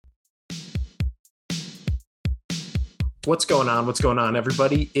What's going on? What's going on,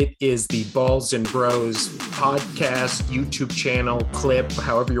 everybody? It is the Balls and Bros podcast, YouTube channel, clip,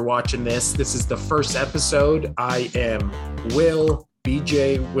 however you're watching this. This is the first episode. I am Will,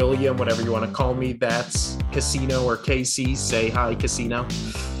 BJ, William, whatever you want to call me. That's Casino or KC. Say hi, Casino.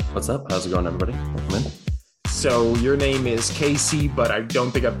 What's up? How's it going, everybody? Welcome in. So your name is KC, but I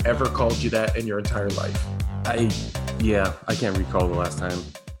don't think I've ever called you that in your entire life. I can't recall the last time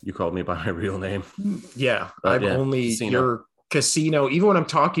you called me by my real name. Yeah, your Casino. Even when I'm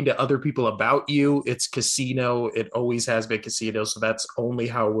talking to other people about you, it's Casino. It always has been Casino. So that's only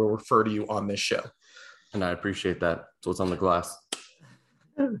how we'll refer to you on this show. And I appreciate that. So it's on the glass.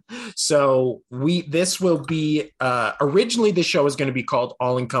 So this will be originally the show is going to be called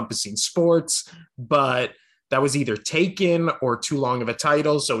All Encompassing Sports, but that was either taken or too long of a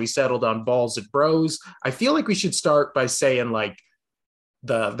title. So we settled on Balls and Bros. I feel like we should start by saying like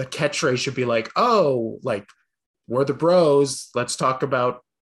the catchphrase should be like, oh, like we're the bros. Let's talk about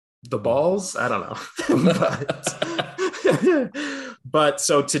the balls. I don't know. But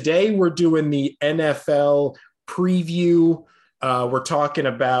so today we're doing the NFL preview. We're talking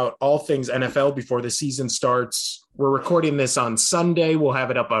about all things NFL before the season starts. We're recording this on Sunday. We'll have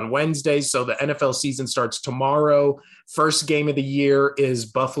it up on Wednesday. So the NFL season starts tomorrow. First game of the year is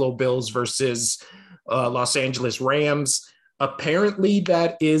Buffalo Bills versus Los Angeles Rams. Apparently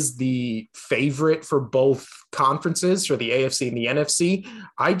that is the favorite for both conferences, for the AFC and the NFC.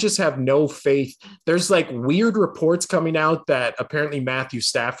 I just have no faith. There's like weird reports coming out that apparently Matthew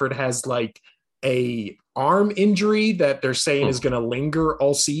Stafford has like a arm injury that they're saying is going to linger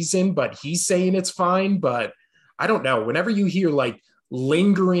all season, but he's saying it's fine. But I don't know. Whenever you hear like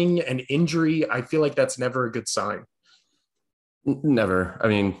lingering an injury, I feel like that's never a good sign. Never. I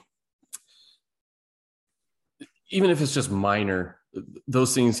mean, even if it's just minor,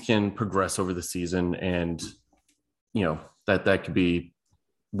 those things can progress over the season. And, you know, that could be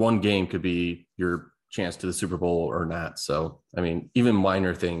one game could be your chance to the Super Bowl or not. So, I mean, even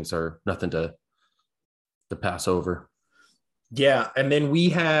minor things are nothing to pass over. Yeah. And then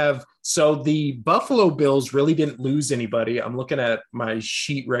so the Buffalo Bills really didn't lose anybody. I'm looking at my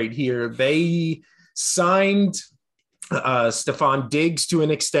sheet right here. They signed Stephon Diggs to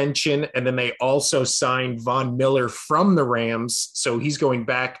an extension, and then they also signed Von Miller from the Rams. So he's going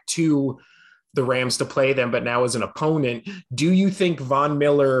back to the Rams to play them, but now as an opponent. Do you think Von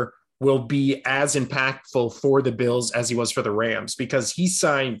Miller will be as impactful for the Bills as he was for the Rams? Because he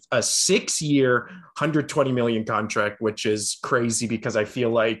signed a 6-year, $120 million contract, which is crazy because I feel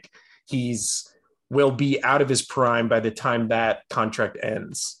like will be out of his prime by the time that contract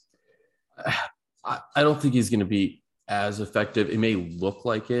ends. I don't think he's going to be as effective. It may look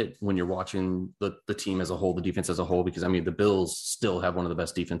like it when you're watching the team as a whole, the defense as a whole, because I mean, the Bills still have one of the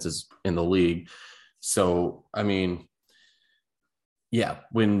best defenses in the league. So, I mean, yeah,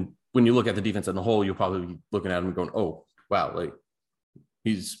 when you look at the defense as a whole, you'll probably be looking at him going, oh, wow, like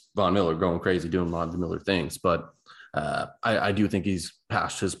he's Von Miller going crazy doing Von Miller things. But I do think he's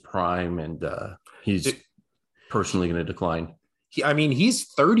past his prime, and he's personally going to decline. He's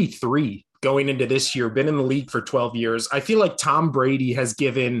 33 going into this year, been in the league for 12 years. I feel like Tom Brady has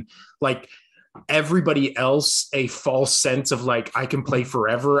given like everybody else a false sense of like, I can play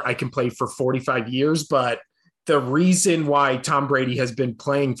forever. I can play for 45 years. But the reason why Tom Brady has been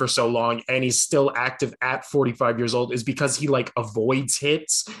playing for so long and he's still active at 45 years old is because he like avoids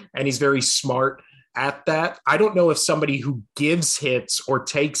hits, and he's very smart at that. I don't know if somebody who gives hits or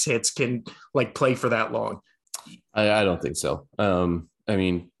takes hits can like play for that long. I don't think so. I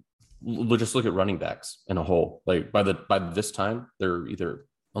mean, we'll just look at running backs in a whole. Like by this time, they're either,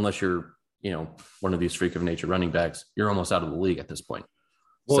 unless you're, one of these freak of nature running backs, you're almost out of the league at this point.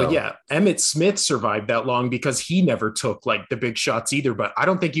 Well, yeah, Emmitt Smith survived that long because he never took like the big shots either. But I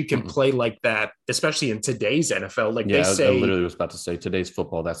don't think you can play like that, especially in today's NFL. Like they say, I literally was about to say today's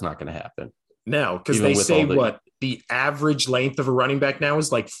football, that's not going to happen. No, because they say the average length of a running back now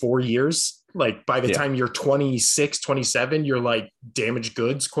is like 4 years. Like by the time you're 26, 27, you're like damaged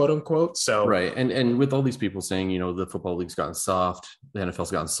goods, quote unquote. So right. And with all these people saying, the football league's gotten soft, the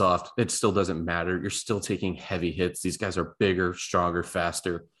NFL's gotten soft, it still doesn't matter. You're still taking heavy hits. These guys are bigger, stronger,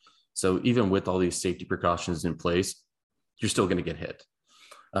 faster. So even with all these safety precautions in place, you're still going to get hit.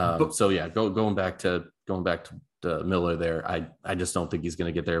 Going back to Miller there, I just don't think he's going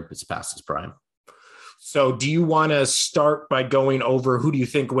to get there. It's past his prime. So do you want to start by going over who do you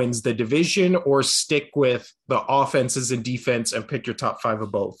think wins the division, or stick with the offenses and defense and pick your top 5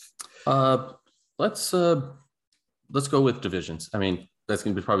 of both? Let's go with divisions. I mean, that's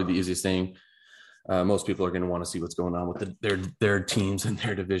going to be probably the easiest thing. Most people are going to want to see what's going on with their teams and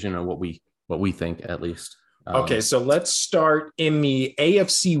their division, and what we think, at least. Okay, so let's start in the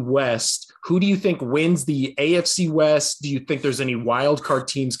AFC West. Who do you think wins the AFC West? Do you think there's any wild card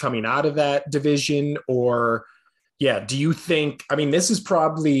teams coming out of that division? Or, yeah, do you think, I mean, this is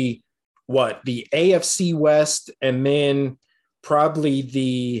probably what, the AFC West, and then probably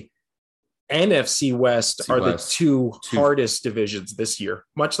the NFC West are the two hardest divisions this year,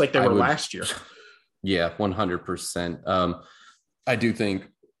 much like they were last year. Yeah, 100%. I do think,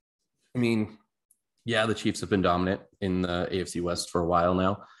 I mean, yeah, the Chiefs have been dominant in the AFC West for a while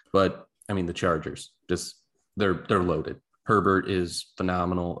now, but I mean, the Chargers they're loaded. Herbert is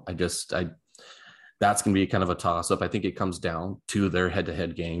phenomenal. That's going to be kind of a toss up. I think it comes down to their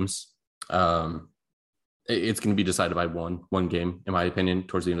head-to-head games. It's going to be decided by one game, in my opinion,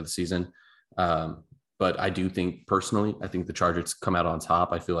 towards the end of the season. But I do think personally, I think the Chargers come out on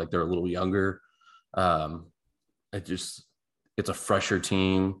top. I feel like they're a little younger. It's a fresher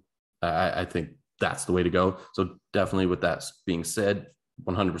team. I think that's the way to go. So definitely with that being said,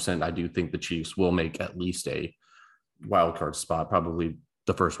 100%, I do think the Chiefs will make at least a wild card spot, probably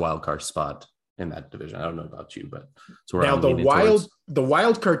the first wild card spot in that division. I don't know about you, but now the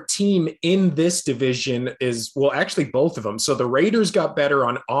wild card team in this division is, well, actually both of them. So the Raiders got better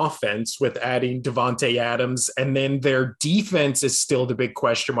on offense with adding Davante Adams, and then their defense is still the big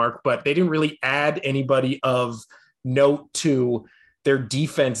question mark, but they didn't really add anybody of note to their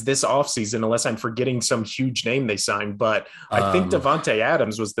defense this offseason, unless I'm forgetting some huge name they signed. But I think Davante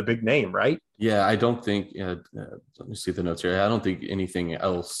Adams was the big name, right? Yeah, I don't think let me see the notes here. I don't think anything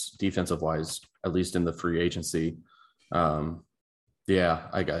else defensive wise, at least in the free agency. I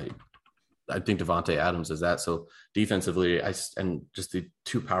think Davante Adams is that. So defensively, and just the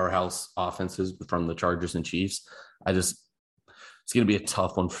two powerhouse offenses from the Chargers and Chiefs, it's going to be a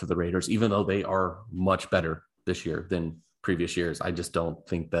tough one for the Raiders, even though they are much better this year than previous years. I just don't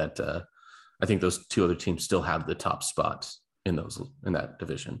think that I think those two other teams still have the top spots in that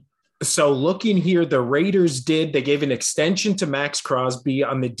division. So looking here, the Raiders they gave an extension to Max Crosby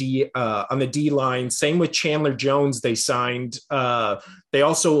on the D line. Same with Chandler Jones. They signed. They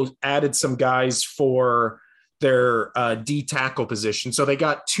also added some guys for their D tackle position. So they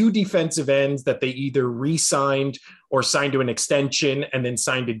got two defensive ends that they either re-signed or signed to an extension and then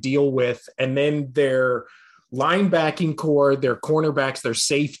signed a deal with. And then their linebacking core, their cornerbacks, their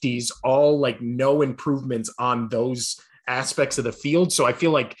safeties, all like no improvements on those aspects of the field. So I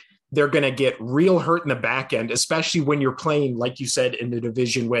feel like they're going to get real hurt in the back end, especially when you're playing, like you said, in the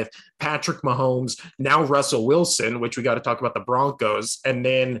division with Patrick Mahomes, now Russell Wilson, which we got to talk about the Broncos, and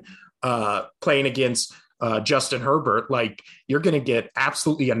then playing against Justin Herbert. Like, you're going to get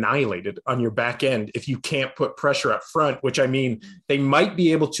absolutely annihilated on your back end if you can't put pressure up front, which, I mean, they might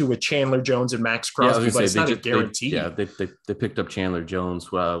be able to with Chandler Jones and Max Crosby, but it's not a guarantee. They picked up Chandler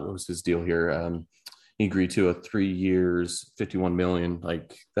Jones. What was his deal here? He agreed to a 3 years, $51 million.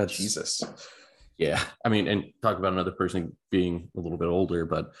 Like, that's Jesus. Yeah. I mean, and talk about another person being a little bit older,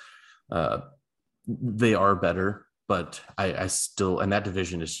 but they are better, but I still, and that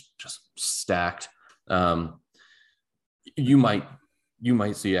division is just stacked. You might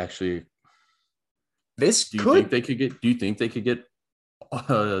see actually do you think they could get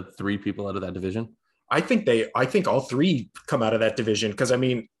 3 people out of that division? I think all 3 come out of that division. Cause I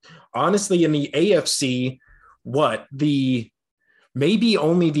mean, honestly, in the AFC, maybe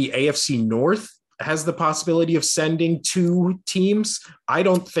only the AFC North has the possibility of sending 2 teams. I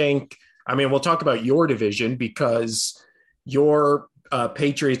mean, we'll talk about your division because you're a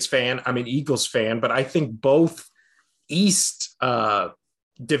Patriots fan. I'm an Eagles fan, but I think both East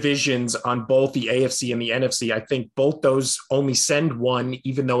divisions on both the AFC and the NFC, I think both those only send 1,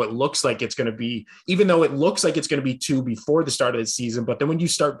 even though it looks like it's going to be 2 before the start of the season. But then when you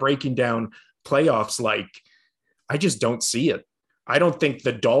start breaking down playoffs, like, I just don't see it. I don't think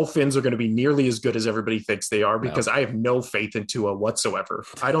the Dolphins are going to be nearly as good as everybody thinks they are, because I have no faith in Tua whatsoever.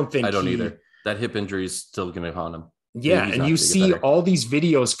 I don't either. That hip injury is still going to haunt him. Yeah, and you see all these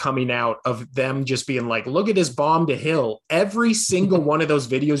videos coming out of them just being like, look at this bomb to Hill. Every single one of those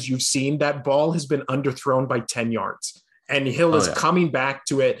videos you've seen, that ball has been underthrown by 10 yards. And Hill is coming back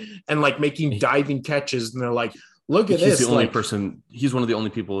to it and like making diving catches. And they're like, look at this. He's one of the only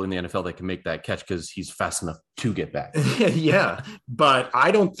people in the NFL that can make that catch because he's fast enough to get back. Yeah, but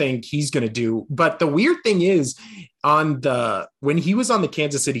I don't think he's going to do. But the weird thing is, when he was on the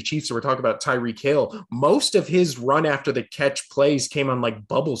Kansas City Chiefs, so we're talking about Tyreek Hill, most of his run after the catch plays came on like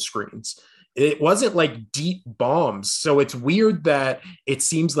bubble screens. It wasn't like deep bombs. So it's weird that it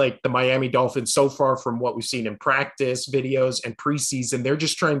seems like the Miami Dolphins, so far from what we've seen in practice videos and preseason, they're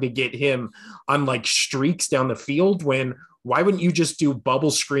just trying to get him on like streaks down the field, when why wouldn't you just do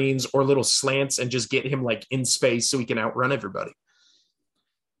bubble screens or little slants and just get him like in space so he can outrun everybody?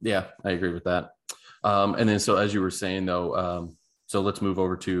 Yeah, I agree with that. And then, so as you were saying, though, so let's move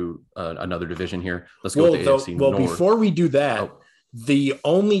over to another division here. Let's go with the AFC North. Before we do that, the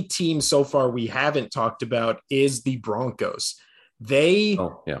only team so far we haven't talked about is the Broncos.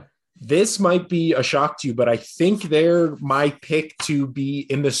 This might be a shock to you, but I think they're my pick to be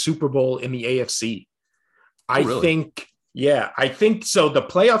in the Super Bowl in the AFC. I think so. The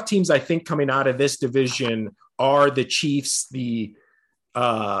playoff teams I think coming out of this division are the Chiefs, the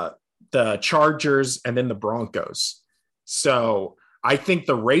Chargers, and then the Broncos. So I think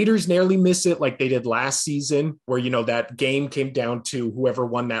the Raiders nearly miss it like they did last season, where, you know, that game came down to whoever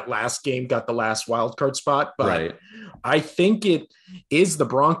won that last game got the last wild card spot. But I think it is the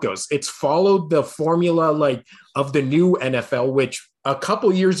Broncos. It's followed the formula like of the new NFL, which a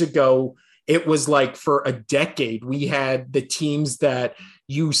couple years ago, it was like for a decade, we had the teams that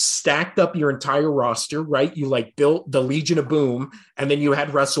you stacked up your entire roster, right? You like built the Legion of Boom, and then you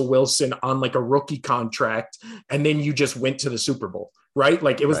had Russell Wilson on like a rookie contract, and then you just went to the Super Bowl, right?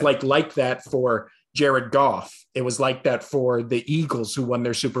 Like it was like that for Jared Goff. It was like that for the Eagles who won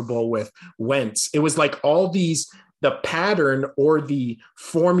their Super Bowl with Wentz. It was like all these, the pattern or the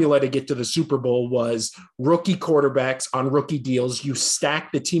formula to get to the Super Bowl was rookie quarterbacks on rookie deals. You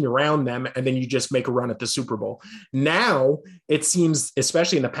stack the team around them, and then you just make a run at the Super Bowl. Now it seems,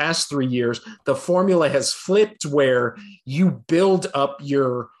 especially in the past 3 years, the formula has flipped where you build up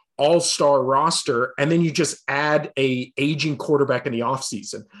your all-star roster, and then you just add a aging quarterback in the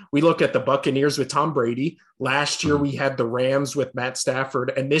offseason. We look at the Buccaneers with Tom Brady. Last year, we had the Rams with Matt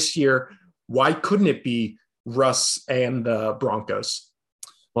Stafford. And this year, why couldn't it be Russ and the Broncos?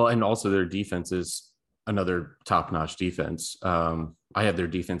 Well, and also their defense is another top-notch defense. I have their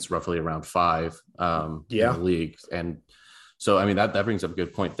defense roughly around 5 in the league. And so, I mean, that brings up a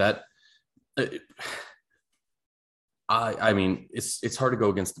good point. That I mean, it's hard to go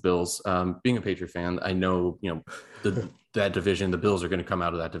against the Bills. Being a Patriot fan, I know, you know, that division, the Bills are going to come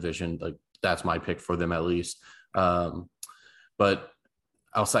out of that division. Like, that's my pick for them at least. But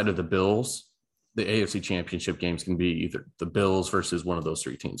outside of the Bills, the AFC Championship games can be either the Bills versus one of those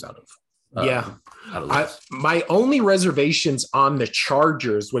 3 teams out of my only reservations on the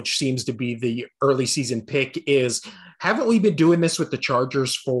Chargers, which seems to be the early season pick, is haven't we been doing this with the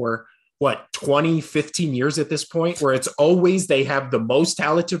Chargers for 20, 15 years at this point, where it's always they have the most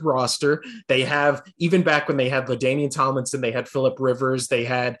talented roster. They have, even back when they had LaDainian Tomlinson, they had Phillip Rivers, they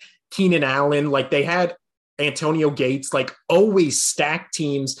had Keenan Allen, like they had Antonio Gates, like always stacked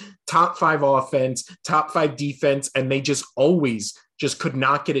teams, top 5 offense, top 5 defense, and they just always just could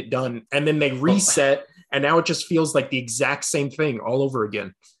not get it done. And then they reset, and now it just feels like the exact same thing all over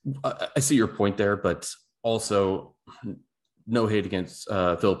again. I see your point there, but also no hate against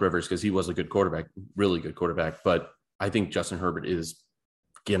Phillip Rivers, because he was a good quarterback, really good quarterback. But I think Justin Herbert is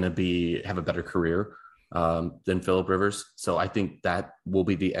going to have a better career than Phillip Rivers. So I think that will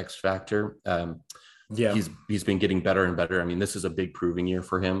be the X factor. He's been getting better and better. I mean, this is a big proving year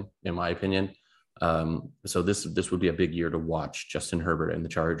for him, in my opinion. So this would be a big year to watch Justin Herbert and the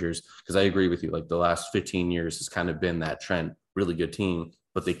Chargers, because I agree with you. Like the last 15 years has kind of been that trend, really good team,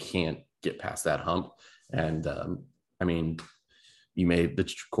 but they can't get past that hump. And I mean,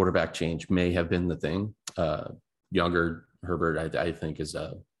 the quarterback change may have been the thing. Younger Herbert, I think, is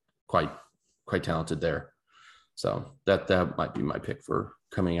quite talented there. So that might be my pick for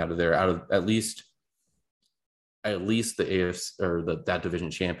coming out of there, out of at least the AFC or that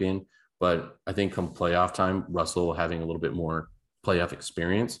division champion. But I think come playoff time, Russell having a little bit more playoff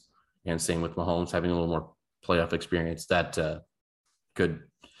experience, and same with Mahomes having a little more playoff experience, that could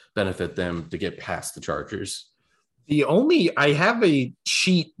benefit them to get past the Chargers. I have a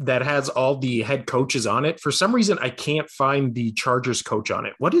sheet that has all the head coaches on it. For some reason, I can't find the Chargers coach on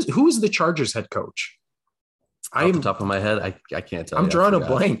it. Who is the Chargers head coach? Off the top of my head, I can't tell. I'm drawing a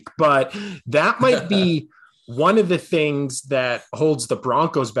blank, but that might be one of the things that holds the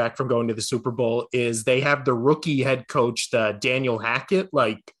Broncos back from going to the Super Bowl is they have the rookie head coach, the Daniel Hackett.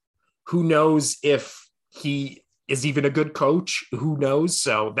 Like, who knows if he is even a good coach? Who knows?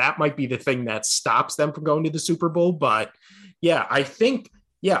 So that might be the thing that stops them from going to the Super Bowl. But I think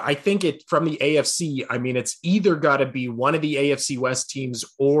it from the AFC. I mean, it's either got to be one of the AFC West teams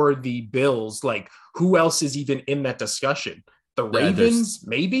or the Bills. Like, who else is even in that discussion? The Ravens,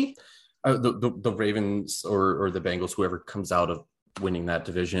 maybe? The Ravens or the Bengals, whoever comes out of winning that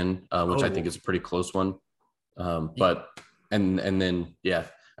division, which I think is a pretty close one. But then, I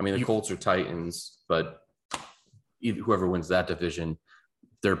mean, the Colts or Titans, but whoever wins that division,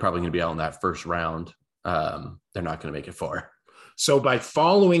 they're probably going to be out in that first round. they're not going to make it far. So by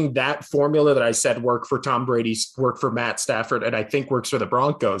following that formula that I said worked for Tom Brady, worked for Matt Stafford, and I think works for the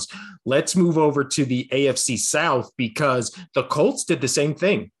Broncos, let's move over to the AFC South, because the Colts did the same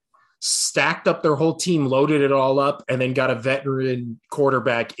thing. Stacked up their whole team, loaded it all up, and then got a veteran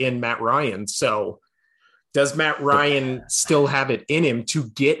quarterback in Matt Ryan. So does Matt Ryan still have it in him to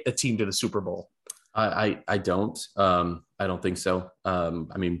get a team to the Super Bowl? I don't. I don't think so.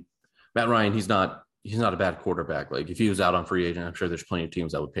 I mean, Matt Ryan, he's not a bad quarterback. Like if he was out on free agent, I'm sure there's plenty of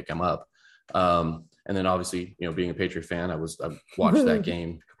teams that would pick him up. And then obviously, being a Patriot fan, I watched that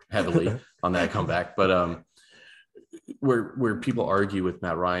game heavily on that comeback. But where people argue with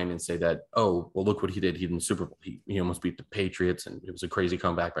Matt Ryan and say that, oh, well, look what he did. He did in the Super Bowl. He almost beat the Patriots, and it was a crazy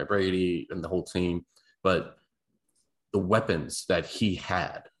comeback by Brady and the whole team. But the weapons that he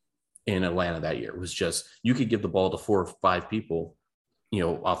had in Atlanta that year was just, you could give the ball to 4 or 5 people,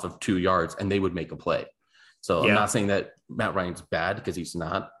 off of 2 yards, and they would make a play. So I'm not saying that Matt Ryan's bad, because he's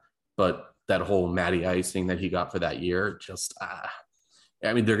not, but that whole Matty Ice thing that he got for that year, just, I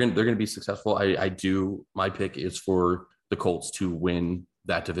mean, they're going to be successful. My pick is for the Colts to win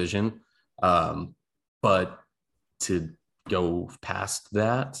that division. But to go past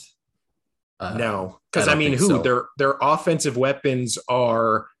that, no, because I mean, their offensive weapons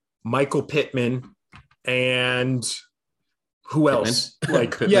are Michael Pittman and who else?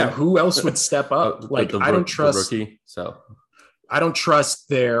 Who else would step up? I don't trust rookie. So I don't trust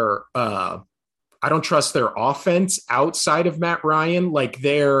their offense outside of Matt Ryan. I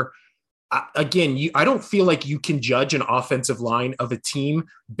don't feel like you can judge an offensive line of a team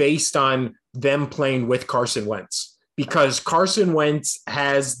based on them playing with Carson Wentz, because Carson Wentz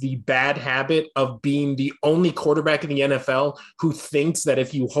has the bad habit of being the only quarterback in the NFL who thinks that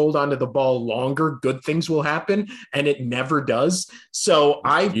if you hold onto the ball longer, good things will happen, and it never does. So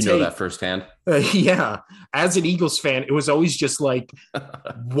know that firsthand. As an Eagles fan, it was always just like,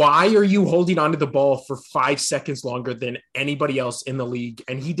 why are you holding onto the ball for 5 seconds longer than anybody else in the league?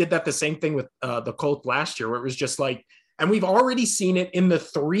 And he did that the same thing with the Colts last year, where it was just like, and we've already seen it in the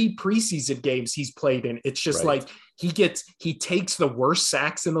 3 preseason games he's played in. It's just like he takes the worst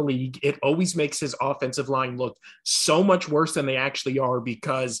sacks in the league. It always makes his offensive line look so much worse than they actually are,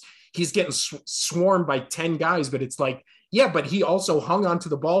 because he's getting swarmed by 10 guys. But it's like, but he also hung onto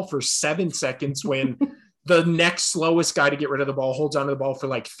the ball for 7 seconds when the next slowest guy to get rid of the ball holds onto the ball for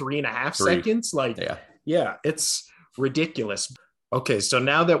like 3.5 seconds. It's ridiculous. Okay, so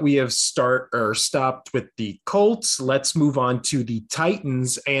now that we have stopped with the Colts, let's move on to the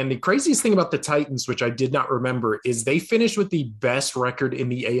Titans. And the craziest thing about the Titans, which I did not remember, is they finished with the best record in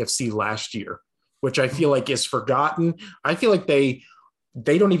the AFC last year, which I feel like is forgotten. I feel like they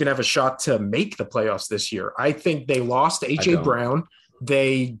don't even have a shot to make the playoffs this year. I think they lost AJ Brown.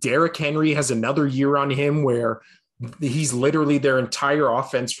 Derrick Henry has another year on him where he's literally their entire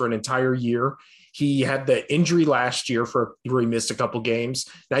offense for an entire year. He had the injury last year where he missed a couple games.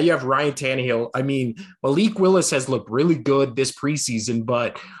 Now you have Ryan Tannehill. I mean, Malik Willis has looked really good this preseason,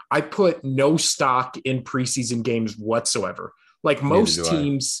 but I put no stock in preseason games whatsoever. Like most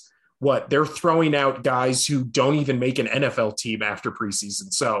teams, they're throwing out guys who don't even make an NFL team after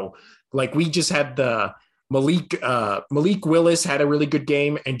preseason. So like we just had the Malik Willis had a really good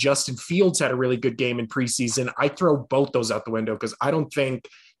game, and Justin Fields had a really good game in preseason. I throw both those out the window because I don't think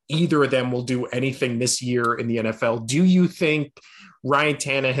either of them will do anything this year in the NFL. Do you think Ryan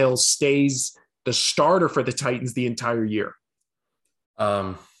Tannehill stays the starter for the Titans the entire year?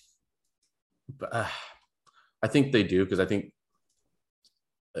 I think they do, because I think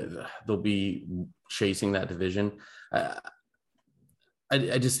they'll be chasing that division.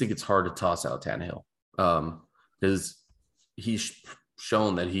 I just think it's hard to toss out Tannehill, because he's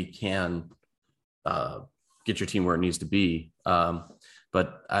shown that he can get your team where it needs to be.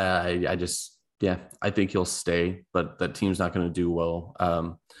 But I think he'll stay, but that team's not going to do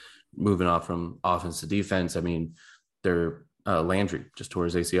well. Moving off from offense to defense, I mean, they're Landry just tore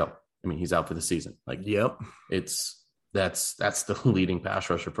his ACL. I mean, he's out for the season. That's the leading pass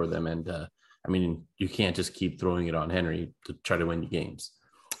rusher for them. And I mean, you can't just keep throwing it on Henry to try to win games.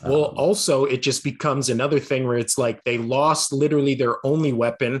 Well, also it just becomes another thing where it's like they lost literally their only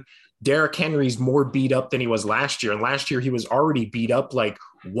weapon. Derrick Henry's more beat up than he was last year. And last year he was already beat up. Like,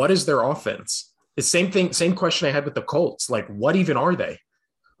 what is their offense? The same question I had with the Colts. Like, what even are they?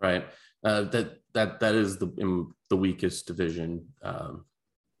 Right. That is the weakest division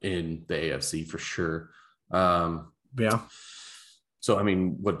in the AFC for sure. So, I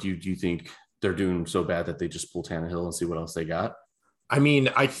mean, what do you think they're doing so bad that they just pull Tannehill and see what else they got? I mean,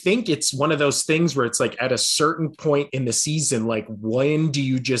 I think it's one of those things where it's like at a certain point in the season, like when do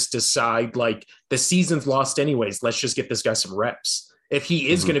you just decide like the season's lost anyways? Let's just get this guy some reps. If he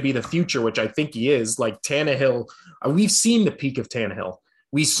is going to be the future, which I think he is, like Tannehill, we've seen the peak of Tannehill.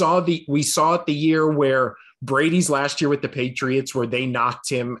 We saw it the year where Brady's last year with the Patriots, where they knocked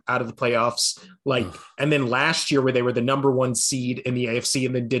him out of the playoffs, like, and then last year where they were the number one seed in the AFC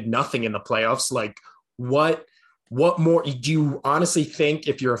and then did nothing in the playoffs. Like, what more do you honestly think,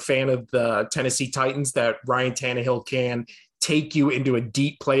 if you're a fan of the Tennessee Titans, that Ryan Tannehill can take you into a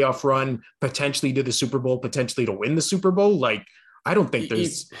deep playoff run, potentially to the Super Bowl, potentially to win the Super Bowl? Like, I don't think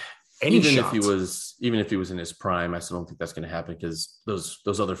there's any shot. Even if he was in his prime, I still don't think that's going to happen because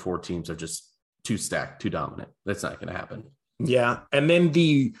those other four teams are just too stacked, too dominant. That's not going to happen. Yeah. And then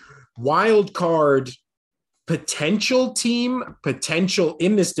the wild card potential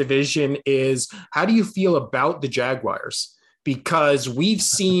in this division is, how do you feel about the Jaguars? Because we've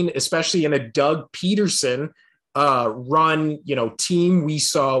seen, especially in a Doug Peterson run, team we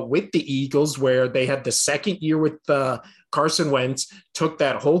saw with the Eagles, where they had the second year with Carson Wentz, took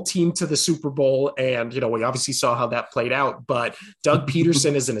that whole team to the Super Bowl. And, we obviously saw how that played out. But Doug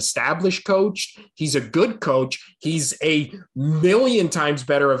Peterson is an established coach. He's a good coach. He's a million times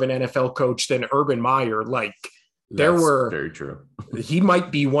better of an NFL coach than Urban Meyer. Like, very true. He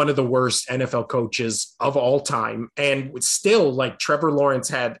might be one of the worst NFL coaches of all time. And still, like, Trevor Lawrence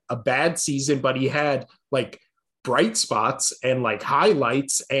had a bad season, but he had like bright spots and like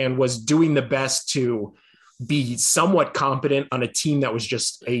highlights and was doing the best to be somewhat competent on a team that was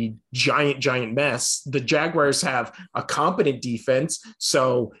just a giant mess. The Jaguars have a competent defense.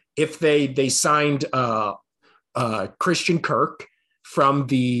 So if they signed Christian Kirk from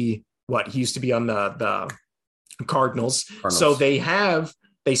he used to be on the Cardinals. So they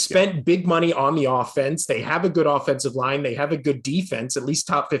spent big money on the offense. They have a good offensive line. They have a good defense, at least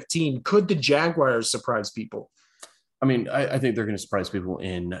top 15. Could the Jaguars surprise people? I mean, I think they're going to surprise people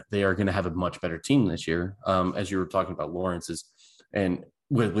they are going to have a much better team this year. As you were talking about Lawrence's, and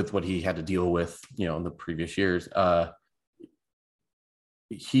with what he had to deal with, in the previous years,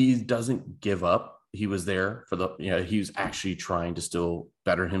 he doesn't give up. He was there for he was actually trying to still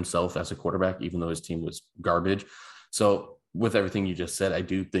better himself as a quarterback, even though his team was garbage. So with everything you just said, I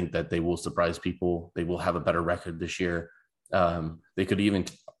do think that they will surprise people. They will have a better record this year. They could even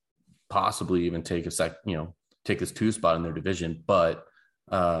possibly even take take this 2 spot in their division, but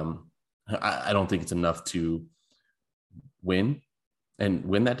I don't think it's enough to win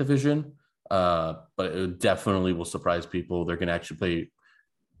that division. But it definitely will surprise people. They're going to actually play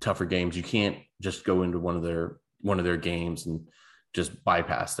tougher games. You can't just go into one of their games and just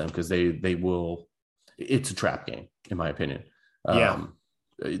bypass them, because they will. It's a trap game, in my opinion.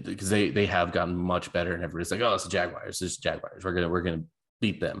 Because they have gotten much better, and everybody's like, "Oh, it's the Jaguars. It's the Jaguars. We're gonna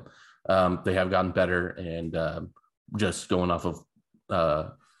beat them." They have gotten better, and just going off of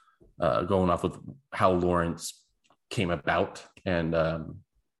how Lawrence came about and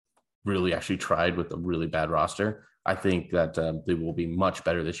really actually tried with a really bad roster. I think that they will be much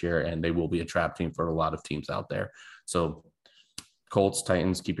better this year, and they will be a trap team for a lot of teams out there. So Colts,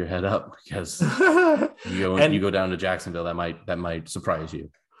 Titans, keep your head up, because you go down to Jacksonville, that might surprise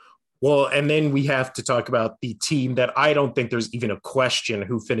you. Well, and then we have to talk about the team that I don't think there's even a question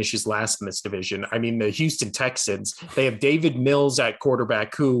who finishes last in this division. I mean, the Houston Texans, they have David Mills at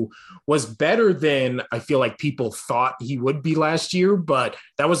quarterback, who was better than I feel like people thought he would be last year. But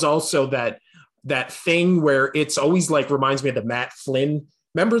that was also that thing where it's always like reminds me of the Matt Flynn.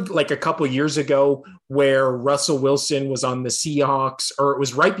 Remember like a couple of years ago where Russell Wilson was on the Seahawks, or it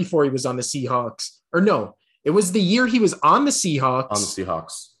was right before he was on the Seahawks, or no, it was the year he was on the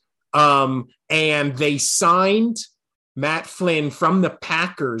Seahawks. And they signed Matt Flynn from the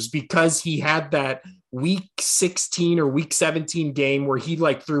Packers because he had that week 16 or week 17 game where he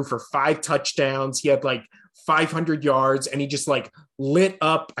like threw for 5 touchdowns. He had like 500 yards, and he just like lit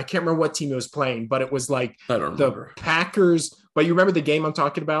up. I can't remember what team he was playing, but it was like the Packers. But you remember the game I'm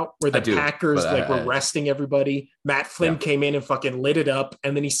talking about where the Packers were resting everybody. Matt Flynn came in and fucking lit it up.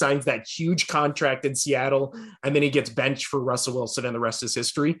 And then he signs that huge contract in Seattle. And then he gets benched for Russell Wilson, and the rest is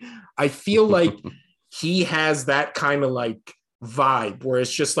history. I feel like he has that kind of like vibe where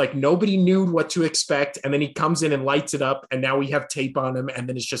it's just like nobody knew what to expect. And then he comes in and lights it up. And now we have tape on him. And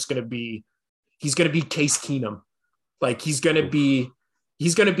then it's just going to be, he's going to be Case Keenum. Like he's going to be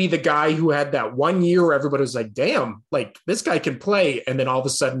the guy who had that 1 year where everybody was like, damn, like this guy can play. And then all of a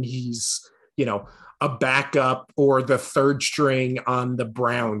sudden he's, a backup or the third string on the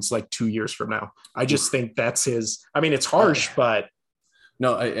Browns like 2 years from now. I just think that's his, I mean, it's harsh, but.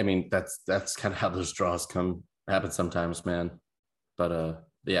 No, I mean, that's kind of how those draws happen sometimes, man.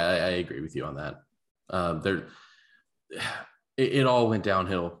 But yeah, I agree with you on that. It all went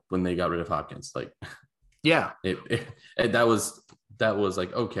downhill when they got rid of Hopkins. Like, yeah, that was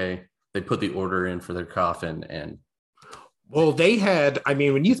like, okay, they put the order in for their coffin. And well, they had, I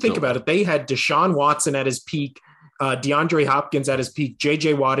mean, when you think about it, they had Deshaun Watson at his peak, DeAndre Hopkins at his peak,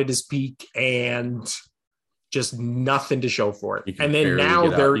 JJ Watt at his peak, and just nothing to show for it. And then now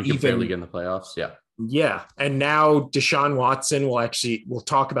they're even barely get in the playoffs. Yeah. Yeah. And now Deshaun Watson we'll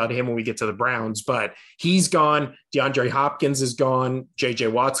talk about him when we get to the Browns, but he's gone. DeAndre Hopkins is gone.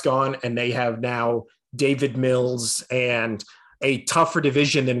 JJ Watt's gone. And they have now David Mills and a tougher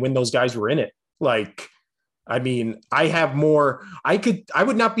division than when those guys were in it. Like, I mean, I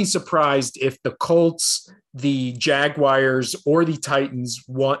would not be surprised if the Colts, the Jaguars, or the Titans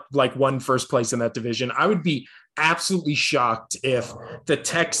won first place in that division. I would be absolutely shocked if the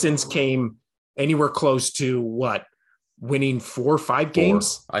Texans came anywhere close to winning 4 or 5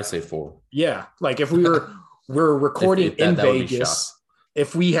 games. I say 4. Yeah. Like if we're recording in Vegas,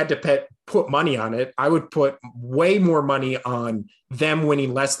 if we had to put money on it, I would put way more money on them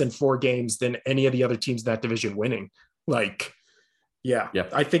winning less than 4 games than any of the other teams in that division winning. Like, yeah.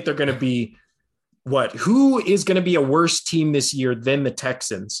 I think they're going to be who is going to be a worse team this year than the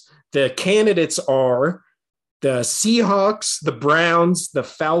Texans? The candidates are the Seahawks, the Browns, the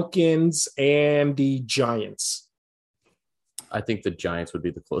Falcons, and the Giants. I think the Giants would be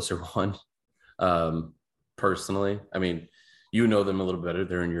the closer one. Personally, I mean, you know them a little better.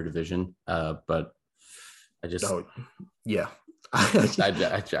 They're in your division. But I just, yeah, I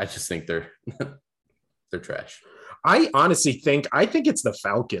just think they're trash. I honestly think it's the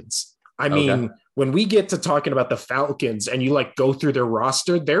Falcons. I mean, when we get to talking about the Falcons and you go through their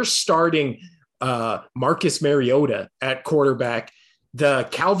roster, they're starting Marcus Mariota at quarterback. The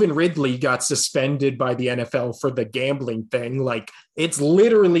Calvin Ridley got suspended by the NFL for the gambling thing. Like, it's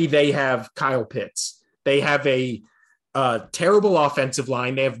literally, they have Kyle Pitts. They have a terrible offensive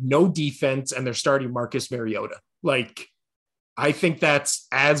line. They have no defense, and they're starting Marcus Mariota. Like, I think that's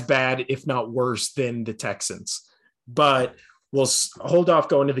as bad, if not worse, than the Texans. But we'll hold off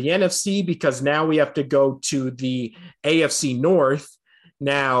going to the NFC because now we have to go to the AFC North.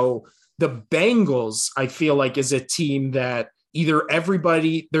 Now, the Bengals, I feel like, is a team that either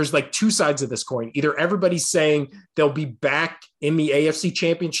there's 2 sides of this coin. Either everybody's saying they'll be back in the AFC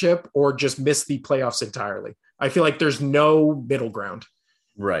Championship or just miss the playoffs entirely. I feel like there's no middle ground.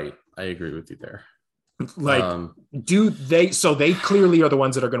 Right. I agree with you there. So they clearly are the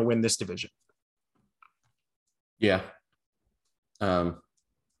ones that are going to win this division. Yeah. So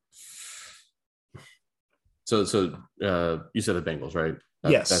you said the Bengals, right?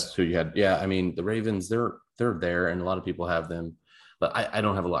 Yes. That's who you had. Yeah. I mean, the Ravens, they're there, and a lot of people have them, but I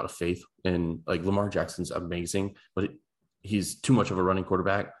don't have a lot of faith in, Lamar Jackson's amazing, but he's too much of a running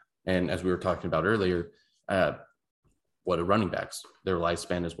quarterback. And as we were talking about earlier, what are running backs? Their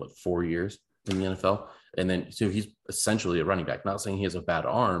lifespan is 4 years in the NFL. And then, so he's essentially a running back, not saying he has a bad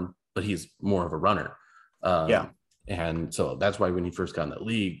arm, but he's more of a runner. And so that's why when he first got in the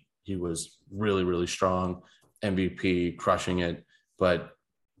league, he was really, really strong, MVP, crushing it. But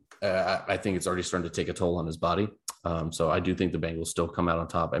I think it's already starting to take a toll on his body. So I do think the Bengals still come out on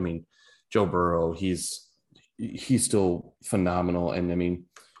top. I mean, Joe Burrow, he's still phenomenal. And I mean,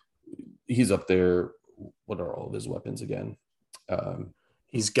 he's up there. What are all of his weapons again?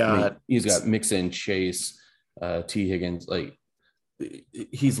 He's got Mixon, Chase, T. Higgins.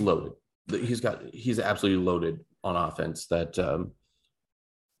 He's loaded. He's absolutely loaded on offense. That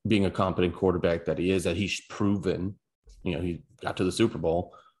being a competent quarterback that he's proven. He got to the Super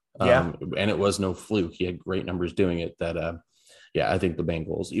Bowl. And it was no fluke. He had great numbers doing it. I think the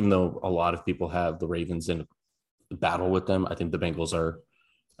Bengals, even though a lot of people have the Ravens in a battle with them, I think the Bengals are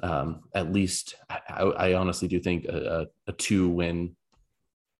at least, I honestly do think a 2-win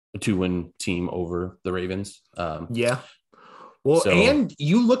team over the Ravens. Well, and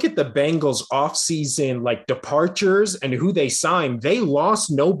you look at the Bengals offseason, departures and who they signed, they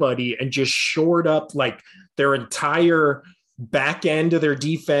lost nobody and just shored up their entire back end of their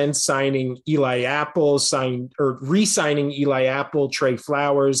defense, signing Eli Apple, re-signing Eli Apple, Trey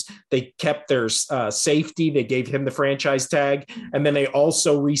Flowers. They kept their safety. They gave him the franchise tag. And then they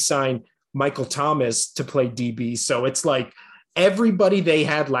also re-signed Michael Thomas to play DB. So it's everybody they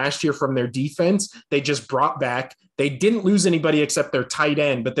had last year from their defense, they just brought back. They didn't lose anybody except their tight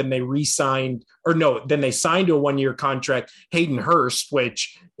end, but then they signed to a 1-year contract, Hayden Hurst,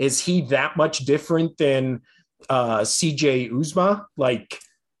 which is he that much different than CJ Uzma?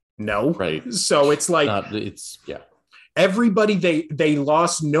 No. Right. So it's everybody they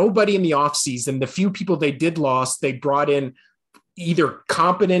lost nobody in the offseason. The few people they did lost, they brought in either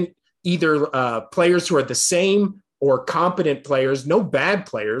competent, players who are the same or competent players, no bad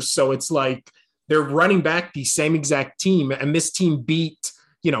players. So it's like they're running back the same exact team, and this team beat,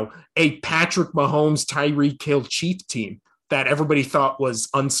 a Patrick Mahomes, Tyreek Hill Chief team that everybody thought was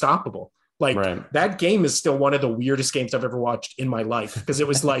unstoppable. Like right. That game is still one of the weirdest games I've ever watched in my life, because it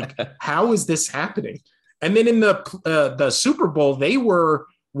was like, how is this happening? And then in the Super Bowl, they were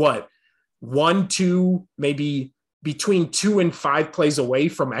 1, 2, maybe between 2 and 5 plays away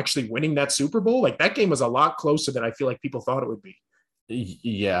from actually winning that Super Bowl. Like that game was a lot closer than I feel like people thought it would be.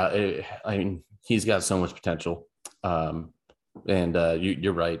 Yeah. I mean, he's got so much potential.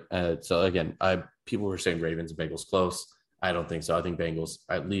 You're right. So again, people were saying Ravens and Bengals close. I don't think so. I think Bengals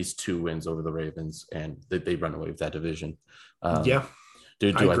at least 2 wins over the Ravens, and they run away with that division. Yeah.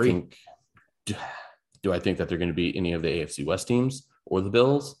 Do I think that they're going to be any of the AFC West teams or the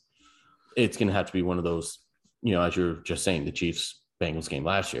Bills? It's going to have to be one of those, as you're just saying, the Chiefs Bengals game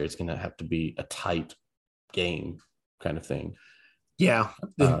last year. It's going to have to be a tight game kind of thing. Yeah.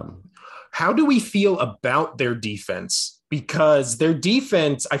 How do we feel about their defense? Because their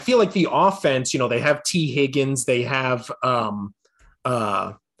defense, I feel like the offense, they have T. Higgins, they have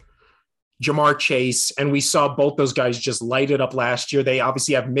Jamar Chase, and we saw both those guys just light it up last year. They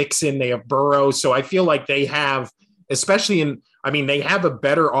obviously have Mixon, they have Burrow. So I feel like they have, they have a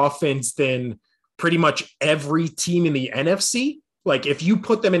better offense than pretty much every team in the NFC. Like if you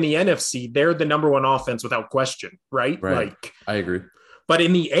put them in the NFC, they're the number one offense without question, right? Like I agree. But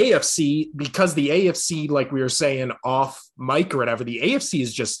in the AFC, because the AFC, like we were saying off mic or whatever, the AFC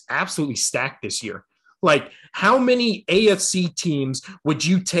is just absolutely stacked this year. Like how many AFC teams would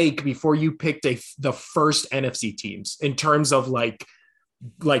you take before you picked the first NFC teams in terms of like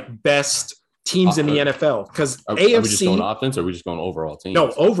best teams in the NFL? Because AFC, are we just going offense, or are we just going overall teams?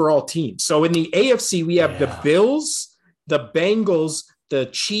 No, overall teams. So in the AFC, we have the Bills, the Bengals, the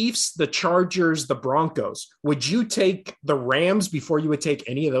Chiefs, the Chargers, the Broncos. Would you take the Rams before you would take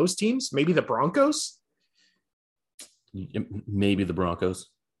any of those teams? Maybe the Broncos? Maybe the Broncos.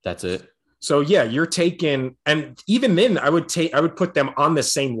 That's it. So yeah, you're taking, and even then I would put them on the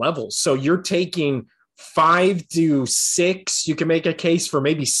same level. So you're taking 5 to 6. You can make a case for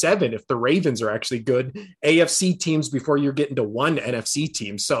maybe 7 if the Ravens are actually good AFC teams before you're getting to one NFC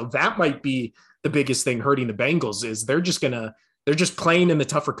team. So that might be the biggest thing hurting the Bengals is they're just playing in the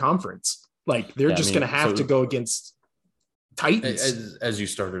tougher conference. Like they're going to have to go against Titans. As you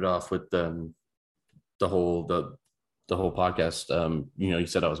started off with the whole podcast, you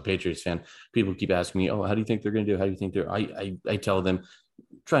said I was a Patriots fan. People keep asking me, "Oh, how do you think they're going to do? How do you think they're?" I tell them,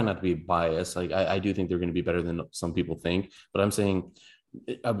 try not to be biased. Like I do think they're going to be better than some people think, but I'm saying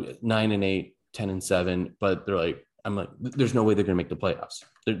 9-8, 10-7. But I'm like, there's no way they're going to make the playoffs.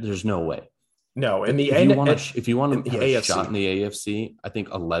 There's no way. No, and if you want to have a shot in the AFC, I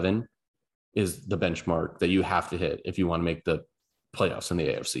think 11 is the benchmark that you have to hit if you want to make the playoffs in the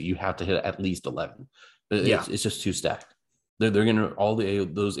AFC. You have to hit at least 11. It's just too stacked. They're going to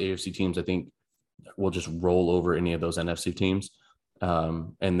those AFC teams. I think will just roll over any of those NFC teams,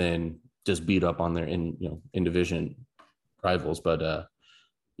 and then just beat up on their in division rivals. But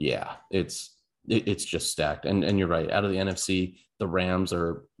it's just stacked. And you're right. Out of the NFC, the Rams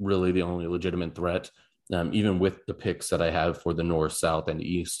are really the only legitimate threat. Even with the picks that I have for the North, South, and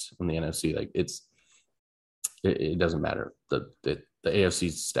East in the NFC, like it doesn't matter. The AFC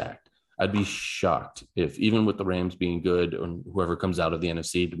is stacked. I'd be shocked if even with the Rams being good and whoever comes out of the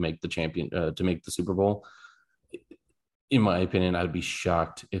NFC to make the to make the Super Bowl, in my opinion, I'd be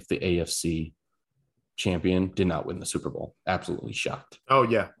shocked if the AFC champion did not win the Super Bowl. Absolutely shocked. Oh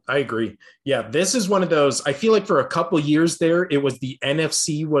yeah, I agree. Yeah, this is one of those, I feel like for a couple years there, it was the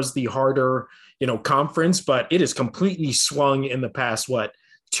NFC was the harder, conference, but it has completely swung in the past,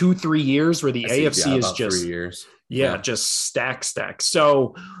 2-3 years where the AFC is just 3 years. Yeah, just stack.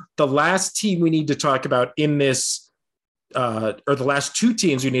 So the last team we need to talk about in this, or the last 2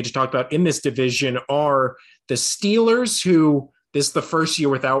 teams we need to talk about in this division are the Steelers, who this is the first year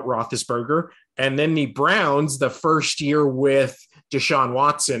without Roethlisberger, and then the Browns, the first year with Deshaun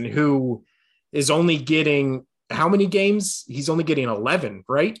Watson, who is only getting how many games? He's only getting 11,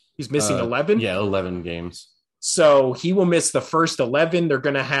 right? He's missing 11. Yeah, 11 games. So he will miss the first 11. They're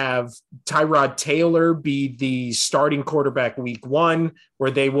going to have Tyrod Taylor be the starting quarterback week 1, where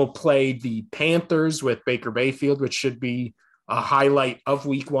they will play the Panthers with Baker Mayfield, which should be a highlight of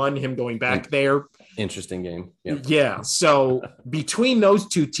week 1, him going back there. Interesting game. Yep. Yeah. So between those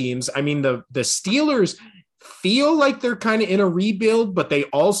 2 teams, the Steelers feel like they're kind of in a rebuild, but they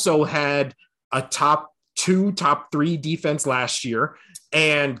also had a top 3 defense last year.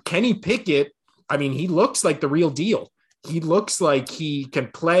 And Kenny Pickett, he looks like the real deal. he looks like he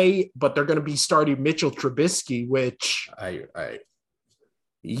can play, but they're going to be starting Mitchell Trubisky, which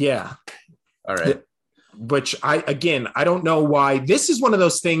yeah. All right. Which I don't know why. This is one of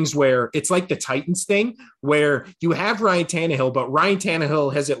those things where it's like the Titans thing where you have Ryan Tannehill, but Ryan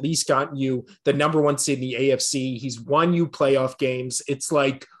Tannehill has at least gotten you the number one seed in the AFC. He's won you playoff games. It's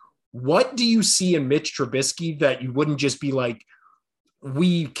like, what do you see in Mitch Trubisky that you wouldn't just be like,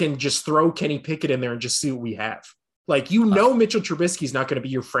 we can just throw Kenny Pickett in there and just see what we have? Like, Mitchell Trubisky is not going to be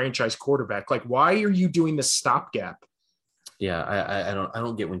your franchise quarterback. Like, why are you doing this stopgap? Yeah, I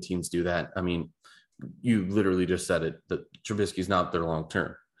don't get when teams do that. I mean, you literally just said it, that Trubisky's not their long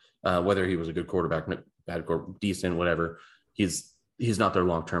term. Whether he was a good quarterback, bad quarterback, decent, whatever, he's not their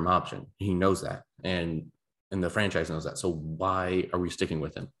long term option. He knows that, and the franchise knows that. So why are we sticking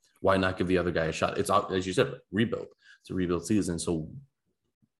with him? Why not give the other guy a shot? It's, as you said, rebuild. It's a rebuild season. So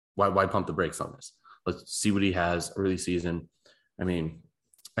why pump the brakes on this? Let's see what he has early season. I mean,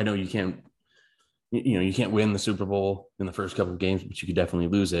 I know you can't win the Super Bowl in the first couple of games, but you could definitely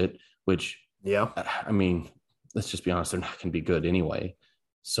lose it, which, yeah, I mean, let's just be honest, they're not going to be good anyway.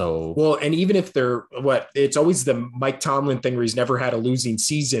 So, well, and even if they're it's always the Mike Tomlin thing where he's never had a losing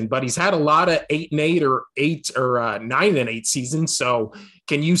season, but he's had a lot of 8-8 or 9-8 seasons. So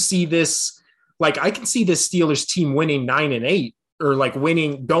can you see this? Like, I can see this Steelers team winning 9-8 or like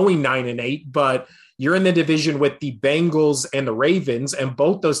going 9-8, but you're in the division with the Bengals and the Ravens, and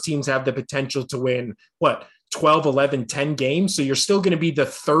both those teams have the potential to win 12, 11, 10 games. So you're still going to be the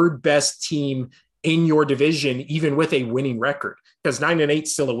third best team in your division, even with a winning record, because 9-8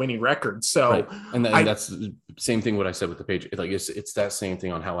 is still a winning record. So, right. and that's the same thing what I said with the Patriots. Like it's that same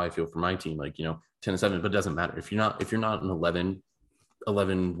thing on how I feel for my team. Like, 10-7, but it doesn't matter if you're not an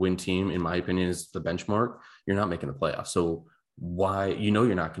 11 win team. In my opinion, is the benchmark. You're not making the playoffs. So why?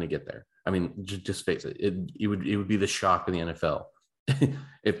 You're not going to get there. I mean, just face it. It would be the shock of the NFL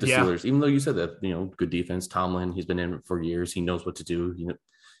if the Steelers, even though you said that, good defense, Tomlin, he's been in it for years. He knows what to do.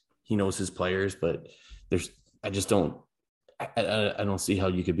 He knows his players, but I don't see how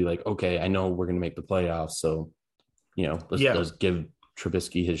you could be like, okay, I know we're going to make the playoffs. So, let's give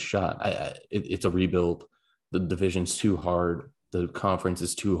Trubisky his shot. It's a rebuild. The division's too hard. The conference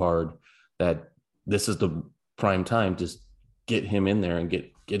is too hard. That this is the prime time to get him in there and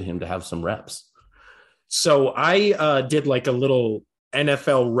get him to have some reps. So I did like a little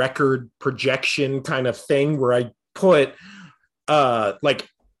NFL record projection kind of thing where I put like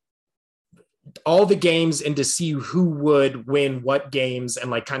all the games and to see who would win what games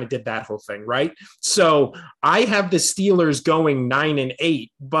and like kind of did that whole thing. Right. So I have the Steelers going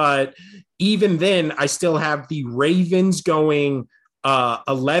 9-8, but even then I still have the Ravens going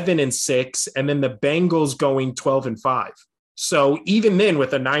 11-6, and then the Bengals going 12-5. So even then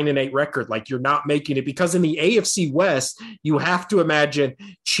with a 9-8 record, like you're not making it, because in the AFC West, you have to imagine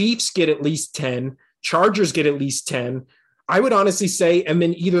Chiefs get at least 10, Chargers get at least 10. I would honestly say, and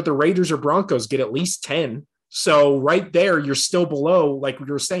then either the Raiders or Broncos get at least 10. So right there, you're still below, like we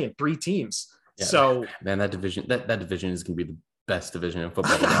were saying, 3 teams. Yeah, so man, that division is going to be the best division in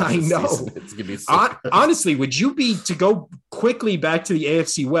football. I know. It's going to be so honestly, would you be, to go quickly back to the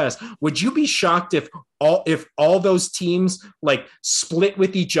AFC West, would you be shocked if all those teams like split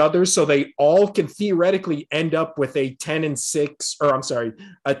with each other so they all can theoretically end up with a 10-6, or I'm sorry,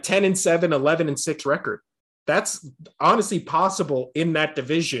 a 10-7, 11-6 record? That's honestly possible in that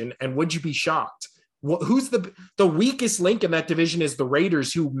division. And would you be shocked? Who's the weakest link in that division is the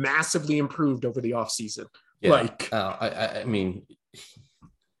Raiders, who massively improved over the offseason. Yeah. I mean,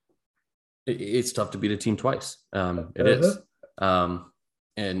 it's tough to beat a team twice. It is.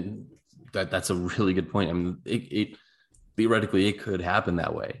 And that's a really good point. I mean, it theoretically it could happen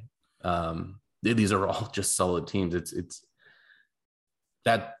that way. These are all just solid teams.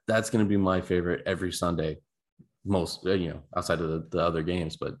 That's going to be my favorite every Sunday, most, outside of the other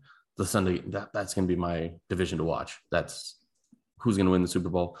games, but the Sunday, that's going to be my division to watch. That's who's going to win the Super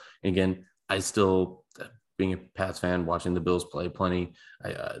Bowl. And again, I still, being a Pats fan, watching the Bills play plenty.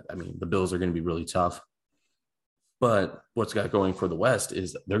 I mean, the Bills are going to be really tough, but what's got going for the West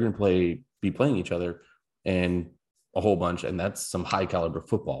is they're going to be playing each other and a whole bunch. And that's some high caliber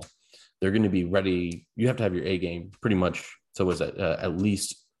football. They're going to be ready. You have to have your A game pretty much. So was that at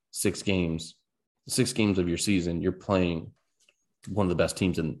least 6 games of your season, you're playing one of the best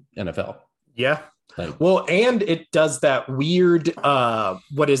teams in NFL. Yeah. Well, and it does that weird,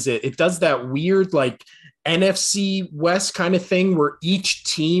 It does that weird, like NFC West kind of thing where each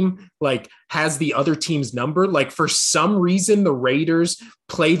team like has the other team's number. Like for some reason, the Raiders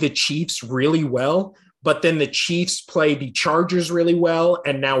play the Chiefs really well, but then the Chiefs play the Chargers really well.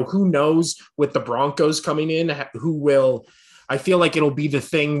 And now who knows with the Broncos coming in, who will, I feel like it'll be the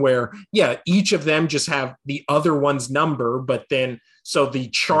thing where, yeah, each of them just have the other one's number, but then, so the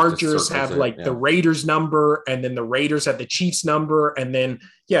Chargers have the Raiders number, and then the Raiders have the Chiefs number. And then,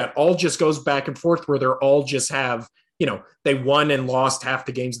 yeah, it all just goes back and forth where they're all just have, they won and lost half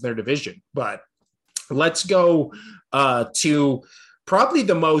the games in their division. But let's go to probably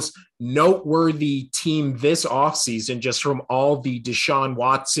the most noteworthy team this offseason, just from all the Deshaun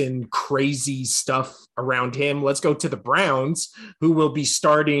Watson crazy stuff around him. Let's go to the Browns, who will be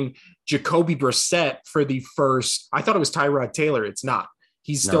starting Jacoby Brissett for the first. I thought it was Tyrod Taylor. It's not.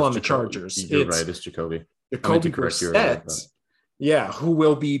 He's still on the Chargers. You're right. It's Jacoby. Jacoby Brissett, who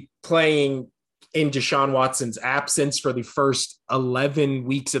will be playing in Deshaun Watson's absence for the first 11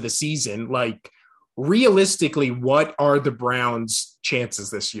 weeks of the season. Like, realistically, what are the Browns' chances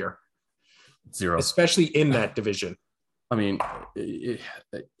this year? 0, especially in that division. I mean, in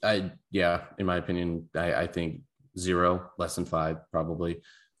my opinion, I think 0, less than 5, probably.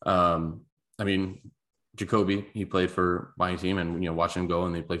 I mean, Jacoby, he played for my team, and watching him go,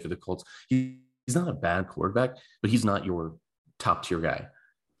 and they play for the Colts. He's not a bad quarterback, but he's not your top tier guy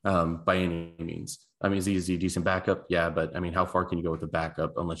by any means. I mean, is he a decent backup? Yeah, but I mean, how far can you go with a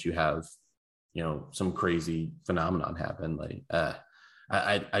backup unless you have some crazy phenomenon happen? Like,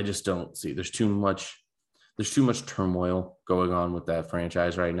 I just don't see. There's too much turmoil going on with that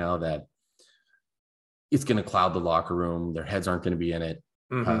franchise right now that it's going to cloud the locker room. Their heads aren't going to be in it.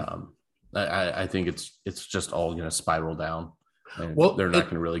 Mm-hmm. I think it's just all going to spiral down. And they're not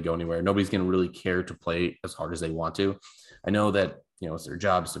going to really go anywhere. Nobody's going to really care to play as hard as they want to. I know that it's their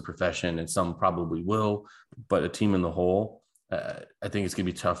job, it's a profession, and some probably will. But a team in the whole, I think it's going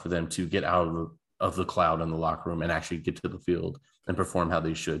to be tough for them to get out of the cloud in the locker room and actually get to the field and perform how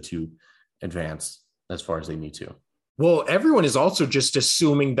they should to advance as far as they need to. Well, everyone is also just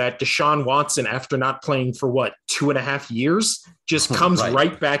assuming that Deshaun Watson, after not playing for 2.5 years, just comes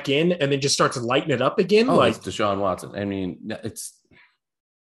right back in and then just starts lighting it up again. Oh, like, it's Deshaun Watson. I mean,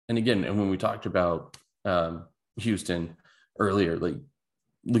 and when we talked about Houston earlier, like,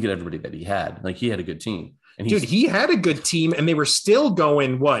 look at everybody that he had. Like, he had a good team. And he had a good team, and they were still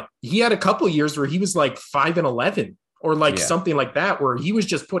going. He had a couple of years where he was like 5-11 or something like that, where he was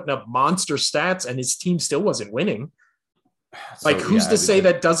just putting up monster stats, and his team still wasn't winning. So, who's to say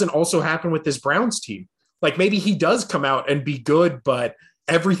that doesn't also happen with this Browns team? Like, maybe he does come out and be good, but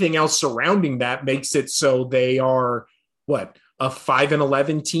everything else surrounding that makes it so they are a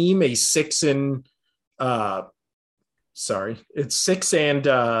 5-11 team, a 6-11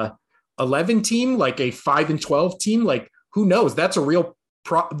 team, like a 5-12 team. Like, who knows? That's a real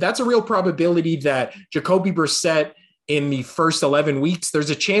probability that Jacoby Brissett in the first 11 weeks, there's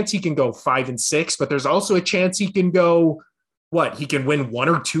a chance he can go 5-6, but there's also a chance he can go he can win 1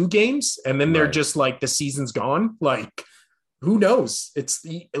 or 2 games, and then they're just like, the season's gone. Like, who knows? It's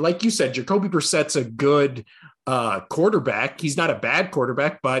like you said, Jacoby Brissett's a good quarterback. He's not a bad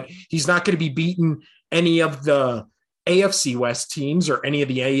quarterback, but he's not going to be beating any of the AFC West teams or any of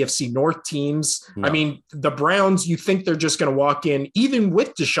the AFC North teams. No. I mean, the Browns, you think they're just going to walk in, even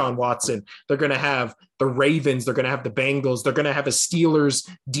with Deshaun Watson, they're going to have the Ravens, they're going to have the Bengals, they're going to have a Steelers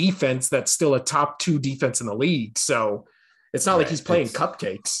defense that's still a top 2 defense in the league. So it's not like he's playing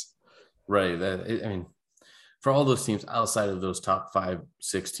cupcakes. Right. I mean, for all those teams outside of those top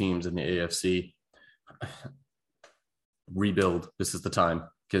 5-6 teams in the AFC, rebuild. This is the time,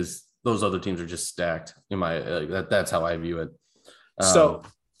 because those other teams are just stacked. That's how I view it. So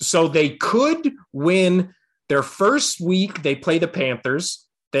they could win their first week. They play the Panthers.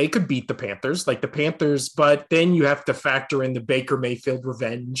 They could beat the Panthers, but then you have to factor in the Baker Mayfield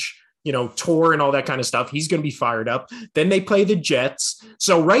revenge, tour and all that kind of stuff. He's going to be fired up. Then they play the Jets.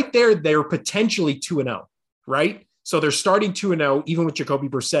 So right there, they're potentially 2-0, right? So they're starting 2-0, even with Jacoby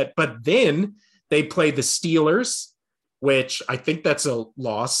Brissett. But then they play the Steelers, which I think that's a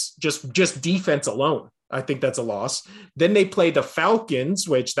loss. Just defense alone, I think that's a loss. Then they play the Falcons,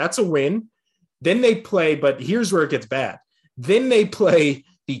 which that's a win. Then they play, but here's where it gets bad. Then they play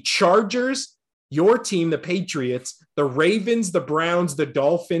the Chargers, your team, the Patriots, the Ravens, the Browns, the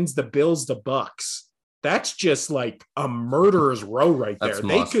Dolphins, the Bills, the Bucks. That's just like a murderer's row right there.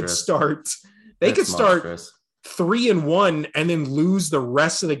 They could start 3-1 and then lose the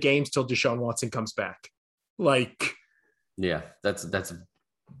rest of the games till Deshaun Watson comes back. Like, yeah, that's a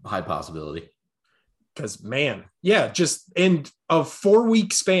high possibility. Because, just in a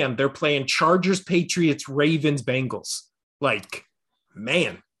 4-week span, they're playing Chargers, Patriots, Ravens, Bengals. Like,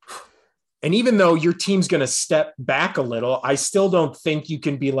 man. And even though your team's going to step back a little, I still don't think you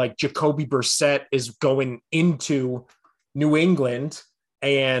can be like Jacoby Brissett is going into New England.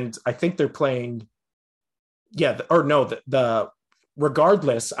 And I think they're playing. Yeah. Or no, the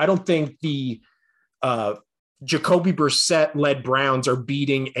regardless, I don't think the Jacoby Brissett led Browns are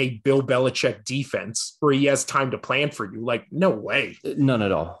beating a Bill Belichick defense where he has time to plan for you. Like, no way. None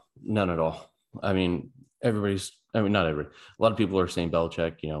at all. I mean, not everybody. A lot of people are saying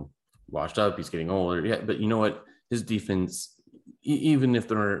Belichick, washed up, he's getting older. Yeah, but you know what? His defense, even if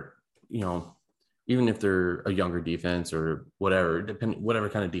they're a younger defense or whatever, whatever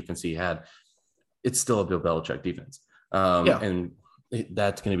kind of defense he had, it's still a Bill Belichick defense. And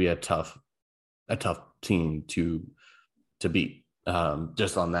that's going to be a tough team to beat,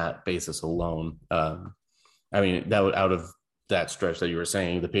 just on that basis alone. I mean, out of that stretch that you were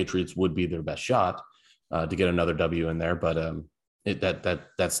saying, the Patriots would be their best shot to get another W in there, but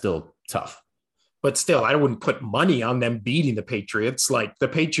that's still tough. But still, I wouldn't put money on them beating the Patriots. Like, the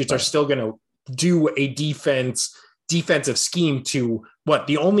Patriots are still going to do a defensive scheme to what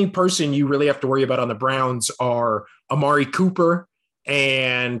the only person you really have to worry about on the Browns are Amari Cooper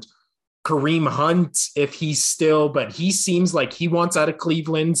and Kareem Hunt, if he's still, but he seems like he wants out of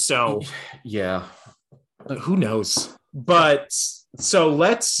Cleveland. So yeah, who knows? But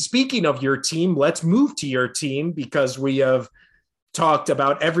so speaking of your team, let's move to your team, because we have talked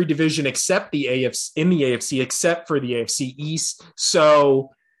about every division except the AFC, except for the AFC East. So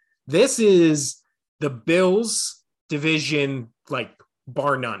this is the Bills division, like,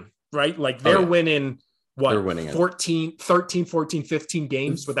 bar none, right? Like, they're winning what? They're winning 13, 14, 15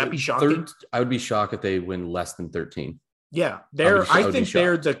 games. Would that be shocking? I would be shocked if they win less than 13. Yeah. I think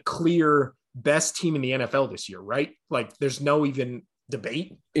they're the clear best team in the NFL this year, right? Like, there's no even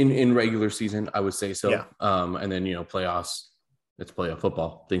debate. In regular season, I would say so. Yeah. And then, playoffs, it's playoff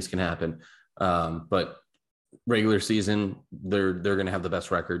football. Things can happen. But regular season, they're going to have the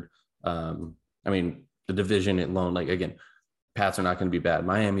best record. I mean, the division alone, like, again, Pats are not going to be bad.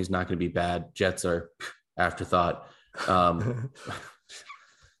 Miami's not going to be bad. Jets are afterthought. But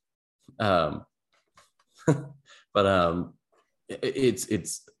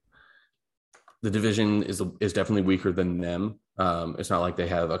it's the division is definitely weaker than them. It's not like they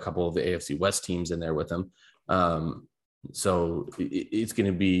have a couple of the AFC West teams in there with them. So it's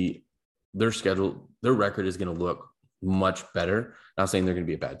going to be their schedule. Their record is going to look much better. Not saying they're going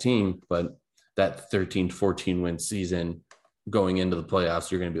to be a bad team, but that 13-14 win season going into the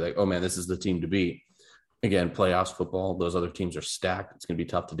playoffs, you're going to be like, oh man, this is the team to beat. Again, playoffs football, those other teams are stacked. It's going to be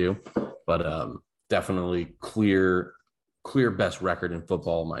tough to do, but definitely clear best record in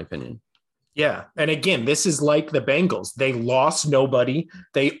football, in my opinion. Yeah. And again, this is like the Bengals. They lost nobody.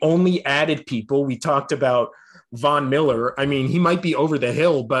 They only added people. We talked about Von Miller. I mean, he might be over the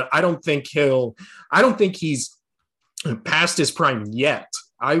hill, but I don't think he's past his prime yet.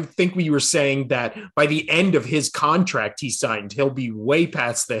 I think we were saying that by the end of his contract he signed, he'll be way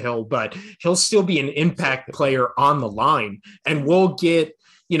past the hill, but he'll still be an impact player on the line. And we'll get,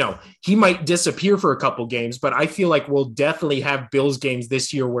 he might disappear for a couple games, but I feel like we'll definitely have Bills games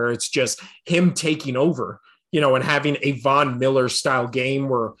this year where it's just him taking over, and having a Von Miller style game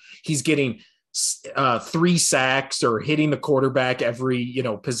where he's getting 3 sacks or hitting the quarterback every,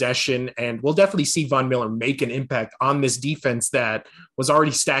 possession. And we'll definitely see Von Miller make an impact on this defense that was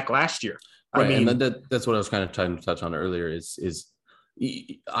already stacked last year. Right. I mean, and that's what I was kind of trying to touch on earlier is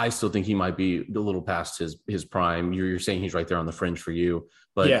I still think he might be a little past his prime. You're saying he's right there on the fringe for you,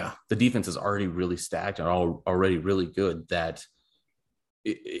 but yeah, the defense is already really stacked and already really good that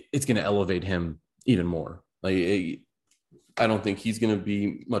it's going to elevate him even more. Like, I don't think he's going to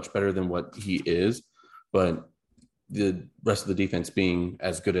be much better than what he is, but the rest of the defense being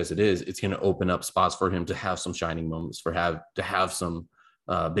as good as it is, it's going to open up spots for him to have some shining moments, to have some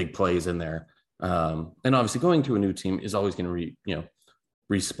big plays in there. And obviously going to a new team is always going to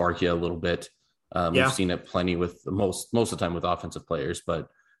re-spark you a little bit. We've seen it plenty with most of the time with offensive players, but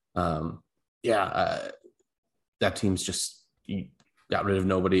that team's just, you got rid of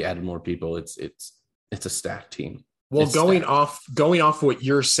nobody, added more people. It's a stacked team. Well, going off what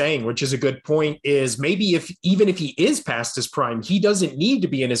you're saying, which is a good point, is maybe even if he is past his prime, he doesn't need to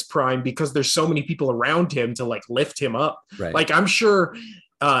be in his prime because there's so many people around him to like lift him up. Right. Like, I'm sure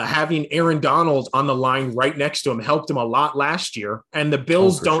having Aaron Donald on the line right next to him helped him a lot last year. And the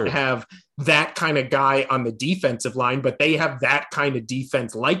Bills don't have that kind of guy on the defensive line, but they have that kind of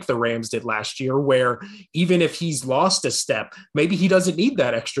defense like the Rams did last year, where even if he's lost a step, maybe he doesn't need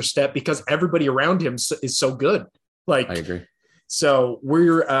that extra step because everybody around him is so good. Like, I agree. So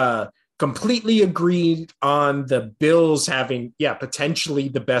we're completely agreed on the Bills having, potentially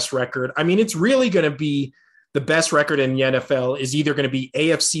the best record. I mean, it's really going to be the best record in the NFL is either going to be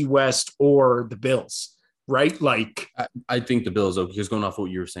AFC West or the Bills, right? Like, I think the Bills, because going off what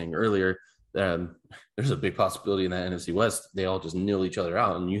you were saying earlier, there's a big possibility in that NFC West. They all just nil each other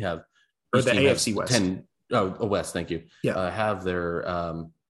out, and you have or the AFC West. West, thank you. Yeah. Have their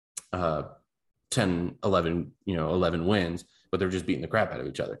 10, 11, 11 wins, but they're just beating the crap out of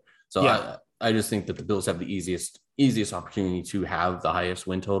each other. So I just think that the Bills have the easiest opportunity to have the highest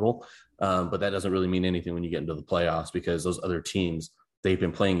win total. But that doesn't really mean anything when you get into the playoffs, because those other teams, they've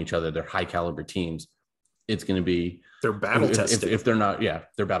been playing each other. They're high caliber teams. It's going to be, they're battle tested. If they're not,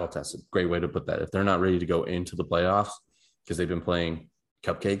 they're battle tested. Great way to put that. If they're not ready to go into the playoffs because they've been playing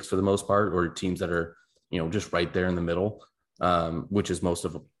cupcakes for the most part, or teams that are, just right there in the middle, which is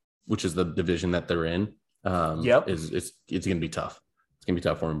the division that they're in. It's going to be tough. It's going to be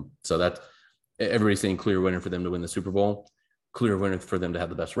tough for them. So that's, everybody's saying clear winner for them to win the Super Bowl, clear winner for them to have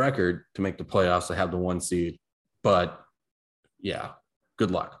the best record, to make the playoffs, to have the 1 seed. But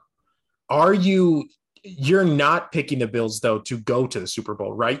good luck. You're not picking the Bills though to go to the Super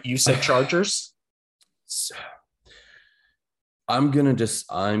Bowl, right? You said Chargers. I will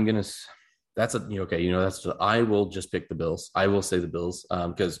just pick the Bills. I will say the Bills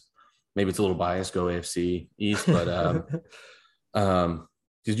because maybe it's a little biased, go AFC East, but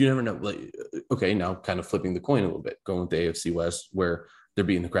because you never know. Like, okay, now kind of flipping the coin a little bit, going with the AFC West, where they're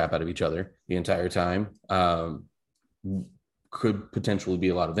beating the crap out of each other the entire time, could potentially be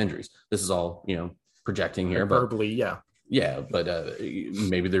a lot of injuries. This is all, projecting here, verbally, but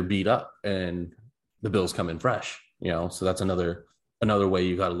maybe they're beat up and the Bills come in fresh, so that's another way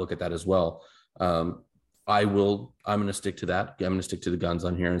you got to look at that as well. I'm going to stick to that. I'm going to stick to the guns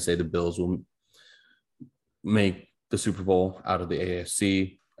on here and say the Bills will make the Super Bowl out of the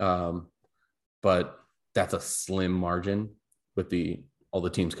AFC. But that's a slim margin with all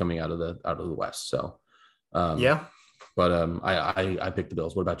the teams coming out of the West. So, I picked the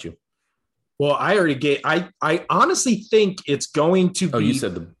Bills. What about you? Well, I honestly think it's going to be. Oh, you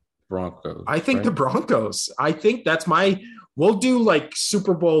said the Broncos. I think the Broncos. I think that's we'll do like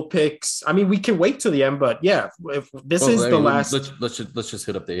Super Bowl picks. I mean, we can wait till the end, but if this is the last. Let's just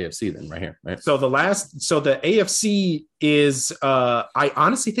hit up the AFC then, right here. Right. So the AFC is. I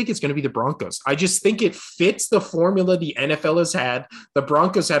honestly think it's going to be the Broncos. I just think it fits the formula the NFL has had. The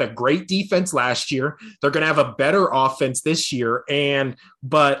Broncos had a great defense last year. They're going to have a better offense this year,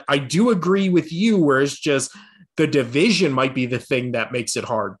 but I do agree with you where it's just. The division might be the thing that makes it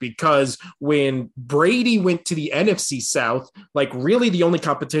hard, because when Brady went to the NFC South, like really the only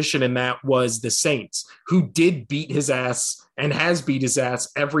competition in that was the Saints, who did beat his ass and has beat his ass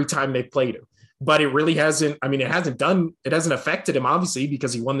every time they played him. But it really hasn't, it hasn't affected him, obviously,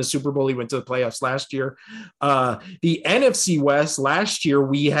 because he won the Super Bowl. He went to the playoffs last year. The NFC West last year,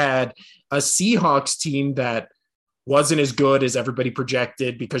 we had a Seahawks team that wasn't as good as everybody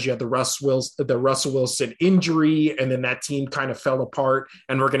projected, because you had the Russell Wilson injury, and then that team kind of fell apart.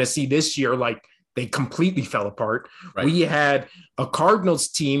 And we're going to see this year, like, they completely fell apart. Right. We had a Cardinals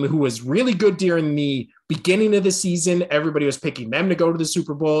team who was really good during the beginning of the season. Everybody was picking them to go to the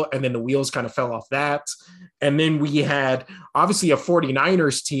Super Bowl, and then the wheels kind of fell off that. And then we had obviously a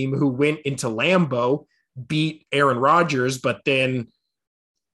 49ers team who went into Lambeau, beat Aaron Rodgers, but then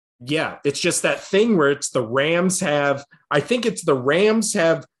it's just that thing where it's the Rams have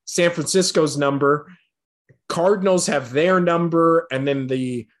San Francisco's number, Cardinals have their number, and then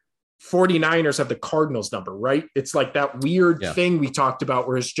the 49ers have the Cardinals number, right? It's like that weird thing we talked about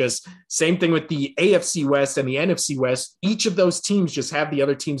where it's just same thing with the AFC West and the NFC West. Each of those teams just have the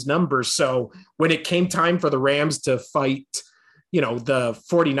other team's numbers. So when it came time for the Rams to fight, the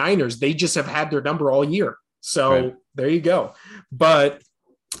 49ers, they just have had their number all year. So There you go. But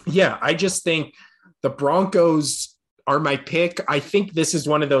I just think the Broncos are my pick. I think this is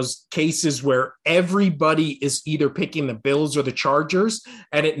one of those cases where everybody is either picking the Bills or the Chargers,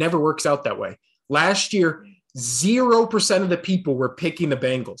 and it never works out that way. Last year, 0% of the people were picking the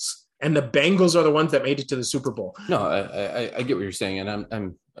Bengals, and the Bengals are the ones that made it to the Super Bowl. No, I get what you're saying, and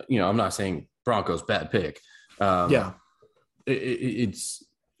I'm not saying Broncos bad pick.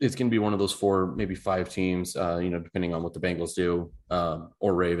 It's going to be one of those 4, maybe 5 teams, depending on what the Bengals do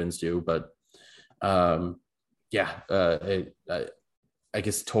or Ravens do. But I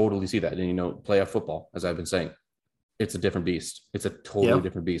guess totally see that. And, playoff football, as I've been saying, it's a different beast. It's a totally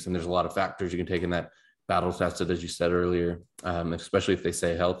different beast. And there's a lot of factors you can take in that battle tested, as you said earlier, especially if they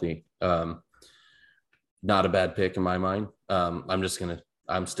stay healthy. Not a bad pick in my mind.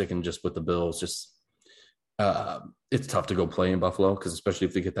 I'm sticking just with the Bills. It's tough to go play in Buffalo because especially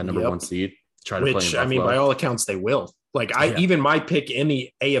if they get that number one seed, try to play in Which, Buffalo. I mean, by all accounts, they will. Like even my pick in the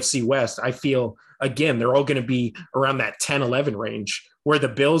AFC West, I feel, again, they're all going to be around that 10, 11 range where the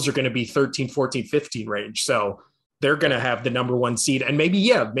Bills are going to be 13, 14, 15 range. So they're going to have the number one seed. And maybe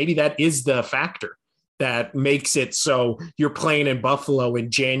that is the factor that makes it so you're playing in Buffalo in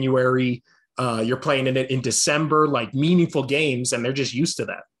January. You're playing in it in December, like meaningful games, and they're just used to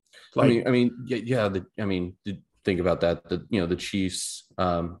that. Like, think about that. The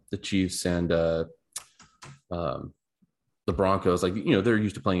Chiefs and the Broncos, like, they're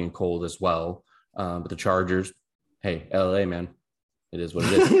used to playing in cold as well. But the Chargers, hey, LA, man, it is what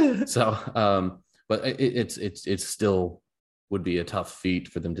it is. So, but it's still would be a tough feat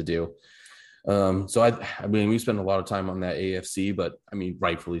for them to do. So I mean, we spend a lot of time on that AFC, but I mean,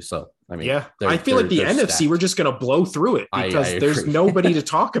 rightfully so. I mean, I feel like the NFC, stacked. we're just going to blow through it because there's nobody to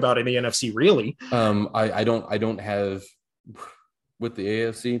talk about in the NFC, really. I don't have with the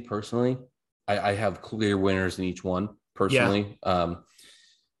AFC personally. I have clear winners in each one personally. Yeah.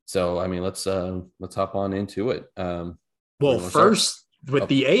 So I mean, let's hop on into it. Well, first with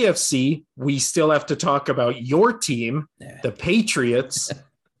the AFC, we still have to talk about your team, the Patriots,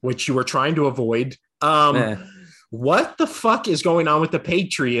 which you were trying to avoid. What the fuck is going on with the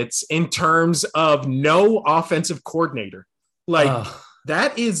Patriots in terms of no offensive coordinator? Like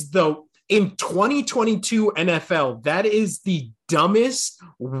that is in 2022 NFL, that is the dumbest,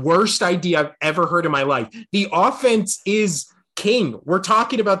 worst idea I've ever heard in my life. The offense is king. We're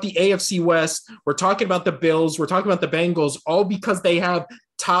talking about the AFC West. We're talking about the Bills. We're talking about the Bengals, all because they have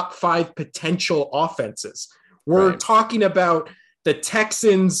top 5 potential offenses. We're talking about the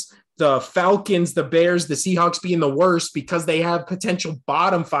Texans, the Falcons, the Bears, the Seahawks being the worst because they have potential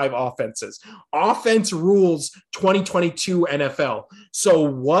bottom 5 offenses. Offense rules 2022 NFL. So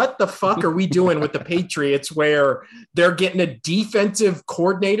what the fuck are we doing with the Patriots where they're getting a defensive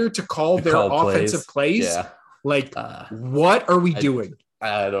coordinator to call their offensive plays? Yeah. Like, what are we doing?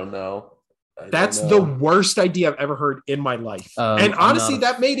 I don't know. That's the worst idea I've ever heard in my life. And honestly,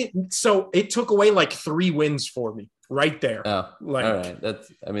 that made it so it took away like 3 wins for me. Right there. Oh, like, all right.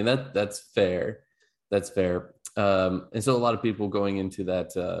 That's fair. That's fair. And so a lot of people going into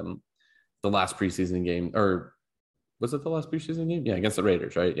that, the last preseason game, or was it the last preseason game? Yeah, against the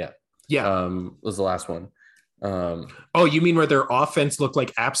Raiders, right? Yeah. Yeah. Was the last one. Oh, you mean where their offense looked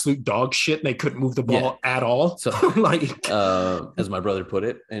like absolute dog shit and they couldn't move the ball at all? So, like, as my brother put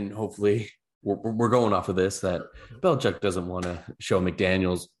it, and hopefully we're going off of this, that Belichick doesn't want to show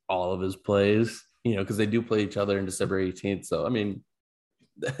McDaniels all of his plays. Because they do play each other in December 18th. So, I mean,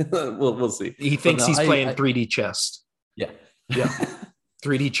 we'll see. He thinks he's playing 3D chess. Yeah.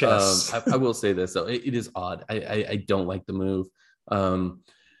 3D chess. I will say this, though. It is odd. I don't like the move. I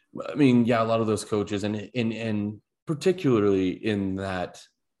mean, a lot of those coaches, and particularly in that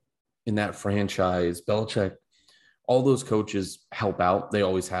franchise, Belichick, all those coaches help out. They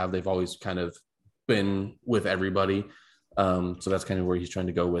always have. They've always kind of been with everybody. So that's kind of where he's trying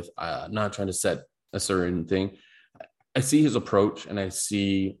to go with, not trying to set a certain thing. I see his approach and I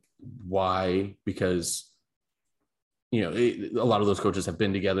see why, because, a lot of those coaches have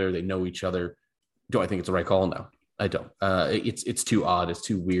been together. They know each other. Do I think it's the right call? No, I don't. It's too odd. It's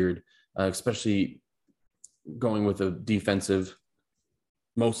too weird, especially going with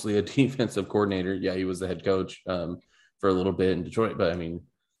mostly a defensive coordinator. Yeah, he was the head coach for a little bit in Detroit, but I mean,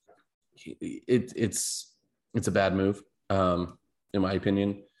 it's a bad move. In my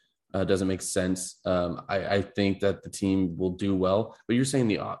opinion, doesn't make sense. I think that the team will do well, but you're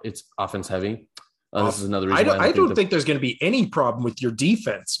saying it's offense heavy. This is another reason. I don't think there's going to be any problem with your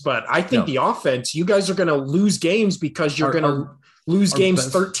defense, but I think the offense, you guys are going to lose games because you're going to lose games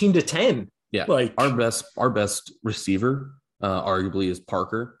 13-10. Yeah, like our best receiver, arguably, is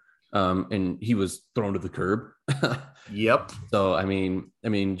Parker, and he was thrown to the curb. Yep. So I mean,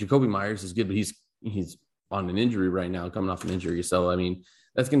 Jacoby Myers is good, but he's on an injury right now, coming off an injury. So, I mean,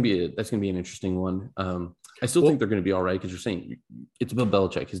 that's going to be an interesting one. I still think they're going to be all right because you're saying it's Bill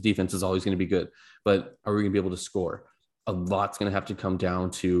Belichick. His defense is always going to be good, but are we going to be able to score? A lot's going to have to come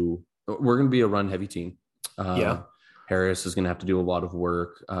down to, we're going to be a run heavy team. Harris is going to have to do a lot of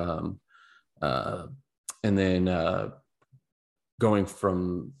work. And then going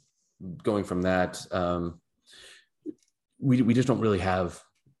from that, we just don't really have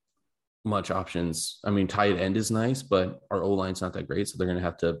much options. I mean, tight end is nice, but our O-line's not that great, so they're going to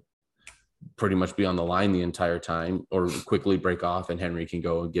have to pretty much be on the line the entire time or quickly break off and Henry can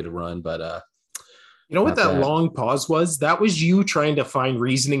go and get a run. But You know what Not that that. long pause was? That was you trying to find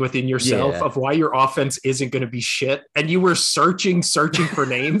reasoning within yourself Yeah. of why your offense isn't going to be shit. And you were searching for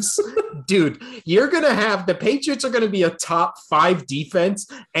names. Dude, you're going to have the Patriots are going to be a top 5 defense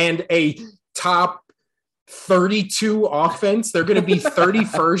and a top 32 offense. They're going to be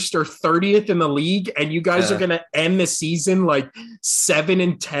 31st or 30th in the league. And you guys are going to end the season like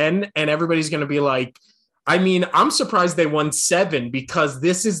 7-10. And everybody's going to be like, I mean, I'm surprised they won 7 because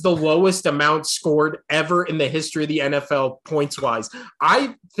this is the lowest amount scored ever in the history of the NFL points wise.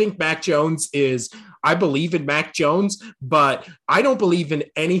 I think I believe in Mac Jones, but I don't believe in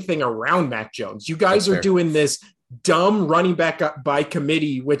anything around Mac Jones. You guys are doing this dumb running back by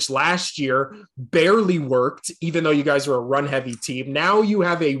committee, which last year barely worked, even though you guys were a run heavy team. Now you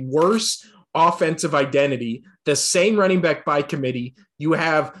have a worse offensive identity, the same running back by committee. You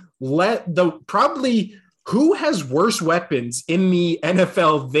have who has worse weapons in the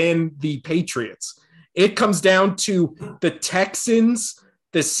NFL than the Patriots? It comes down to the Texans,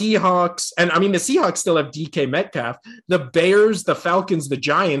 the Seahawks, and I mean, the Seahawks still have DK Metcalf, the Bears, the Falcons, the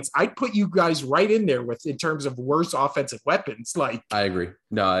Giants. I'd put you guys right in there in terms of worse offensive weapons. Like, I agree.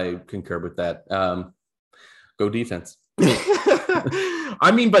 No, I concur with that. Go defense.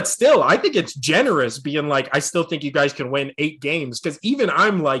 I mean, but still, I think it's generous being like, I still think you guys can win 8 games because even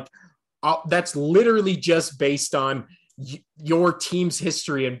I'm like, that's literally just based on your team's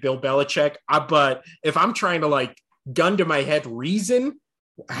history and Bill Belichick. But if I'm trying to like gun to my head reason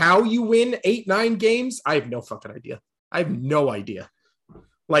how you win 8-9 games, I have no fucking idea. I have no idea.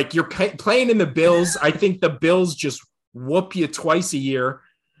 Like you're playing in the Bills. I think the Bills just whoop you twice a year.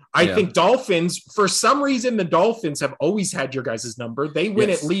 I think Dolphins, for some reason, the Dolphins have always had your guys' number. They win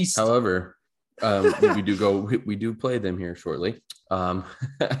at least. However, we do play them here shortly.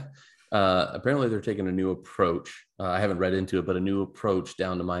 Apparently they're taking a new approach. I haven't read into it, but a new approach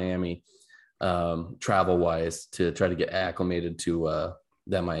down to Miami, travel wise, to try to get acclimated to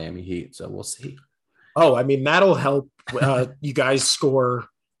that Miami Heat. So we'll see. Oh, I mean, that'll help you guys score,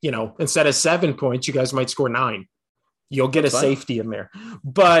 instead of 7 points, you guys might score 9. You'll get a safety in there.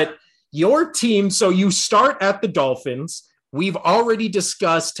 But your team, so you start at the Dolphins. We've already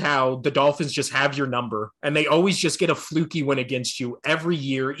discussed how the Dolphins just have your number and they always just get a fluky win against you every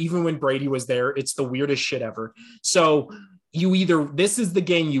year. Even when Brady was there, it's the weirdest shit ever. So this is the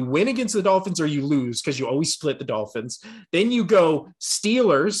game you win against the Dolphins or you lose because you always split the Dolphins. Then you go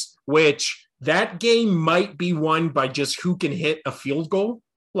Steelers, which that game might be won by just who can hit a field goal.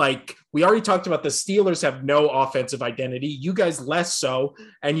 Like we already talked about, the Steelers have no offensive identity. You guys less so,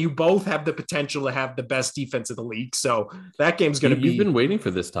 and you both have the potential to have the best defense of the league. So that game's going to be. You've been waiting for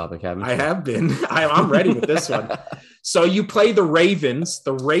this topic, haven't you? I have been. I'm ready with this one. So you play the Ravens.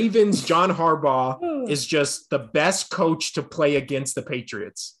 The Ravens, John Harbaugh is just the best coach to play against the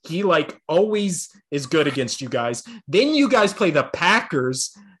Patriots. He always is good against you guys. Then you guys play the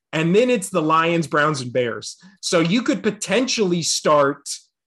Packers, and then it's the Lions, Browns, and Bears. So you could potentially start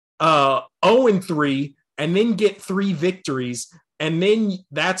 0-3 and then get 3 victories. And then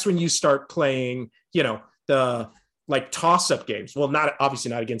that's when you start playing, the toss-up games. Well,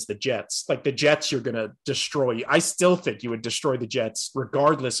 obviously not against the Jets. Like the Jets, you're going to destroy. I still think you would destroy the Jets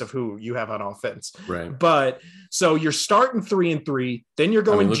regardless of who you have on offense. Right. But so you're starting 3-3, then you're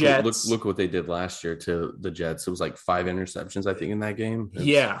going Jets. Look what they did last year to the Jets. It was like 5 interceptions, I think, in that game.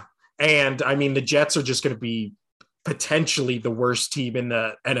 Yeah. And I mean, the Jets are just going to be potentially the worst team in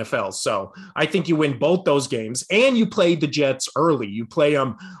the NFL. So I think you win both those games and you play the Jets early. You play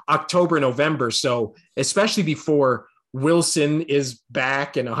them October, November. So especially before Wilson is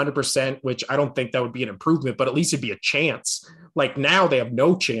back and 100%, which I don't think that would be an improvement, but at least it'd be a chance. Like now they have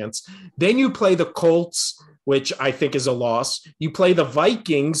no chance. Then you play the Colts, which I think is a loss. You play the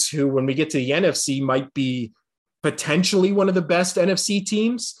Vikings, who when we get to the NFC might be potentially one of the best NFC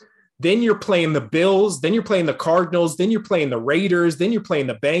teams. Then you're playing the Bills, then you're playing the Cardinals, then you're playing the Raiders, then you're playing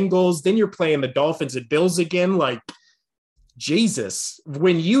the Bengals, then you're playing the Dolphins and Bills again. Like, Jesus,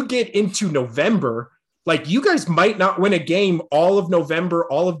 when you get into November, like you guys might not win a game all of November,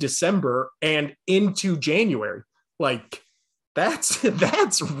 all of December, and into January. Like, that's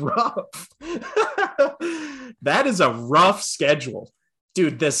rough. That is a rough schedule.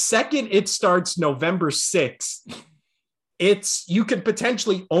 Dude, the second it starts November 6th, you could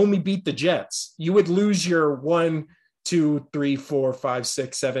potentially only beat the Jets. You would lose your 1, 2, 3, 4, 5,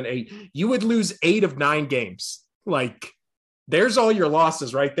 6, 7, 8. You would lose 8 of 9 games. Like, there's all your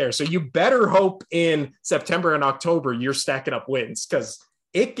losses right there. So you better hope in September and October you're stacking up wins because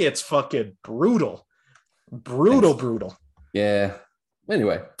it gets fucking brutal. Brutal. Yeah.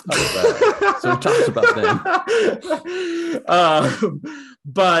 Anyway, so we talked about them.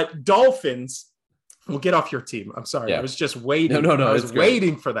 But Dolphins, We'll get off your team. I'm sorry. Yeah. I was just waiting. No. I was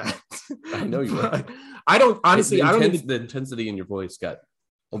waiting for that. I know you were. I don't honestly. The intensity in your voice got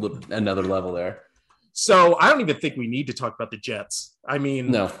another level there. So I don't even think we need to talk about the Jets. I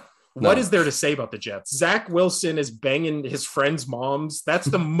mean, what is there to say about the Jets? Zach Wilson is banging his friends' moms. That's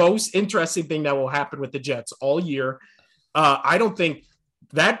the most interesting thing that will happen with the Jets all year. I don't think.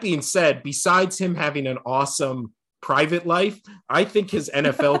 That being said, besides him having an awesome private life, I think his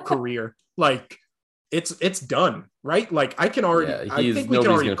NFL career, like, it's done, right? Like, I can already. I think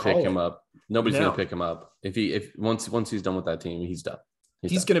nobody's going to pick him up. Nobody's going to pick him up if once he's done with that team, he's done.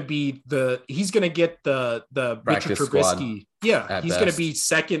 He's going to get the Mitchell Trubisky. Yeah, he's going to be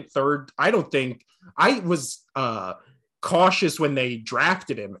second, third. I don't think I was cautious when they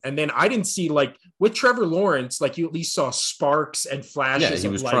drafted him, and then I didn't see, like, with Trevor Lawrence, like, you at least saw sparks and flashes. Yeah, he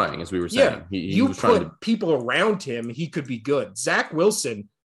was trying, as we were saying. Yeah, you put people around him, he could be good. Zach Wilson,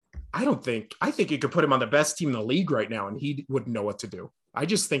 I think you could put him on the best team in the league right now, and he wouldn't know what to do. I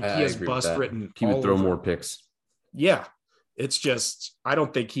just think he has bust written. He would throw more picks. Yeah. It's just, I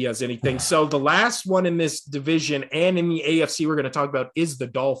don't think he has anything. So the last one in this division and in the AFC we're going to talk about is the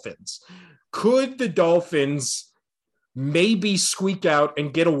Dolphins. Could the Dolphins maybe squeak out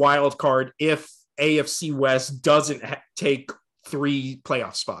and get a wild card if AFC West doesn't take 3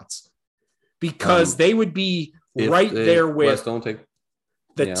 playoff spots? Because they would be right there with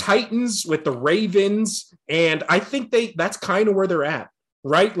the Titans, with the Ravens, and I think that's kind of where they're at,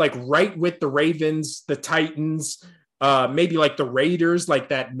 right? Like right with the Ravens, the Titans, maybe like the Raiders, like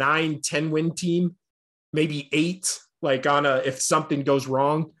that 9-10 win team, maybe 8, like if something goes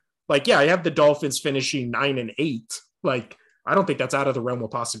wrong. Like, yeah, I have the Dolphins finishing 9-8. Like, I don't think that's out of the realm of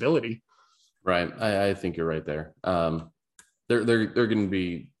possibility. Right. I think you're right there. They're going to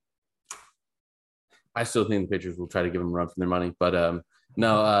be, I still think the Patriots will try to give them a run for their money, but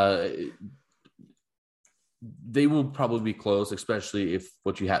they will probably be close, especially if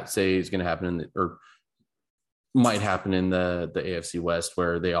what you say is going to happen or might happen in the AFC West,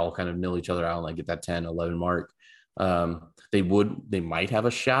 where they all kind of mill each other out and like get that 10-11 mark. They might have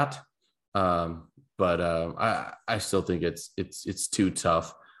a shot. But I still think it's too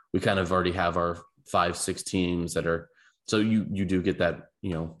tough. We kind of already have our 5-6 teams that are, so you do get that,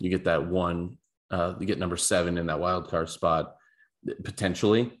 you get that one, you get number 7 in that wild card spot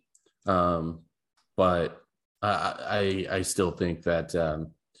potentially. But I still think that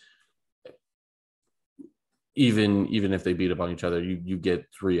even if they beat up on each other, you get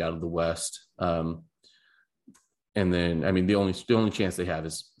 3 out of the West. And then, I mean, the only chance they have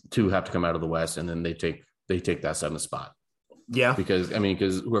is 2 have to come out of the West, and then they take that 7th spot. Yeah, because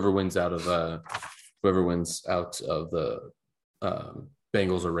whoever wins out of the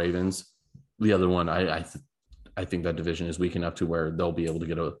Bengals or Ravens, the other one, I think that division is weak enough to where they'll be able to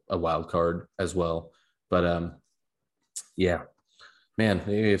get a wild card as well. But yeah. Man,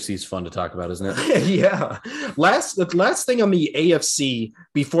 the AFC is fun to talk about, isn't it? Yeah. The last thing on the AFC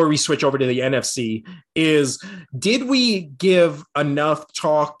before we switch over to the NFC is, did we give enough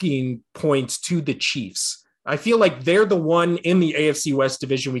talking points to the Chiefs? I feel like they're the one in the AFC West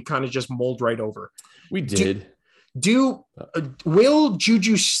division we kind of just mulled right over. We did. Will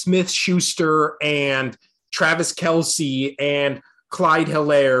Juju Smith-Schuster and Travis Kelce and Clyde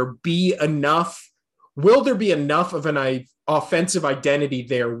Hilaire be enough? Will there be enough of an offensive identity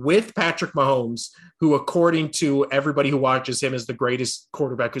there with Patrick Mahomes, who, according to everybody who watches him, is the greatest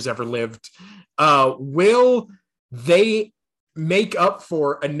quarterback who's ever lived? Will they make up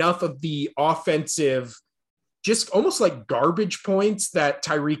for enough of the offensive, just almost like garbage points that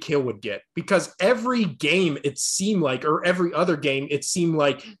Tyreek Hill would get? Because every game it seemed like, or every other game, it seemed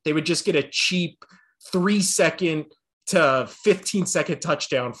like they would just get a cheap 3-second to 15-second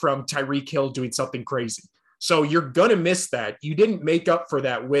touchdown from Tyreek Hill doing something crazy. So you're going to miss that. You didn't make up for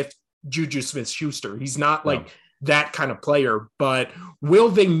that with Juju Smith-Schuster. He's not like that kind of player, but will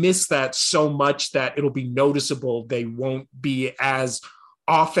they miss that so much that it'll be noticeable they won't be as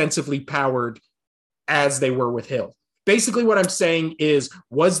offensively powered as they were with Hill? Basically what I'm saying is,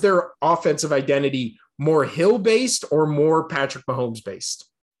 was their offensive identity more Hill-based or more Patrick Mahomes-based?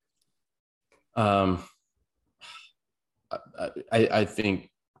 I think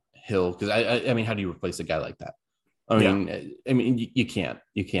Hill, because I mean, how do you replace a guy like that? I mean, you can't,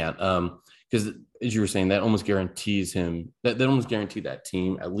 because as you were saying, that almost guarantees him that almost guaranteed that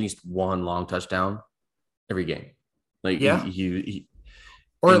team at least one long touchdown every game. Like, he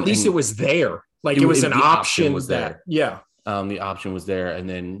or at least it was there. Like, it was an option was there. Yeah. The option was there. And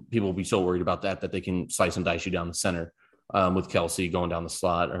then people will be so worried about that they can slice and dice you down the center with Kelce going down the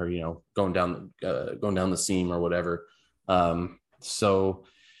slot, or, going down the seam or whatever. So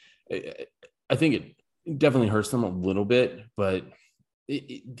I think it definitely hurts them a little bit, but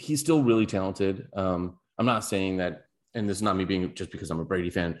he's still really talented. I'm not saying that, and this is not me being just because I'm a Brady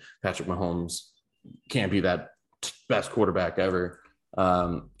fan, Patrick Mahomes can't be that best quarterback ever.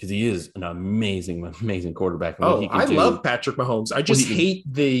 Because he is an amazing quarterback. And I love Patrick Mahomes. I just hate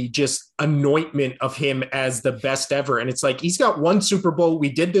the just anointment of him as the best ever. And it's like, he's got one Super Bowl. We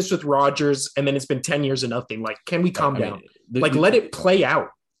did this with Rodgers, and then it's been 10 years of nothing. Like, can we calm down? Let it play out.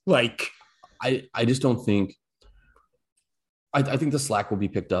 Like, I just don't think, I think the slack will be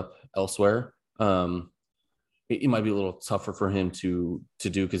picked up elsewhere. It might be a little tougher for him to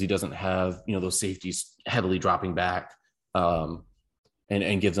do because he doesn't have, those safeties heavily dropping back.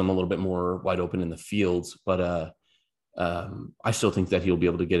 And gives them a little bit more wide open in the fields. But I still think that he'll be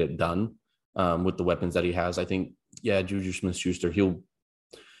able to get it done with the weapons that he has. I think, Juju Smith-Schuster, he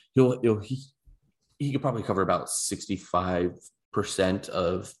could probably cover about 65%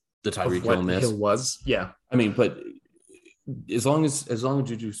 of the Tyreek Hill miss. Hill was, yeah. I mean, but as long as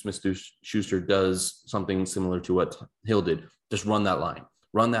Juju Smith-Schuster does something similar to what Hill did, just run that line,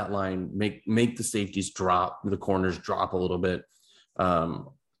 make the safeties drop, the corners drop a little bit.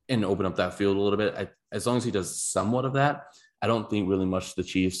 And open up that field a little bit. As long as he does somewhat of that, I don't think really much the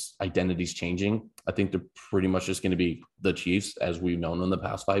Chiefs' identity is changing. I think they're pretty much just going to be the Chiefs as we've known them the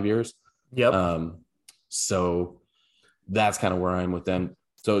past 5 years. Yep. So that's kind of where I'm with them.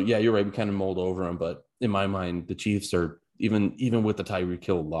 So yeah, you're right. We kind of mold over them, but in my mind, the Chiefs are even with the Tyreek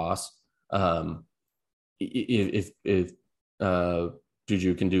Hill loss. If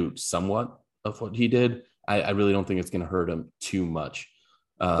Juju can do somewhat of what he did, I really don't think it's going to hurt him too much.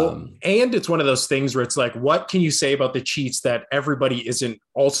 And it's one of those things where it's like, what can you say about the Chiefs that everybody isn't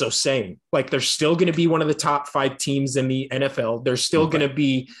also saying? Like, they're still going to be one of the top 5 teams in the NFL. They're still going to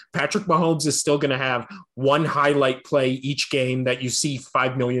be, Patrick Mahomes is still going to have one highlight play each game that you see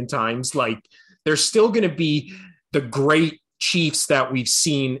 5 million times. Like, they're still going to be the great Chiefs that we've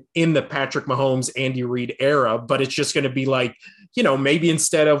seen in the Patrick Mahomes, Andy Reid era, but it's just going to be like, maybe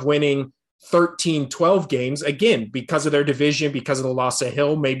instead of winning 13, 12 games, again, because of their division, because of the loss of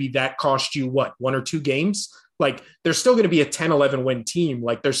Hill, maybe that cost you 1 or 2 games. Like, they're still going to be a 10, 11 win team.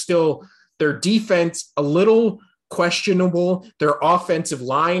 Like, they're still, their defense a little questionable, their offensive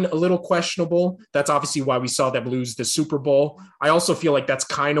line a little questionable. That's obviously why we saw them lose the Super Bowl. I also feel like that's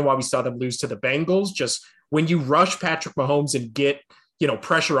kind of why we saw them lose to the Bengals. Just when you rush Patrick Mahomes and get,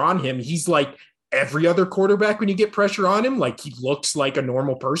 pressure on him, he's like every other quarterback when you get pressure on him. Like, he looks like a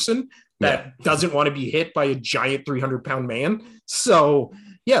normal person that doesn't want to be hit by a giant 300-pound man. So,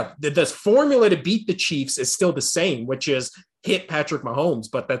 the formula to beat the Chiefs is still the same, which is hit Patrick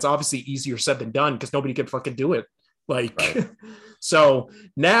Mahomes, but that's obviously easier said than done because nobody can fucking do it. So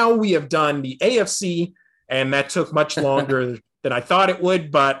now we have done the AFC, and that took much longer than I thought it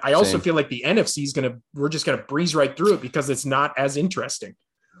would, but I also feel like the NFC is we're just going to breeze right through it because it's not as interesting.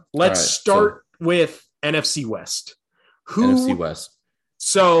 Let's start with NFC West. NFC West.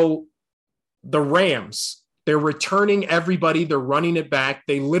 So the Rams, they're returning everybody. They're running it back.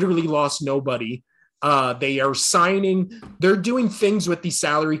 They literally lost nobody. They are signing. They're doing things with the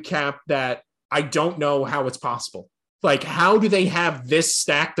salary cap that I don't know how it's possible. Like, how do they have this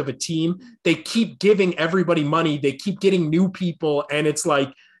stacked of a team? They keep giving everybody money. They keep getting new people. And it's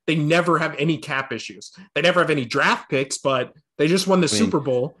like, they never have any cap issues. They never have any draft picks, but they just won the Super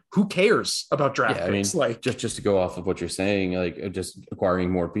Bowl. Who cares about draft picks? Just to go off of what you're saying, like just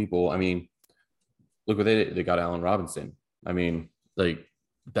acquiring more people. I mean, look what they did. They got Allen Robinson. I mean, like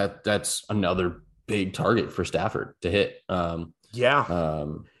that's another big target for Stafford to hit.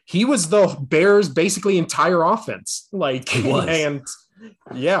 He was the Bears' basically entire offense.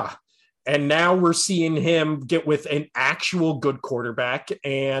 And now we're seeing him get with an actual good quarterback.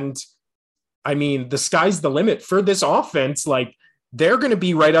 And I mean, the sky's the limit for this offense. Like, they're going to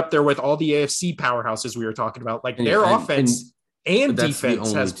be right up there with all the AFC powerhouses we were talking about. Like, their offense and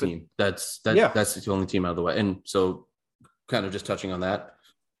defense has been. That's the only team out of the way. And so, kind of just touching on that,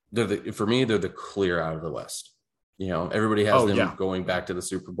 for me, they're the clear out of the West. Everybody has them going back to the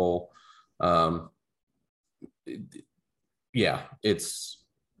Super Bowl. They're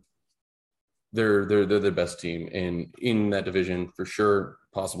the best team in that division for sure.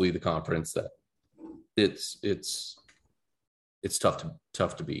 Possibly the conference that it's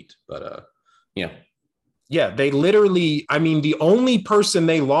tough to beat. But they literally. I mean, the only person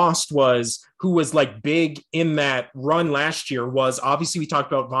they lost who was like big in that run last year was obviously we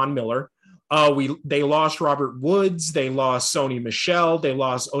talked about Von Miller. They lost Robert Woods. They lost Sony Michel. They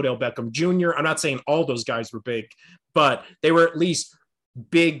lost Odell Beckham Jr. I'm not saying all those guys were big, but they were at least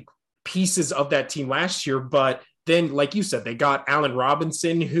big pieces of that team last year. But then, like you said, they got Allen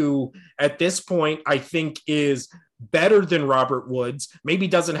Robinson, who at this point I think is better than Robert Woods. Maybe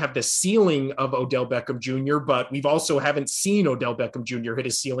doesn't have the ceiling of Odell Beckham Jr., but we've also haven't seen Odell Beckham Jr. hit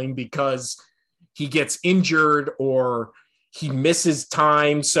his ceiling because he gets injured or he misses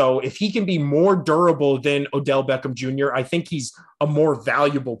time. So if he can be more durable than Odell Beckham Jr., I think he's a more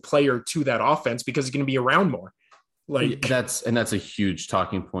valuable player to that offense because he's going to be around more. Like that's a huge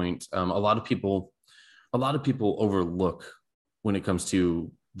talking point. A lot of people overlook when it comes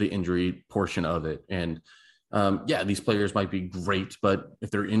to the injury portion of it. And these players might be great, but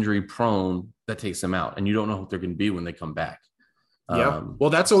if they're injury prone, that takes them out and you don't know what they're going to be when they come back. Yeah. Well,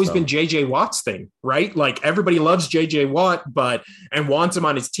 that's always been JJ Watt's thing, right? Like everybody loves JJ Watt, and wants him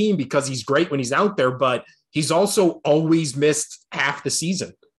on his team because he's great when he's out there, but he's also always missed half the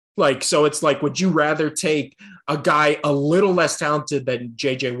season. Like, so it's like, would you rather take a guy a little less talented than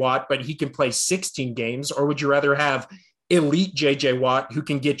JJ Watt, but he can play 16 games, or would you rather have elite JJ Watt who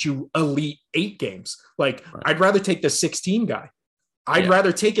can get you elite 8 games? Like, right. I'd rather take the 16 guy. I'd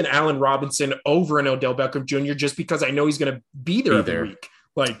rather take an Allen Robinson over an Odell Beckham Jr. just because I know he's going to be there every week.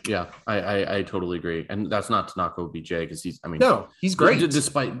 Like, yeah, I totally agree. And that's not to knock OBJ because he's great.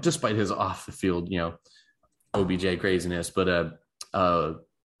 Despite his off the field, OBJ craziness, but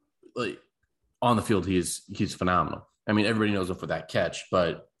like on the field, he's phenomenal. I mean, everybody knows him for that catch,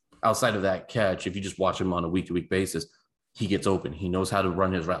 but outside of that catch, if you just watch him on a week-to-week basis, he gets open. He knows how to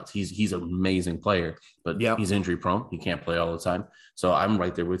run his routes. He's an amazing player, but he's injury prone. He can't play all the time. So I'm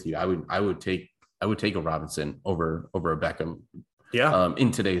right there with you. I would take a Robinson over a Beckham. Yeah.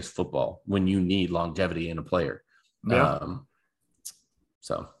 In today's football, when you need longevity in a player. Yeah.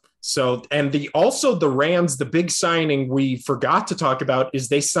 So and the Rams, the big signing we forgot to talk about is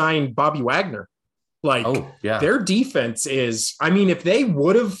they signed Bobby Wagner. Like their defense is, I mean, if they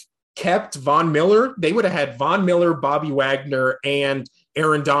would have kept Von Miller, they would have had Von Miller, Bobby Wagner, and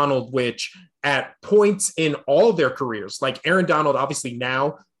Aaron Donald, which at points in all of their careers, like Aaron Donald, obviously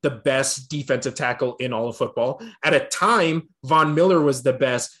now the best defensive tackle in all of football. At a time, Von Miller was the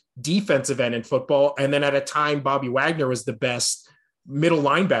best defensive end in football. And then at a time, Bobby Wagner was the best middle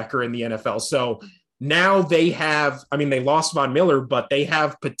linebacker in the NFL. So now they have, I mean, they lost Von Miller, but they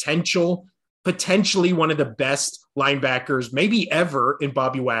have potentially one of the best linebackers maybe ever in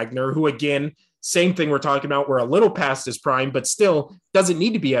Bobby Wagner, who again, same thing we're talking about, we're a little past his prime, but still doesn't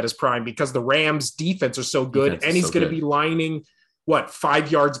need to be at his prime because the Rams defense are so good. And he's going to be lining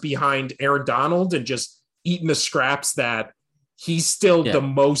 5 yards behind Aaron Donald and just eating the scraps that he's still the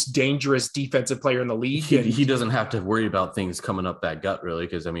most dangerous defensive player in the league. He doesn't have to worry about things coming up that gut really.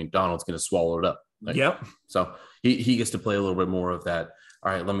 Cause I mean, Donald's going to swallow it up. So he gets to play a little bit more of that.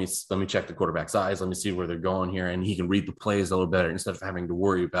 All right, let me check the quarterback's eyes. Let me see where they're going here. And he can read the plays a little better instead of having to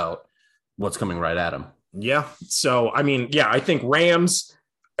worry about what's coming right at him. Yeah. So, I mean, I think Rams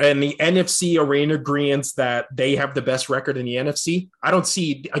and the NFC are in agreement that they have the best record in the NFC. I don't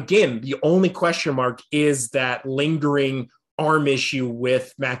see, again, the only question mark is that lingering arm issue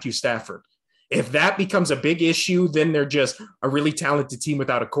with Matthew Stafford. If that becomes a big issue, then they're just a really talented team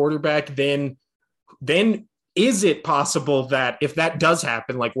without a quarterback. Then is it possible that if that does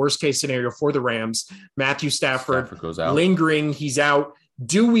happen, like worst case scenario for the Rams, Matthew Stafford goes out, lingering, he's out.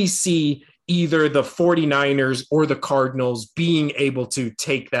 Do we see either the 49ers or the Cardinals being able to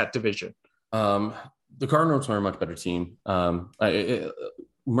take that division? The Cardinals are a much better team.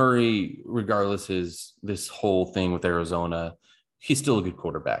 Murray, regardless this whole thing with Arizona, he's still a good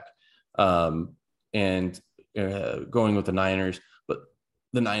quarterback. And going with the Niners, but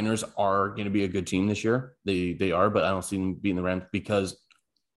the Niners are going to be a good team this year. They are, but I don't see them beating the Rams because,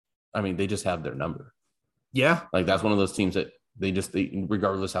 I mean, they just have their number. Yeah. Like that's one of those teams that they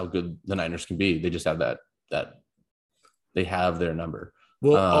regardless how good the Niners can be, they just have that they have their number.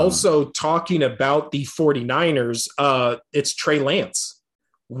 Well, also talking about the 49ers, it's Trey Lance.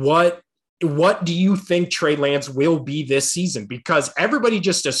 What do you think Trey Lance will be this season? Because everybody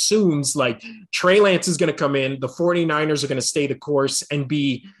just assumes like Trey Lance is going to come in, the 49ers are going to stay the course and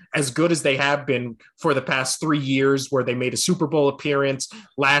be as good as they have been for the past 3 years where they made a Super Bowl appearance.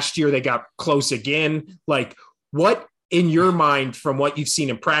 Last year, they got close again. Like what in your mind from what you've seen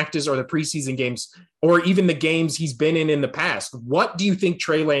in practice or the preseason games or even the games he's been in the past, what do you think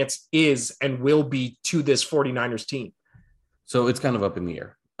Trey Lance is and will be to this 49ers team? So it's kind of up in the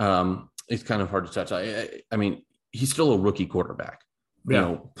air. It's kind of hard to touch. I mean, he's still a rookie quarterback,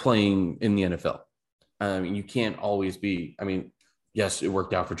 playing in the NFL. I mean, you can't always be. I mean, yes, it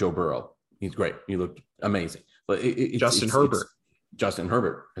worked out for Joe Burrow. He's great. He looked amazing. But Justin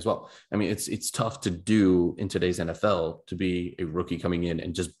Herbert as well. I mean, it's tough to do in today's NFL to be a rookie coming in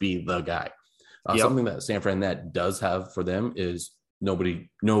and just be the guy. Something that San Fran that does have for them is nobody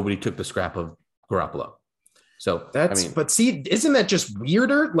took the scrap of Garoppolo. So but see, isn't that just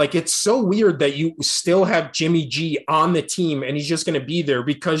weirder? Like, it's so weird that you still have Jimmy G on the team and he's just going to be there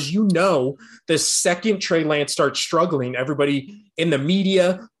because the second Trey Lance starts struggling, everybody in the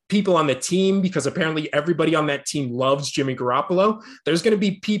media, people on the team, because apparently everybody on that team loves Jimmy Garoppolo. There's going to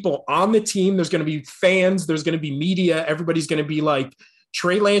be people on the team. There's going to be fans. There's going to be media. Everybody's going to be like,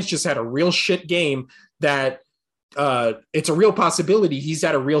 Trey Lance just had a real shit game that it's a real possibility he's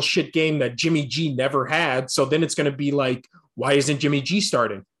had a real shit game that Jimmy G never had. So then it's going to be like, why isn't Jimmy G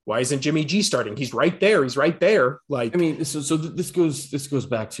starting? Why isn't Jimmy G starting? He's right there. Like, so this goes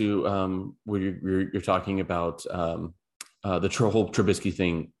back to where you're talking about the whole Trubisky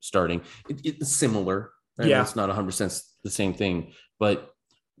thing starting. It's similar. Right? Yeah, it's not 100% the same thing, but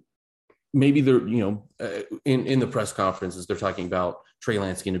maybe they're in the press conferences they're talking about Trey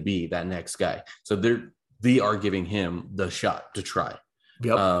Lance going to be that next guy. So they are giving him the shot to try.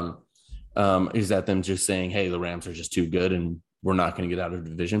 Yep. Is that them just saying, hey, the Rams are just too good and we're not going to get out of the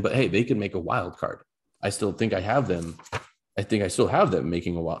division? But hey, they could make a wild card. I still think I have them. I think I still have them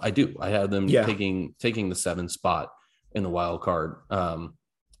making a wild. I do. I have them taking the 7th spot in the wild card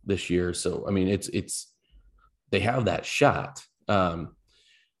this year. So it's they have that shot.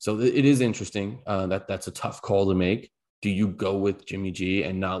 So it is interesting. That's a tough call to make. Do you go with Jimmy G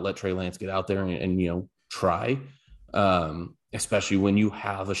and not let Trey Lance get out there and try, especially when you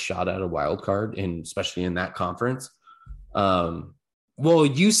have a shot at a wild card, and especially in that conference? Well,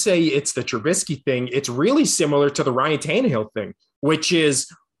 you say it's the Trubisky thing. It's really similar to the Ryan Tannehill thing, which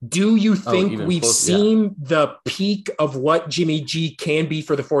is, do you think we've seen the peak of what Jimmy G can be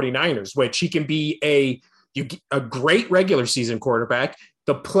for the 49ers, which he can be a great regular season quarterback.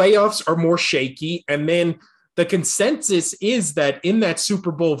 The playoffs are more shaky. And then the consensus is that in that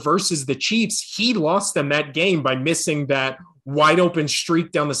Super Bowl versus the Chiefs, he lost them that game by missing that wide open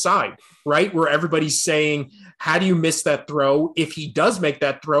streak down the side, right? Where everybody's saying, how do you miss that throw? If he does make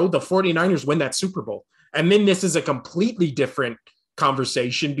that throw, the 49ers win that Super Bowl. And then this is a completely different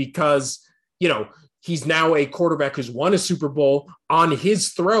conversation because, he's now a quarterback who's won a Super Bowl on his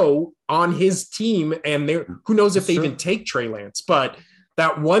throw, on his team. And who knows if they even take Trey Lance, but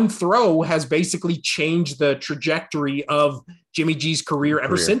that one throw has basically changed the trajectory of Jimmy G's career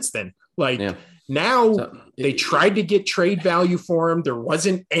ever since then. Now they tried to get trade value for him. There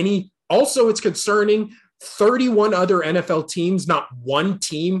wasn't any. Also, it's concerning. 31 other NFL teams, not one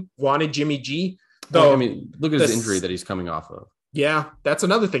team wanted Jimmy G. Though, look at his injury that he's coming off of. Yeah, that's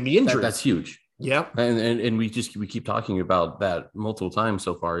another thing. The injury. That's huge. Yeah. And we keep talking about that multiple times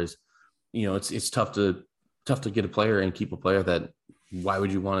so far is, it's tough to get a player and keep a player that, why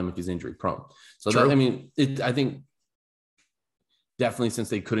would you want him if he's injury prone? So I think definitely since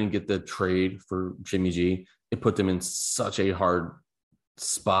they couldn't get the trade for Jimmy G, it put them in such a hard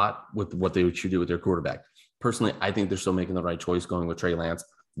spot with what they should do with their quarterback. Personally, I think they're still making the right choice going with Trey Lance.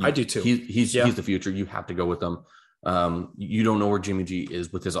 I do too. He's the future. You have to go with them. You don't know where Jimmy G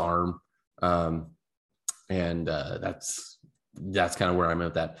is with his arm. And that's kind of where I'm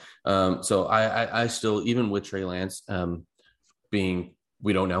at that. So I still, even with Trey Lance, being,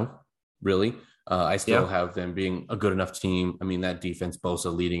 we don't know really. I still have them being a good enough team. That defense,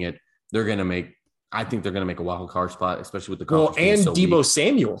 Bosa leading it. I think they're going to make a wild card spot, especially with the conference. Well, and Deebo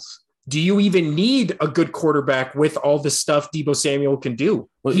Samuels. Do you even need a good quarterback with all the stuff Deebo Samuel can do?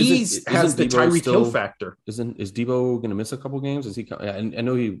 Well, he has the Tyreek Hill factor. Is Deebo going to miss a couple games? Is he? I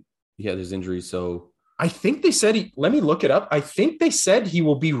know he had his injury, so I think they said let me look it up. I think they said he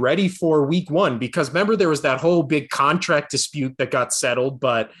will be ready for week 1 because remember there was that whole big contract dispute that got settled,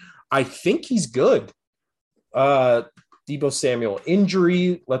 but I think he's good. Deebo Samuel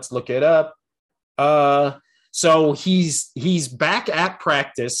injury. Let's look it up. So he's back at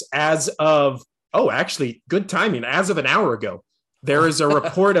practice as of, actually good timing. As of an hour ago, there is a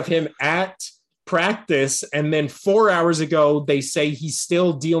report of him at practice. And then 4 hours ago, they say he's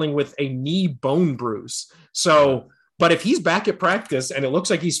still dealing with a knee bone bruise. So, but if he's back at practice and it looks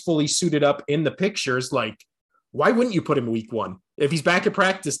like he's fully suited up in the pictures, like, why wouldn't you put him week 1? If he's back at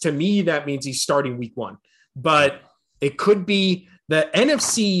practice, to me, that means he's starting week 1, but it could be the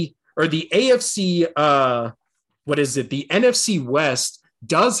NFC or the AFC, the NFC West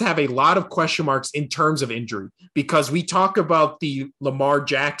does have a lot of question marks in terms of injury because we talk about the Lamar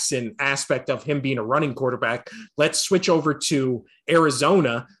Jackson aspect of him being a running quarterback. Let's switch over to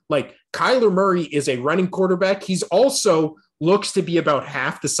Arizona. Like Kyler Murray is a running quarterback. He's also looks to be about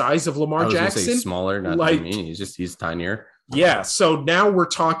half the size of Lamar Jackson. Say smaller, he's tinier. Yeah. So now we're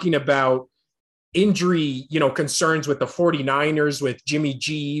talking about injury, concerns with the 49ers, with Jimmy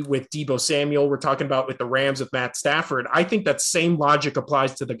G, with Deebo Samuel. We're talking about with the Rams, with Matt Stafford. I think that same logic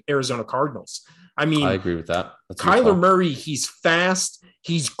applies to the Arizona Cardinals. I mean, I agree with that. That's Kyler Murray, he's fast.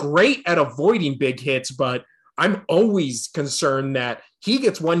 He's great at avoiding big hits, but I'm always concerned that he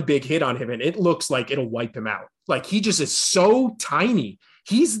gets one big hit on him and it looks like it'll wipe him out. Like he just is so tiny.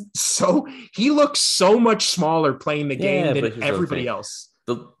 He looks so much smaller playing the game than everybody else.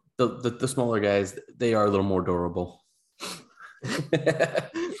 The smaller guys, they are a little more durable.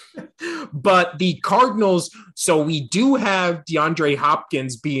 But the Cardinals, so we do have DeAndre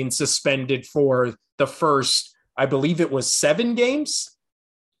Hopkins being suspended for the first, I believe it was 7 games.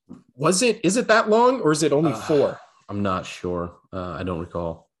 Is it that long or is it only 4? I'm not sure. I don't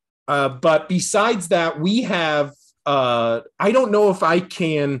recall. But besides that, we have, I don't know if I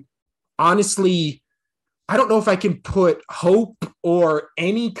can put hope or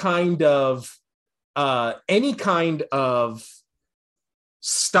any kind of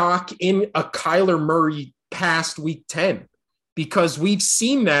stock in a Kyler Murray past week 10, because we've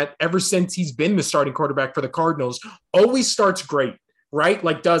seen that ever since he's been the starting quarterback for the Cardinals. Always starts great, right?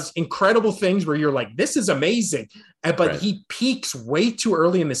 Like does incredible things where you're like, this is amazing. But he peaks way too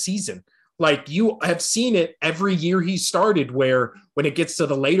early in the season. Like you have seen it every year he started, where when it gets to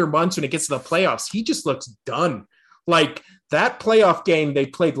the later months, when it gets to the playoffs, he just looks done. Like that playoff game they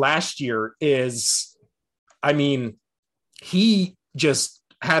played last year he just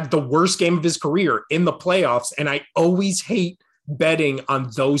had the worst game of his career in the playoffs. And I always hate betting on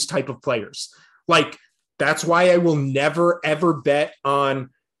those type of players. Like that's why I will never, ever bet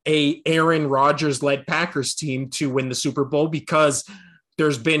on a Aaron Rodgers led Packers team to win the Super Bowl, because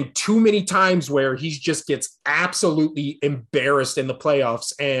there's been too many times where he just gets absolutely embarrassed in the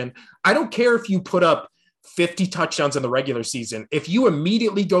playoffs. And I don't care if you put up 50 touchdowns in the regular season. If you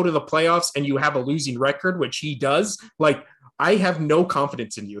immediately go to the playoffs and you have a losing record, which he does, like I have no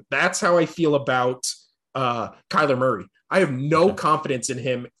confidence in you. That's how I feel about Kyler Murray. I have no confidence in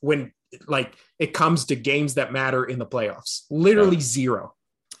him when like it comes to games that matter in the playoffs. Literally zero.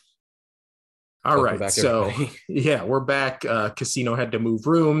 All Welcome right. back, So everybody. yeah, we're back. Casino had to move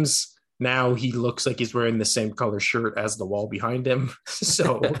rooms. Now he looks like he's wearing the same color shirt as the wall behind him.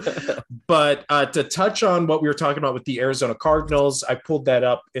 So, but to touch on what we were talking about with the Arizona Cardinals, I pulled that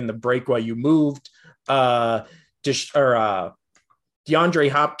up in the break while you moved. DeAndre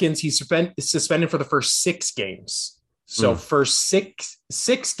Hopkins, he's suspended for the first 6 games. So first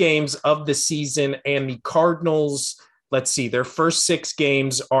six games of the season, and the Cardinals, let's see, their first 6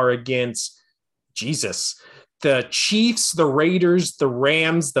 games are against the Chiefs, the Raiders, the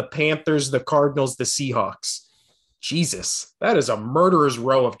Rams, the Panthers, the Cardinals, the Seahawks. Jesus, that is a murderer's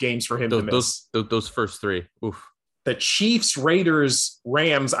row of games for him to miss. Those first 3. Oof. The Chiefs, Raiders,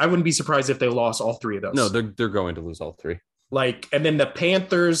 Rams, I wouldn't be surprised if they lost all 3 of those. No, they're going to lose all 3. And then the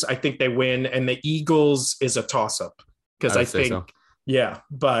Panthers, I think they win, and the Eagles is a toss-up. Because I think, so.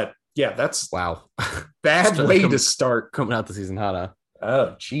 That's wow. Bad way to start. Coming out the season hot, huh?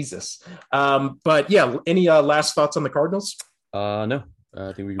 Oh, Jesus. But yeah, any last thoughts on the Cardinals? No,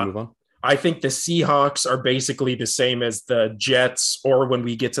 I think we can move on. I think the Seahawks are basically the same as the Jets, or when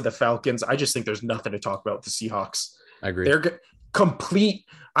we get to the Falcons. I just think there's nothing to talk about with the Seahawks. I agree. They're complete.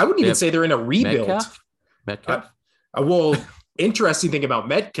 I wouldn't even say they're in a rebuild. Metcalf? Interesting thing about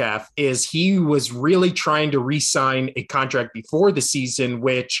Metcalf is he was really trying to re-sign a contract before the season,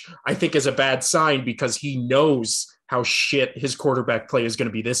 which I think is a bad sign because he knows how shit his quarterback play is going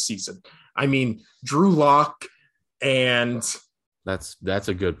to be this season. I mean, Drew Lock, and that's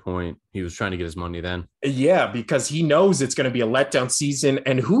a good point. He was trying to get his money then. Yeah, because he knows it's going to be a letdown season.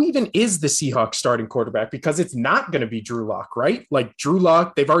 And who even is the Seahawks starting quarterback? Because it's not going to be Drew Lock, right? Like Drew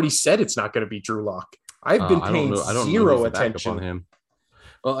Lock, they've already said it's not going to be Drew Lock. I've been paying zero attention on him.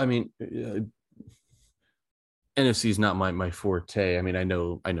 Well, I mean, NFC is not my forte. I mean, I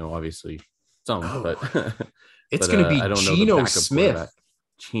know, obviously some, but it's going to be Geno Smith.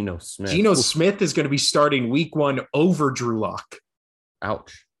 Geno Smith. Geno Smith is going to be starting week 1 over Drew Lock.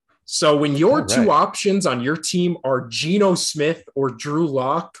 Ouch. So when your two options on your team are Geno Smith or Drew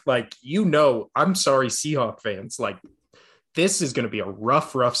Lock, like, I'm sorry, Seahawk fans, like, this is going to be a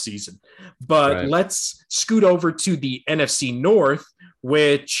rough season. But let's scoot over to the NFC North,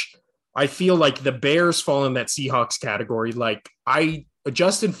 which I feel like the Bears fall in that Seahawks category. Like,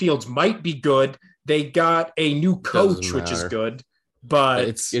 Justin Fields might be good. They got a new coach, which is good, but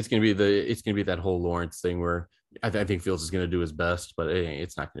it's going to be that whole Lawrence thing where I think Fields is going to do his best, but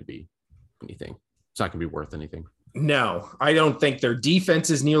it's not going to be anything. It's not going to be worth anything. No, I don't think their defense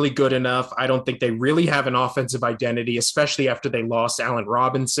is nearly good enough. I don't think they really have an offensive identity, especially after they lost Allen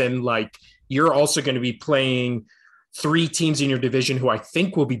Robinson. Like, you're also going to be playing 3 teams in your division who I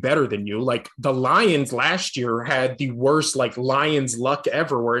think will be better than you. Like the Lions last year had the worst like Lions luck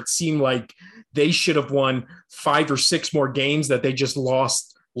ever, where it seemed like they should have won 5 or 6 more games that they just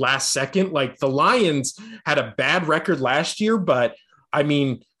lost last second. Like the Lions had a bad record last year, but I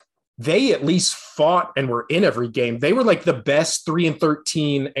mean, they at least fought and were in every game. They were like the best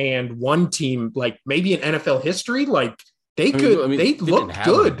 3-13 and 1 team, like maybe in NFL history. Like they looked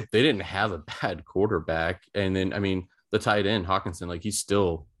good. They didn't have a bad quarterback. And then, I mean, the tight end Hawkinson, like he's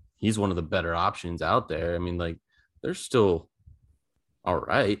one of the better options out there. I mean, like they're still all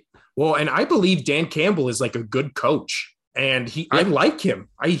right. Well, and I believe Dan Campbell is like a good coach, and I like him.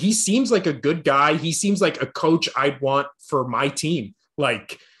 He seems like a good guy. He seems like a coach I'd want for my team.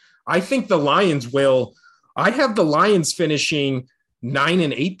 Like, I think the Lions I have the Lions finishing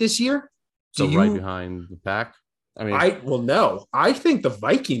 9-8 this year. So right behind the pack. I mean, no. I think the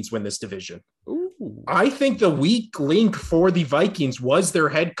Vikings win this division. Ooh. I think the weak link for the Vikings was their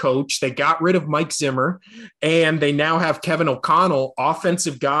head coach. They got rid of Mike Zimmer, and they now have Kevin O'Connell,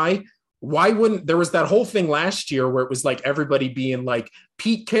 offensive guy. Why wouldn't there was that whole thing last year where it was like everybody being like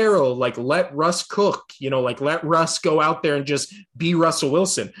Pete Carroll, like let Russ cook, like let Russ go out there and just be Russell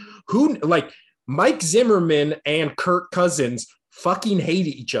Wilson. Who like Mike Zimmerman and Kirk Cousins fucking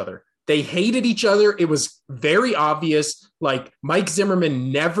hated each other. They hated each other. It was very obvious. Like Mike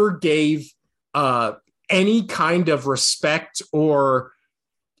Zimmerman never gave any kind of respect or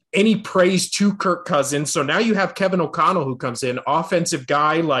any praise to Kirk Cousins. So now you have Kevin O'Connell who comes in, offensive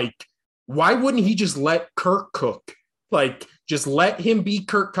guy. Like, why wouldn't he just let Kirk cook? Like, just let him be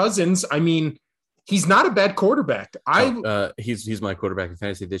Kirk Cousins. I mean, he's not a bad quarterback. He's my quarterback in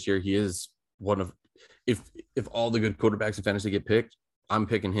fantasy this year. He is one of if all the good quarterbacks in fantasy get picked, I'm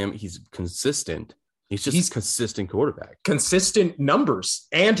picking him. He's consistent. He's consistent quarterback. Consistent numbers.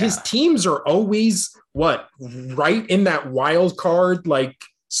 And his teams are always right in that wild card like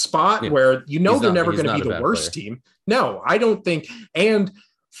spot where they're never going to be the worst team. No, I don't think. And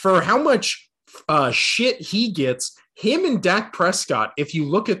for how much shit he gets, him and Dak Prescott, if you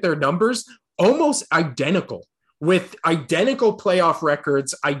look at their numbers, almost identical. With identical playoff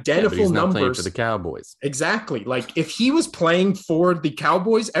records, identical he's not numbers. Playing for the Cowboys. Exactly. Like if he was playing for the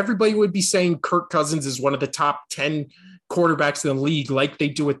Cowboys, everybody would be saying Kirk Cousins is one of the top 10 quarterbacks in the league, like they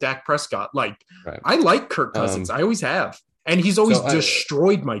do with Dak Prescott. Like I like Kirk Cousins. I always have. And he's always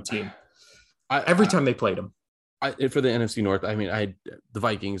destroyed my team every time they played him. For the NFC North, I mean, the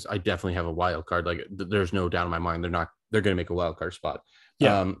Vikings, I definitely have a wild card. Like there's no doubt in my mind. They're going to make a wild card spot.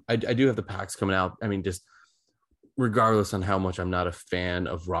 Yeah. I do have the Packs coming out. I mean, just regardless on how much I'm not a fan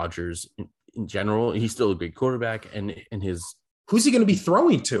of Rodgers in general, he's still a big quarterback, and his who's he going to be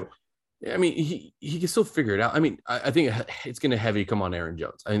throwing to? I mean, he can still figure it out. I mean, I think it's going to heavy come on Aaron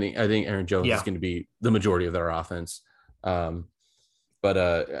Jones. I think Aaron Jones is going to be the majority of their offense. But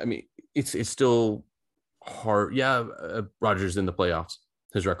I mean, it's still hard. Yeah, Rodgers in the playoffs.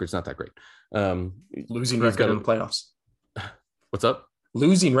 His record's not that great. Losing record in the playoffs. What's up?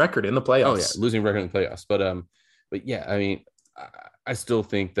 Losing record in the playoffs. Oh yeah, losing record in the playoffs. But yeah, I mean, I still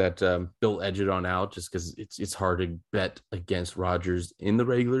think that Bill edge it on out just because it's hard to bet against Rodgers in the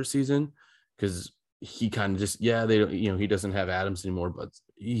regular season because he kind of just he doesn't have Adams anymore, but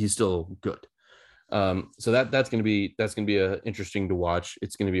he's still good. So that's gonna be interesting to watch.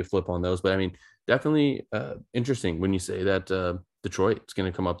 It's gonna be a flip on those, but I mean, definitely interesting when you say that Detroit's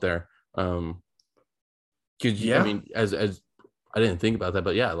gonna come up there. I mean, as I didn't think about that,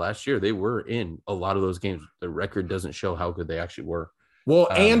 but yeah, last year they were in a lot of those games. The record doesn't show how good they actually were. Well,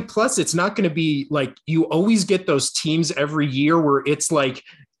 and plus it's not going to be like you always get those teams every year where it's like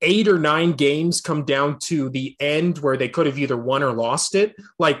 8 or 9 games come down to the end where they could have either won or lost it.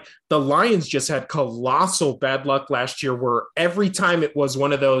 Like the Lions just had colossal bad luck last year where every time it was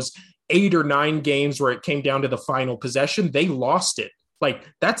one of those 8 or 9 games where it came down to the final possession, they lost it. Like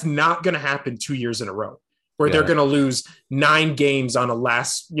that's not going to happen 2 years in a row. Where they're going to lose 9 games on a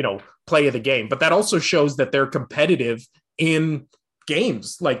last, play of the game. But that also shows that they're competitive in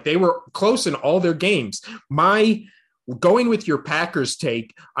games. Like they were close in all their games. Going with your Packers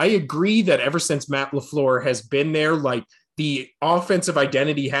take, I agree that ever since Matt LaFleur has been there, like the offensive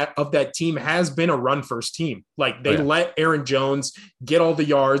identity of that team has been a run first team. Like they let Aaron Jones get all the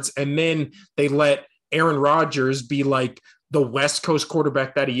yards, and then they let Aaron Rodgers be like the West Coast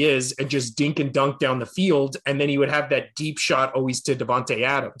quarterback that he is and just dink and dunk down the field. And then he would have that deep shot always to Devontae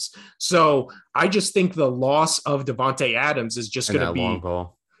Adams. So I just think the loss of Devontae Adams is just going to be, long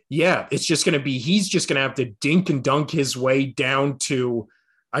ball. Yeah, it's just going to be, he's just going to have to dink and dunk his way down to,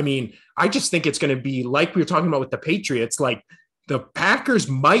 I mean, I just think it's going to be like we were talking about with the Patriots, like the Packers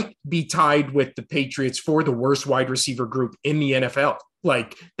might be tied with the Patriots for the worst wide receiver group in the NFL.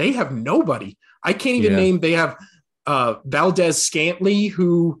 Like, they have nobody. I can't even name. They have Valdez Scantley,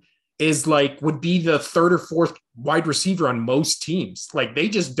 who is like would be the third or fourth wide receiver on most teams. Like, they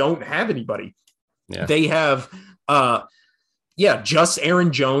just don't have anybody. Yeah. They have just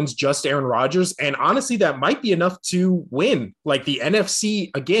Aaron Jones, just Aaron Rodgers. And honestly, that might be enough to win. Like, the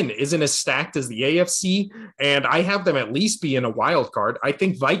NFC, again, isn't as stacked as the AFC. And I have them at least be in a wild card. I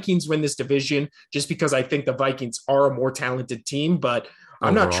think Vikings win this division just because I think the Vikings are a more talented team. But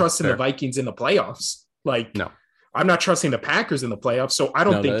I'm not trusting the Vikings in the playoffs. Like, no. I'm not trusting the Packers in the playoffs. So I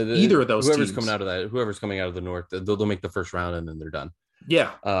don't think either of those whoever's coming out of the North, they'll make the first round and then they're done.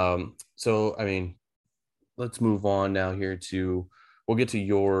 Yeah. So, I mean, let's move on now here we'll get to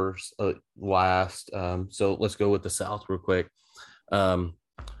yours last. So let's go with the South real quick. Not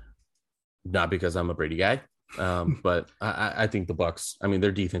because I'm a Brady guy, but I think the Bucs, I mean,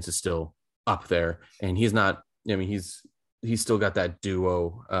 their defense is still up there, and he's not, I mean, he's still got that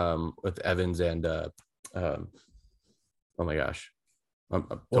duo with Evans and oh my gosh. I'm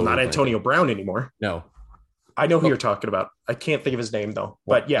totally not Antonio Brown anymore. No. I know who you're talking about. I can't think of his name though,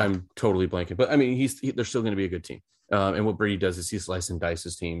 but yeah, I'm totally blanking. But I mean, they're still going to be a good team. And what Brady does is he slices and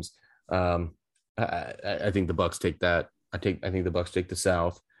dices teams. I think the Bucs take that. I think the Bucs take the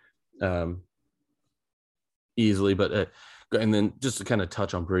South easily. But and then just to kind of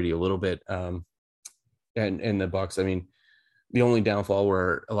touch on Brady a little bit, and the Bucs. I mean, the only downfall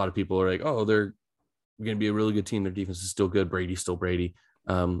where a lot of people are like, oh, they're going to be a really good team. Their defense is still good. Brady's still Brady.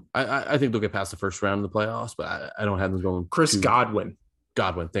 I think they'll get past the first round in the playoffs, but I don't have them going. Chris Godwin,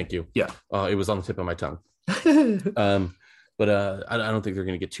 thank you. Yeah, it was on the tip of my tongue. But I don't think they're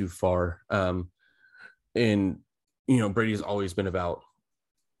going to get too far. And Brady's always been about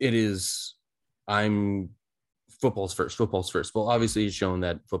football's first. Well, obviously he's shown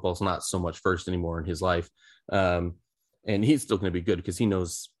that football's not so much first anymore in his life. And he's still going to be good because he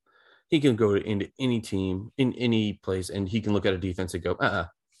knows he can go into any team in any place and he can look at a defense and go,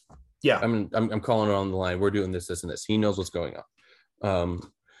 yeah, I'm calling it on the line. We're doing this, and this. He knows what's going on.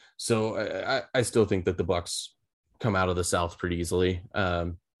 So I still think that the Bucs come out of the South pretty easily.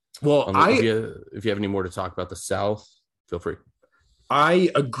 If you have any more to talk about the South, feel free. I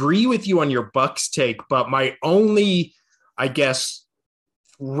agree with you on your Bucs take, but my only, I guess,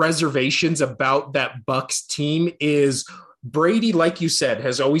 reservations about that Bucs team is Brady, like you said,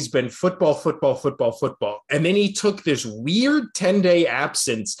 has always been football. And then he took this weird 10-day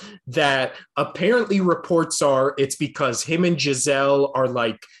absence that apparently reports are it's because him and Giselle are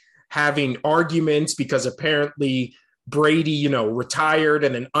like having arguments because apparently Brady, retired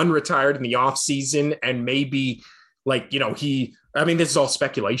and then unretired in the offseason. And maybe this is all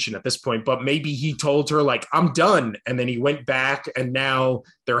speculation at this point, but maybe he told her like, I'm done. And then he went back and now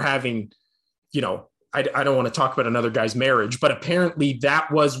they're having, I don't want to talk about another guy's marriage, but apparently that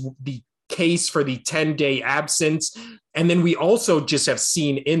was the case for the 10-day absence. And then we also just have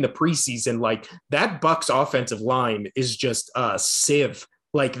seen in the preseason, like that Bucs offensive line is just a sieve.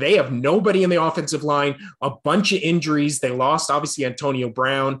 Like they have nobody in the offensive line, a bunch of injuries. They lost obviously Antonio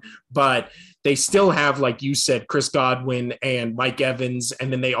Brown, but they still have, like you said, Chris Godwin and Mike Evans.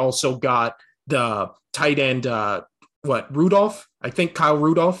 And then they also got the tight end, Rudolph? I think Kyle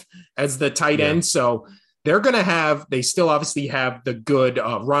Rudolph as the tight end. So they still obviously have the good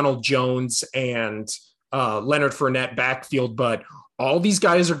Ronald Jones and Leonard Fournette backfield, but all these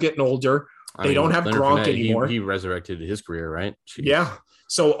guys are getting older. They don't have Leonard Gronk anymore. He resurrected his career, right? Jeez. Yeah.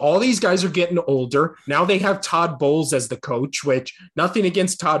 So all these guys are getting older. Now they have Todd Bowles as the coach, which nothing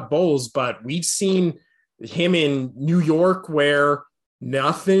against Todd Bowles, but we've seen him in New York where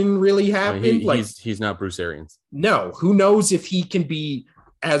nothing really happened. He's not Bruce Arians. No, who knows if he can be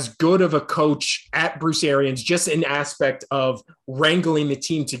as good of a coach at Bruce Arians, just in aspect of wrangling the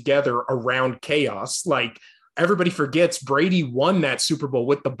team together around chaos. Like everybody forgets Brady won that Super Bowl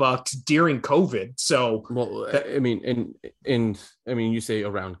with the Bucs during COVID. So, you say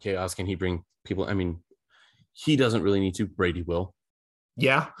around chaos, can he bring people? I mean, he doesn't really need to. Brady will.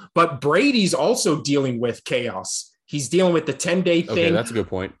 Yeah, but Brady's also dealing with chaos. He's dealing with the 10-day thing. Okay, that's a good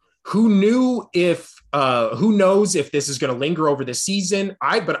point. Who knows if this is going to linger over the season?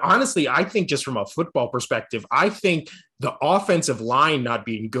 But honestly, I think just from a football perspective, I think the offensive line not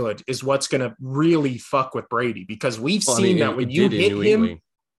being good is what's going to really fuck with Brady, because we've seen that when you hit him,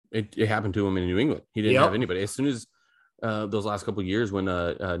 it happened to him in New England. He didn't have anybody. As soon as those last couple of years when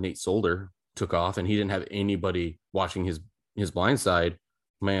Nate Solder took off and he didn't have anybody watching his blind side,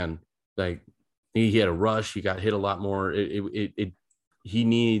 man, like he had a rush. He got hit a lot more.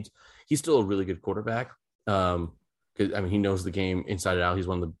 He's still a really good quarterback. because I mean he knows the game inside and out. He's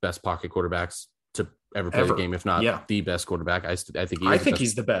one of the best pocket quarterbacks to ever play the game, if not the best quarterback. I think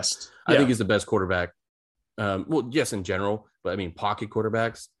he's the best. I think he's the best quarterback. Well, yes, in general, but I mean pocket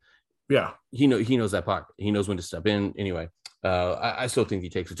quarterbacks. Yeah, he knows that pocket. He knows when to step in. Anyway, I still think he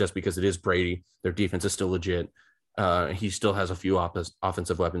takes it just because it is Brady. Their defense is still legit. He still has a few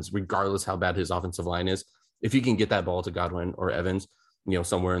offensive weapons, regardless how bad his offensive line is. If you can get that ball to Godwin or Evans,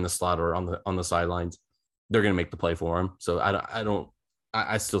 somewhere in the slot or on the sidelines, they're going to make the play for him. So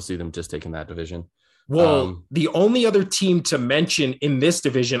I still see them just taking that division. Well, the only other team to mention in this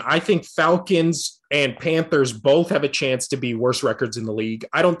division, I think Falcons and Panthers both have a chance to be worst records in the league.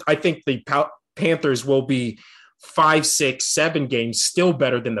 I think the Panthers will be 5, 6, 7 games still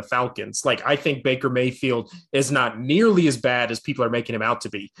better than the Falcons. Like, I think Baker Mayfield is not nearly as bad as people are making him out to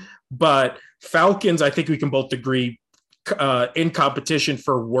be. But Falcons, I think we can both agree, in competition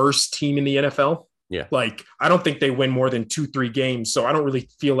for worst team in the NFL. Yeah. Like, I don't think they win more than 2-3 games. So I don't really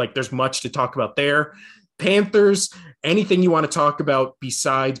feel like there's much to talk about there. Panthers, anything you want to talk about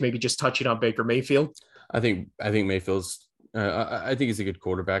besides maybe just touching on Baker Mayfield? I think Mayfield's, I think he's a good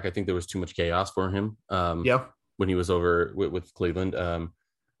quarterback. I think there was too much chaos for him. When he was over with Cleveland.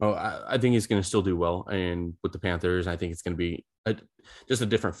 I think he's going to still do well. And with the Panthers, I think it's going to be just a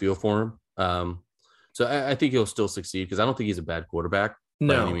different feel for him. So I think he'll still succeed because I don't think he's a bad quarterback.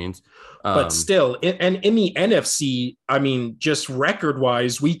 By any means. But still, and in the NFC, I mean, just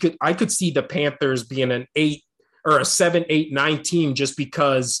record-wise, I could see the Panthers being an 8 or a 7, 8, 9 team just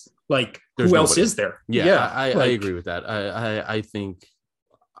because, like, who else is there? Yeah, I agree with that. I think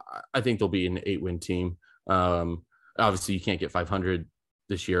they'll be an 8-win team. Obviously, you can't get 500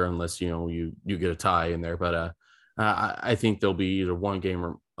 this year unless you get a tie in there. But I think they'll be either one game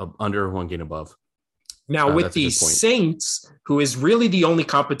or under, one game above. Now, with the Saints, who is really the only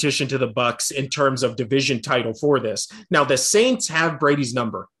competition to the Bucs in terms of division title for this. Now, the Saints have Brady's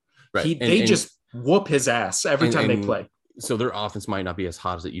number. Right. They just whoop his ass every time they play. So their offense might not be as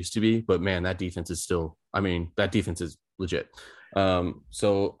hot as it used to be, but man, that defense is still, that defense is legit.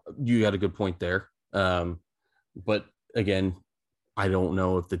 So you got a good point there. But again, I don't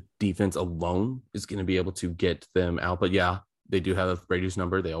know if the defense alone is going to be able to get them out. But yeah, they do have Brady's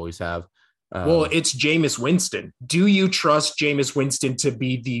number. They always have. Well, it's Jameis Winston. Do you trust Jameis Winston to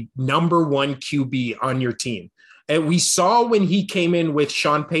be the number 1 QB on your team? And we saw when he came in with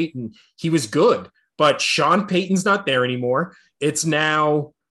Sean Payton, he was good, but Sean Payton's not there anymore. It's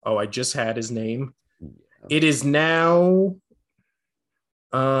now, I just had his name. It is now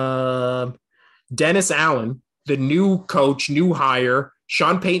Dennis Allen, the new coach, new hire.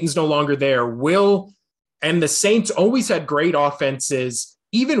 Sean Payton's no longer there. And the Saints always had great offenses,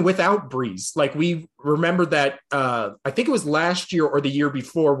 even without Breeze. Like, we remember that, I think it was last year or the year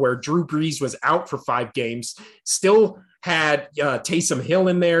before, where Drew Brees was out for 5 games, still had Taysom Hill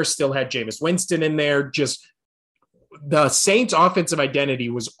in there, still had Jameis Winston in there. Just the Saints' offensive identity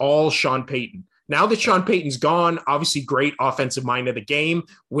was all Sean Payton. Now that Sean Payton's gone, obviously great offensive mind of the game.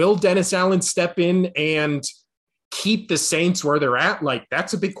 Will Dennis Allen step in and keep the Saints where they're at? Like,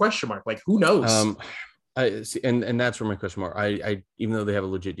 that's a big question mark. Like, who knows? I see, and that's where my question mark. I even though they have a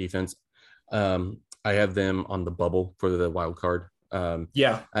legit defense, I have them on the bubble for the wild card.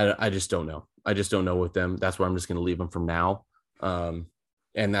 I just don't know. I just don't know with them. That's where I'm just going to leave them from now. And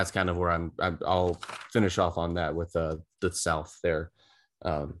that's kind of where I'll finish off on that with the South there.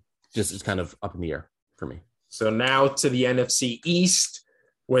 Just it's kind of up in the air for me. So now to the NFC East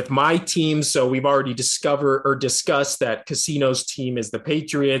with my team. So we've already discussed that Casino's team is the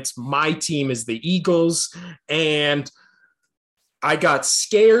Patriots. My team is the Eagles. And I got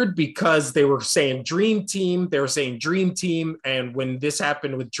scared because they were saying Dream Team. They were saying Dream Team. And when this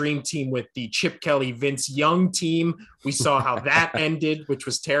happened with Dream Team with the Chip Kelly, Vince Young team, we saw how that ended, which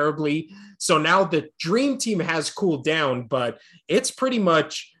was terribly. So now the Dream Team has cooled down, but it's pretty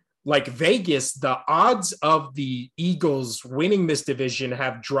much like Vegas. The odds of the Eagles winning this division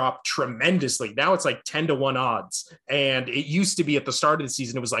have dropped tremendously. Now it's like 10-1 odds. And it used to be at the start of the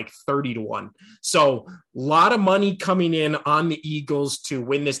season, it was like 30-1. So a lot of money coming in on the Eagles to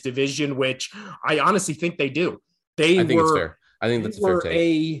win this division, which I honestly think they do. I think it's fair. I think that's a fair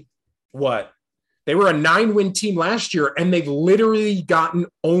take. They were a 9-win team last year, and they've literally gotten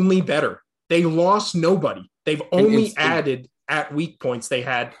only better. They lost nobody. They've only added at weak points they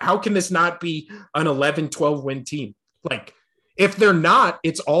had. How can this not be an 11-12 win team? Like, if they're not,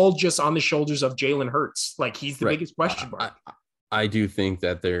 it's all just on the shoulders of Jalen Hurts. Like, he's the biggest question mark. I do think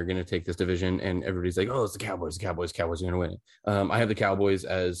that they're going to take this division, and everybody's like, oh, it's the Cowboys. The Cowboys are going to win it. I have the Cowboys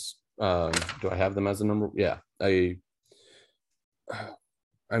as do I have them as a number? Yeah. I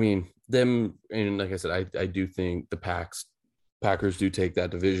I mean, them, and like I said, I do think the Packers do take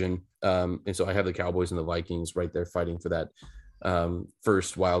that division. And so I have the Cowboys and the Vikings right there fighting for that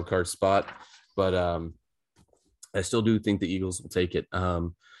first wild card spot. But I still do think the Eagles will take it.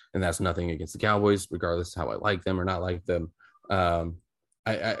 And that's nothing against the Cowboys, regardless of how I like them or not like them.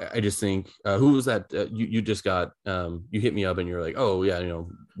 I just think who was that? You just got you hit me up and you're like, oh yeah,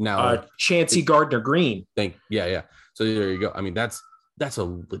 now Chancey Gardner-Green. Yeah. So there you go. I mean, that's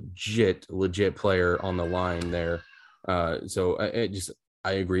a legit player on the line there. So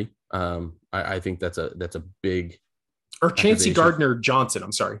I agree. I think that's a big or Chancey Gardner-Johnson.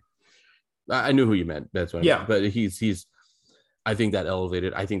 I'm sorry. I knew who you meant. That's what I meant. But he's I think that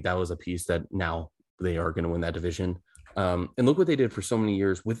elevated. I think that was a piece that now they are going to win that division. And look what they did for so many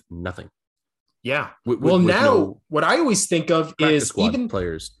years with nothing. Yeah. Now what I always think of is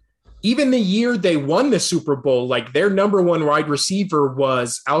even the year they won the Super Bowl, like their number one wide receiver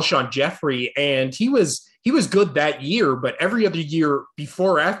was Alshon Jeffrey, and he was good that year, but every other year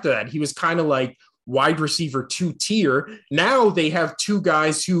before after that, he was kind of like wide receiver 2 tier. Now they have two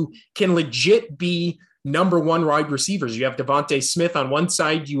guys who can legit be number one wide receivers. You have Devontae Smith on one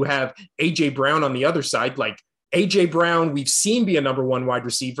side, you have AJ Brown on the other side. Like AJ Brown, we've seen be a number one wide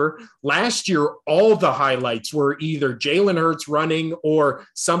receiver. Last year, all the highlights were either Jalen Hurts running or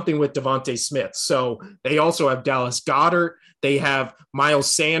something with Devontae Smith. So they also have Dallas Goedert. They have Miles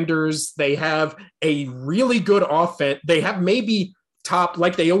Sanders. They have a really good offense. They have maybe top,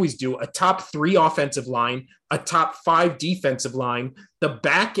 like they always do, a top 3 offensive line, a top 5 defensive line. The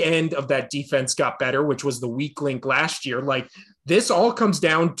back end of that defense got better, which was the weak link last year. Like this all comes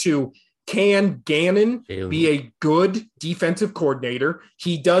down to, can Gannon be a good defensive coordinator?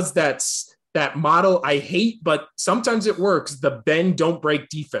 He does that model I hate, but sometimes it works. The bend, don't break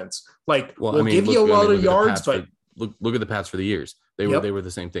defense. Like, we'll give you a lot of yards, but look at the Pats for the years. They were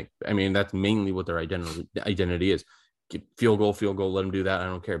the same thing. I mean, that's mainly what their identity is. Field goal, let them do that. I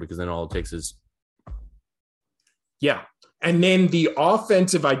don't care, because then all it takes is. Yeah. And then the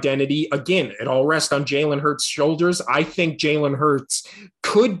offensive identity, again, it all rests on Jalen Hurts' shoulders. I think Jalen Hurts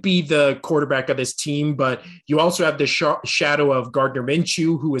could be the quarterback of this team, but you also have the shadow of Gardner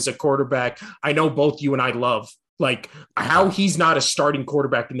Minshew, who is a quarterback I know both you and I love. Like, how he's not a starting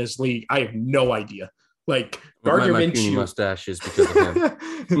quarterback in this league, I have no idea. Like, Gardner Minshew mustache is because of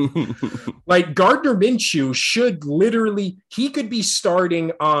him. Like, Gardner Minshew should literally, he could be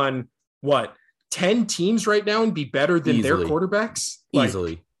starting on 10 teams right now and be better than their quarterbacks.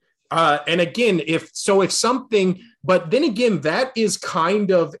 Easily. And again, if something, but then again, that is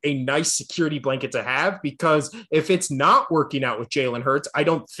kind of a nice security blanket to have, because if it's not working out with Jalen Hurts, I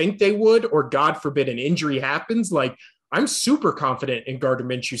don't think they would, or God forbid an injury happens. Like, I'm super confident in Gardner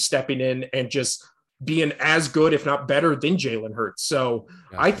Minshew stepping in and just being as good, if not better, than Jalen Hurts. So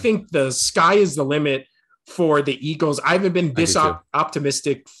gotcha. I think the sky is the limit for the Eagles. I haven't been this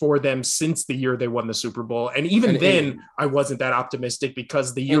optimistic for them since the year they won the Super Bowl. And even then, I wasn't that optimistic,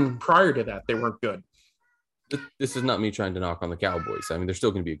 because the year prior to that, they weren't good. This is not me trying to knock on the Cowboys. I mean, they're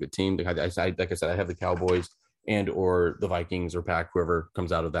still going to be a good team. Like I said, I have the Cowboys and or the Vikings or Pack, whoever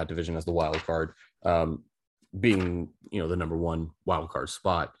comes out of that division as the wild card, being, the number one wild card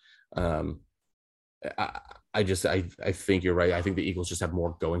spot. I think you're right. I think the Eagles just have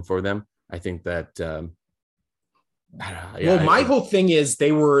more going for them. I think that my whole thing is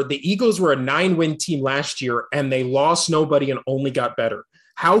the Eagles were a 9-win team last year, and they lost nobody and only got better.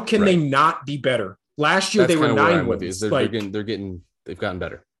 How can they not be better? Last year, they were 9 wins. They've gotten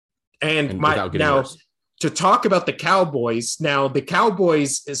better. And now to talk about the Cowboys, the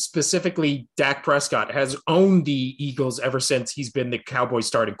Cowboys, specifically Dak Prescott, has owned the Eagles ever since he's been the Cowboys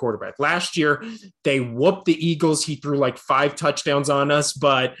starting quarterback. Last year, they whooped the Eagles. He threw like 5 touchdowns on us,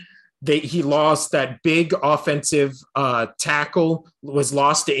 but he lost that big offensive tackle, was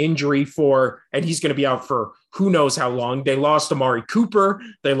lost to injury and he's going to be out for who knows how long. They lost Amari Cooper.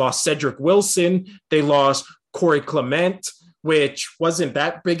 They lost Cedric Wilson. They lost Corey Clement, which wasn't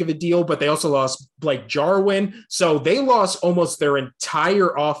that big of a deal, but they also lost Blake Jarwin. So they lost almost their entire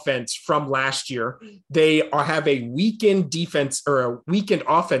offense from last year. They have a weakened defense, or a weakened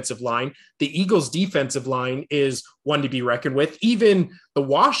offensive line. The Eagles' defensive line is one to be reckoned with. Even the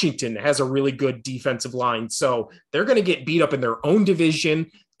Washington has a really good defensive line. So they're going to get beat up in their own division.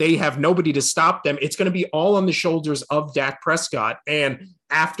 They have nobody to stop them. It's going to be all on the shoulders of Dak Prescott. And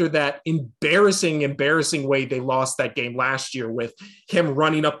after that embarrassing way they lost that game last year, with him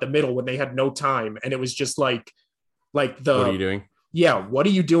running up the middle when they had no time. And it was just like what are you doing? Yeah, what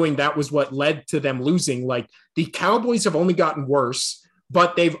are you doing? That was what led to them losing. Like, the Cowboys have only gotten worse,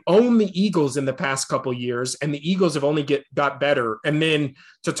 but they've owned the Eagles in the past couple years, and the Eagles have only got better. And then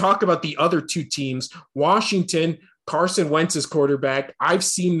to talk about the other two teams, Washington, Carson Wentz's quarterback. I've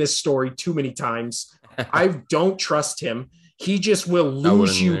seen this story too many times. I don't trust him. He just will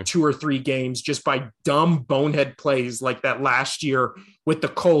lose you 2 or 3 games just by dumb bonehead plays like that last year with the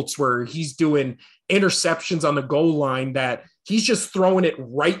Colts, where he's doing interceptions on the goal line that he's just throwing it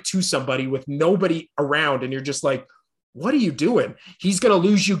right to somebody with nobody around. And you're just like, what are you doing? He's going to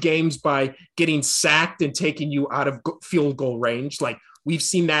lose you games by getting sacked and taking you out of field goal range. Like, we've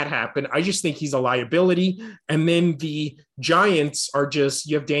seen that happen. I just think he's a liability. And then the Giants are just,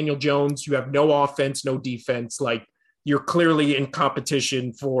 you have Daniel Jones, you have no offense, no defense. Like, you're clearly in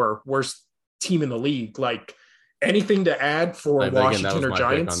competition for worst team in the league. Like, anything to add for Washington or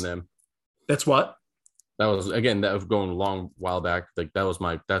Giants? On them. That's what? That was going a long while back. Like,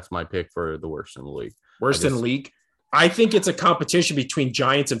 that's my pick for the worst in the league. Worst in the league? I think it's a competition between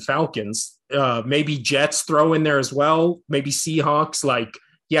Giants and Falcons. Maybe Jets throw in there as well. Maybe Seahawks. Like,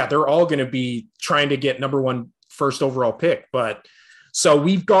 yeah, they're all going to be trying to get number 1 first overall pick. But so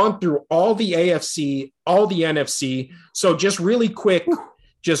we've gone through all the AFC, all the NFC. So just really quick,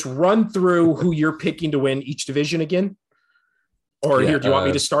 just run through who you're picking to win each division again. Or here, do you want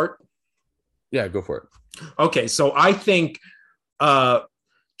me to start? Yeah, go for it. Okay, so I think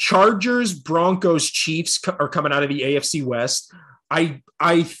Chargers, Broncos, Chiefs are coming out of the AFC West.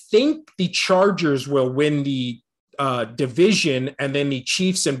 I think the Chargers will win the division, and then the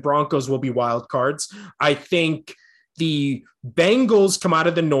Chiefs and Broncos will be wild cards. I think the Bengals come out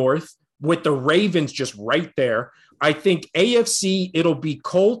of the North with the Ravens just right there. I think AFC, it'll be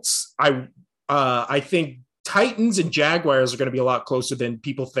Colts. I think Titans and Jaguars are going to be a lot closer than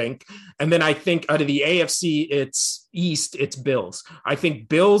people think. And then I think out of the AFC, it's East, it's Bills. I think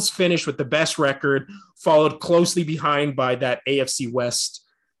Bills finish with the best record, followed closely behind by that AFC West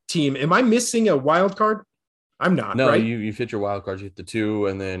team. Am I missing a wild card? I'm not. No, right? you fit your wild cards. You hit the 2,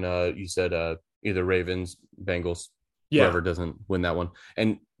 and then you said either Ravens, Bengals, whoever doesn't win that one.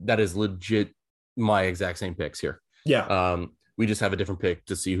 And that is legit my exact same picks here. Yeah. We just have a different pick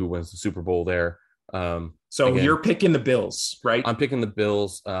to see who wins the Super Bowl there. So again, you're picking the Bills, right? I'm picking the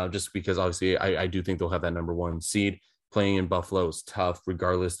Bills just because obviously I do think they'll have that number 1 seed. Playing in Buffalo is tough,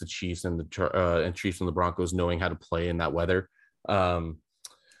 regardless the Chiefs and the Chiefs and the Broncos knowing how to play in that weather. And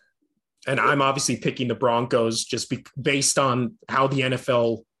I'm obviously picking the Broncos just based on how the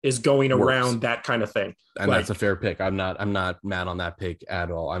NFL is going around that kind of thing. And that's a fair pick. I'm not mad on that pick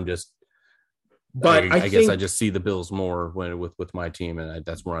at all. I'm just, but I guess I just see the Bills more with my team, and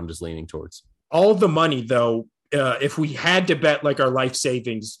that's where I'm just leaning towards. All the money, though, if we had to bet like our life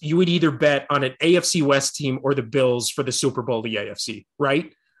savings, you would either bet on an AFC West team or the Bills for the Super Bowl, the AFC,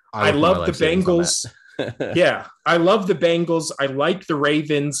 right? I love the Bengals. Yeah, I love the Bengals. I like the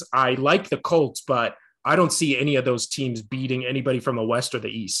Ravens. I like the Colts, but I don't see any of those teams beating anybody from the West or the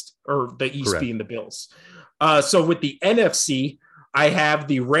East Correct. Being the Bills. So with the NFC, I have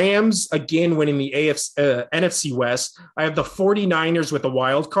the Rams again winning the NFC West. I have the 49ers with a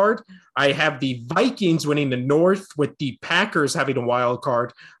wild card. I have the Vikings winning the North with the Packers having a wild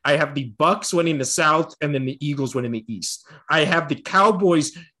card. I have the Bucks winning the South, and then the Eagles winning the East. I have the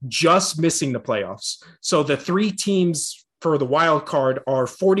Cowboys just missing the playoffs. So the 3 teams for the wild card are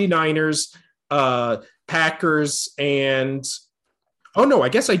 49ers, Packers, and I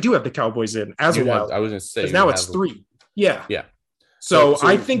guess I do have the Cowboys in as a wild. I was going to say now it's 3. Yeah. Yeah. So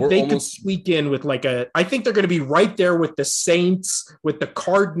I think they could squeak in with I think they're going to be right there with the Saints, with the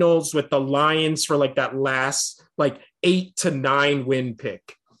Cardinals, with the Lions for like that last 8 to 9 win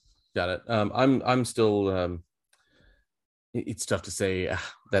pick. Got it. I'm still. It's tough to say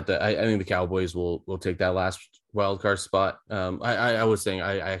that I think the Cowboys will take that last wild card spot. I was saying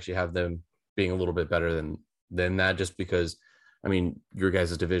I actually have them being a little bit better than that, just because I mean your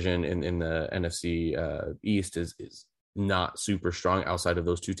guys' division in the NFC East is not super strong outside of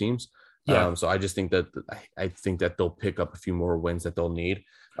those 2 teams. Yeah. So I just think that I think that they'll pick up a few more wins that they'll need.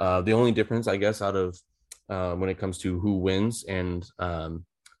 The only difference, I guess, out of when it comes to who wins and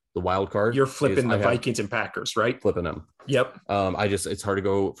the wild card, you're flipping the Vikings and Packers, right? Flipping them. Yep. It's hard to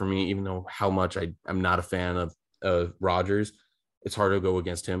go for me, even though how much I'm not a fan of Rodgers. It's hard to go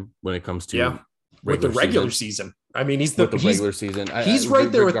against him when it comes to with the regular season. I mean, he's regular season. He's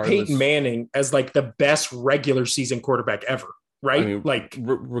right there with Peyton Manning as like the best regular season quarterback ever, right?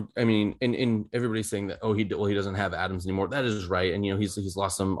 I mean, and everybody's saying that he doesn't have Adams anymore. That is right, and he's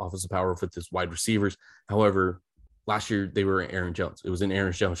lost some offensive power with his wide receivers. However, last year they were Aaron Jones. It was an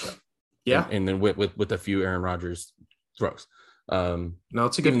Aaron Jones show. Yeah, and then with a few Aaron Rodgers throws. No,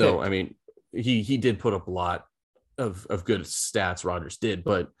 it's a good. Even though I mean, he did put up a lot of good stats Rodgers did,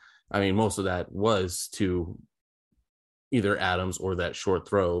 but I mean, most of that was to either Adams or that short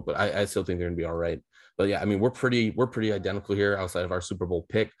throw. But I still think they're going to be all right. But yeah, I mean, we're pretty identical here outside of our Super Bowl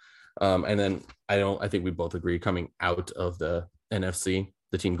pick. And then I think we both agree coming out of the NFC,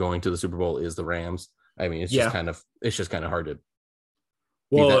 the team going to the Super Bowl is the Rams. I mean, it's just kind of hard to.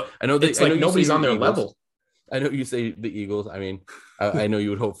 Well, I know it's like nobody's on their Eagles. level. I know you say the Eagles. I mean, I know you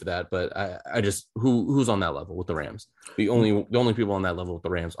would hope for that, but I just who's on that level with the Rams? The only people on that level with the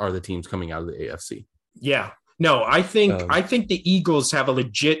Rams are the teams coming out of the AFC. Yeah, no, I think the Eagles have a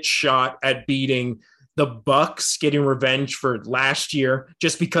legit shot at beating the Bucks, getting revenge for last year,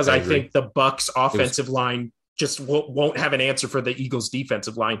 just because I think the Bucks offensive line just won't have an answer for the Eagles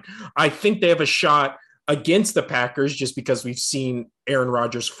defensive line. I think they have a shot against the Packers just because we've seen Aaron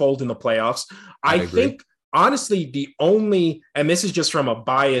Rodgers fold in the playoffs. I think honestly, the only, and this is just from a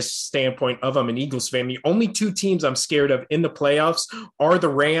biased standpoint of I'm an Eagles fan, the only two teams I'm scared of in the playoffs are the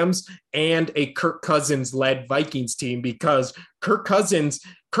Rams and a Kirk Cousins led Vikings team, because Kirk Cousins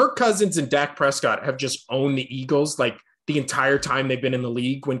and Dak Prescott have just owned the Eagles like the entire time they've been in the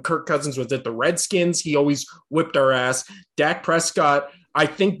league. When Kirk Cousins was at the Redskins, he always whipped our ass. Dak Prescott, I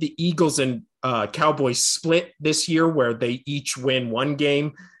think the Eagles and Cowboys split this year where they each win one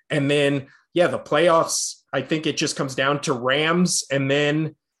game. And then, the playoffs, I think it just comes down to Rams and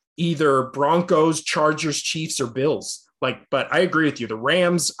then either Broncos, Chargers, Chiefs, or Bills. But I agree with you. The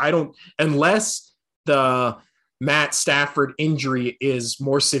Rams, unless the Matt Stafford injury is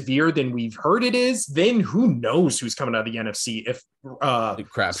more severe than we've heard it is, then who knows who's coming out of the NFC if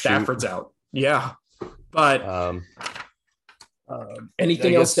Stafford's out. Yeah. But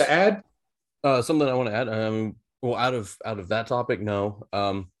anything else to add? Something I want to add. Out of that topic, no.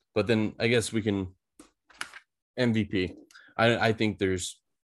 But then I guess we can MVP. I think there's,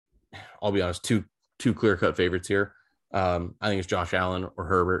 I'll be honest, two clear-cut favorites here. I think it's Josh Allen or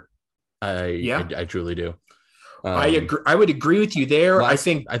Herbert. I truly do. I agree. I would agree with you there. I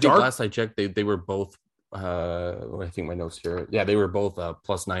think last I checked, they were both. I think my notes here. Yeah, they were both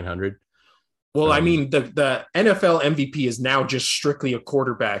plus 900. Well, I mean, the NFL MVP is now just strictly a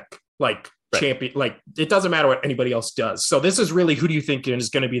quarterback champion. Like, it doesn't matter what anybody else does. So this is really, who do you think is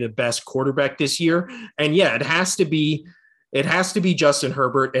going to be the best quarterback this year? And it has to be Justin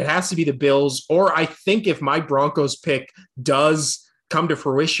Herbert. It has to be the Bills. Or I think if my Broncos pick does come to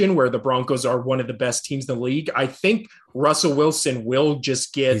fruition, where the Broncos are one of the best teams in the league, I think Russell Wilson will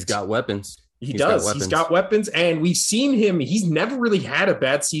just get. He's got weapons. He's got weapons, and we've seen him. He's never really had a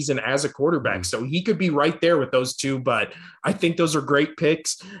bad season as a quarterback, so he could be right there with those two. But I think those are great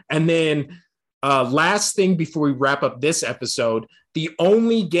picks. And then last thing before we wrap up this episode, the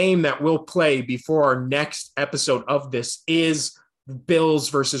only game that we'll play before our next episode of this is Bills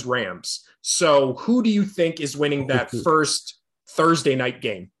versus Rams. So who do you think is winning that first Thursday night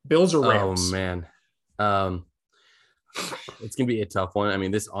game? Bills or Rams? Oh, man. It's going to be a tough one. I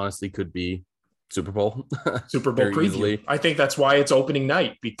mean, this honestly could be Super Bowl preview. Easily. I think that's why it's opening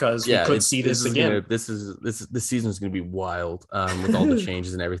night, because we could see this again. This season is going to be wild with all the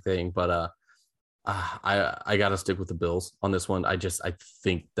changes and everything. But I got to stick with the Bills on this one. I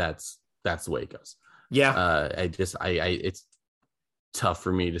think that's the way it goes. Yeah. It's tough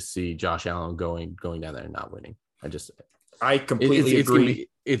for me to see Josh Allen going down there and not winning. I completely agree.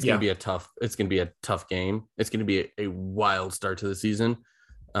 It's going to be a tough game. It's going to be a wild start to the season.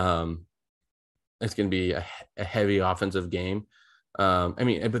 It's going to be a heavy offensive game.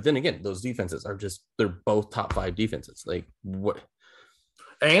 But then again, those defenses they're both top 5 defenses. Like what?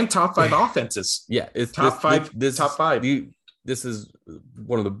 And top 5 offenses. Yeah. It's top five. This is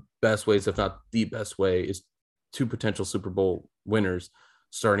one of the best ways, if not the best way, is 2 potential Super Bowl winners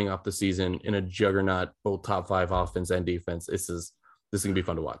starting off the season in a juggernaut, both top 5 offense and defense. This is going to be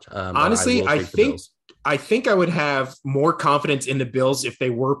fun to watch. Honestly, I think I would have more confidence in the Bills if they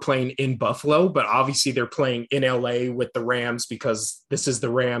were playing in Buffalo, but obviously they're playing in LA with the Rams because this is the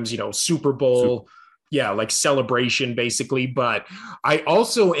Rams, Super Bowl. Celebration basically. But I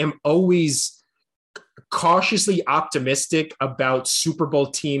also am always cautiously optimistic about Super Bowl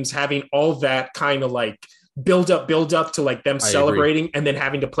teams having all that kind of build up to them celebrating and then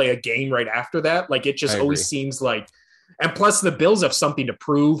having to play a game right after that. It just always seems like, and plus the Bills have something to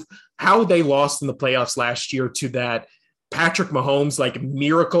prove. How they lost in the playoffs last year to that Patrick Mahomes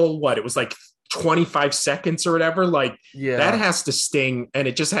miracle, it was 25 seconds or whatever. That has to sting, and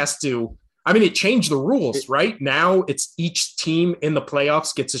it just has to. I mean, it changed the rules, right? Now it's each team in the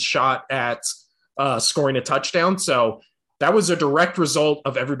playoffs gets a shot at scoring a touchdown. So that was a direct result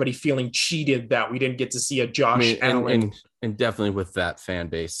of everybody feeling cheated that we didn't get to see a Josh Allen. And definitely with that fan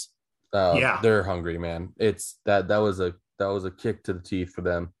base, Yeah. They're hungry, man. It's that was a kick to the teeth for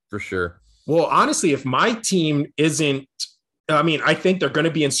them for sure. Well, honestly, if my team isn't, I mean, I think they're going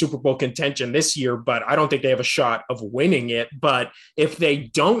to be in Super Bowl contention this year, but I don't think they have a shot of winning it. But if they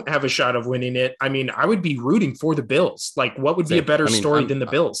don't have a shot of winning it, I mean, I would be rooting for the Bills. Like, what would be a better story than the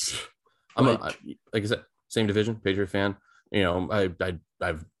Bills? Like I said, same division, Patriot fan. You know,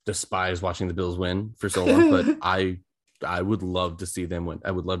 I've despised watching the Bills win for so long, but I would love to see them win.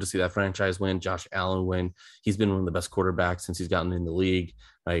 I would love to see that franchise win. Josh Allen win. He's been one of the best quarterbacks since he's gotten in the league.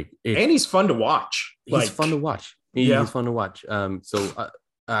 And he's fun to watch. He's fun to watch. He's fun to watch. So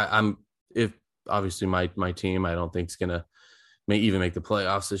I'm if obviously my team I don't think is gonna even make the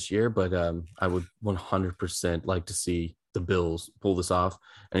playoffs this year, but I would 100% like to see the Bills pull this off.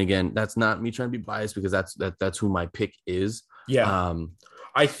 And again, that's not me trying to be biased because that's who my pick is. Yeah.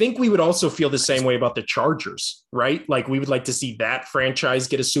 I think we would also feel the same way about the Chargers, right? Like we would like to see that franchise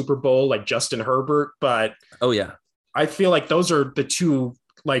get a Super Bowl like Justin Herbert, but oh yeah, I feel like those are the two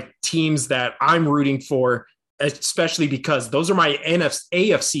like teams that I'm rooting for, especially because those are my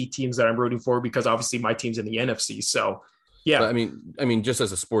AFC teams that I'm rooting for because obviously my team's in the NFC. So yeah. But I mean, just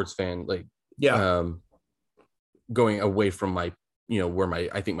as a sports fan, like going away from my, where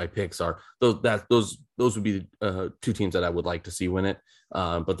I think my picks are, those would be two teams that I would like to see win it.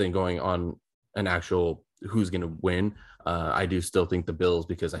 But then going on an actual who's going to win, I do still think the Bills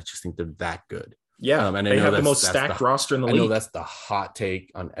because I just think they're that good. Yeah, and they have the most stacked roster in the league. I know that's the hot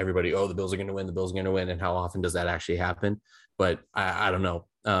take on everybody. Oh, the Bills are going to win. The Bills are going to win. And how often does that actually happen? But I don't know.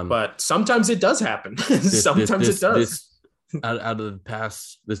 But sometimes it does happen. Sometimes it does. Out of the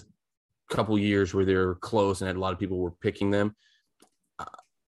past this couple years where they're close and a lot of people were picking them,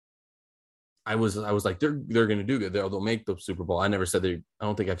 I was like they're going to do good. They'll make the Super Bowl. I never said I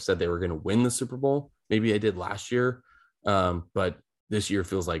don't think I've said they were going to win the Super Bowl. Maybe I did last year, but this year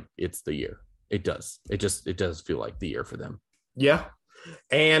feels like it's the year. It does. It does feel like the year for them. Yeah.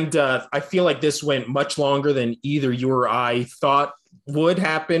 And I feel like this went much longer than either you or I thought would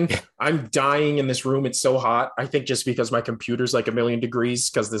happen. I'm dying in this room. It's so hot. I think just because my computer's like 1,000,000 degrees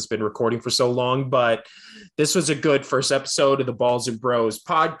because this has been recording for so long. But this was a good first episode of the Balls and Bros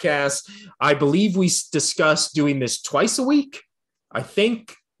podcast. I believe we discussed doing this twice a week. I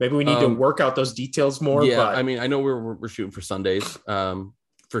think maybe we need to work out those details more. Yeah, but I mean, I know we're shooting for Sundays.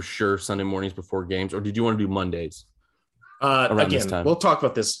 For sure, Sunday mornings before games, or did you want to do Mondays? Again, we'll talk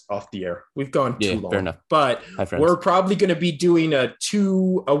about this off the air. We've gone too long. Fair enough. But we're probably going to be doing a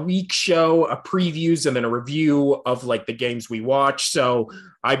 2-a-week show, a previews, and then a review of like the games we watch. So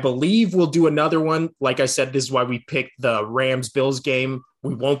I believe we'll do another one. Like I said, this is why we picked the Rams-Bills game.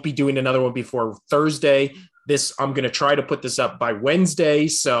 We won't be doing another one before Thursday. I'm going to try to put this up by Wednesday.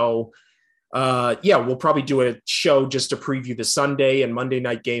 So we'll probably do a show just to preview the Sunday and Monday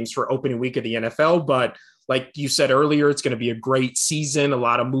night games for opening week of the NFL. But like you said earlier, it's going to be a great season, a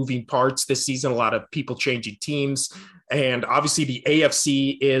lot of moving parts this season, a lot of people changing teams. And obviously the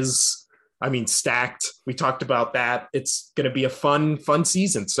AFC is, stacked. We talked about that. It's going to be a fun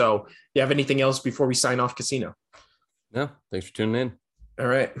season. So you have anything else before we sign off, Casino? No, thanks for tuning in. All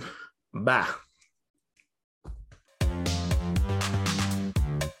right. Bye.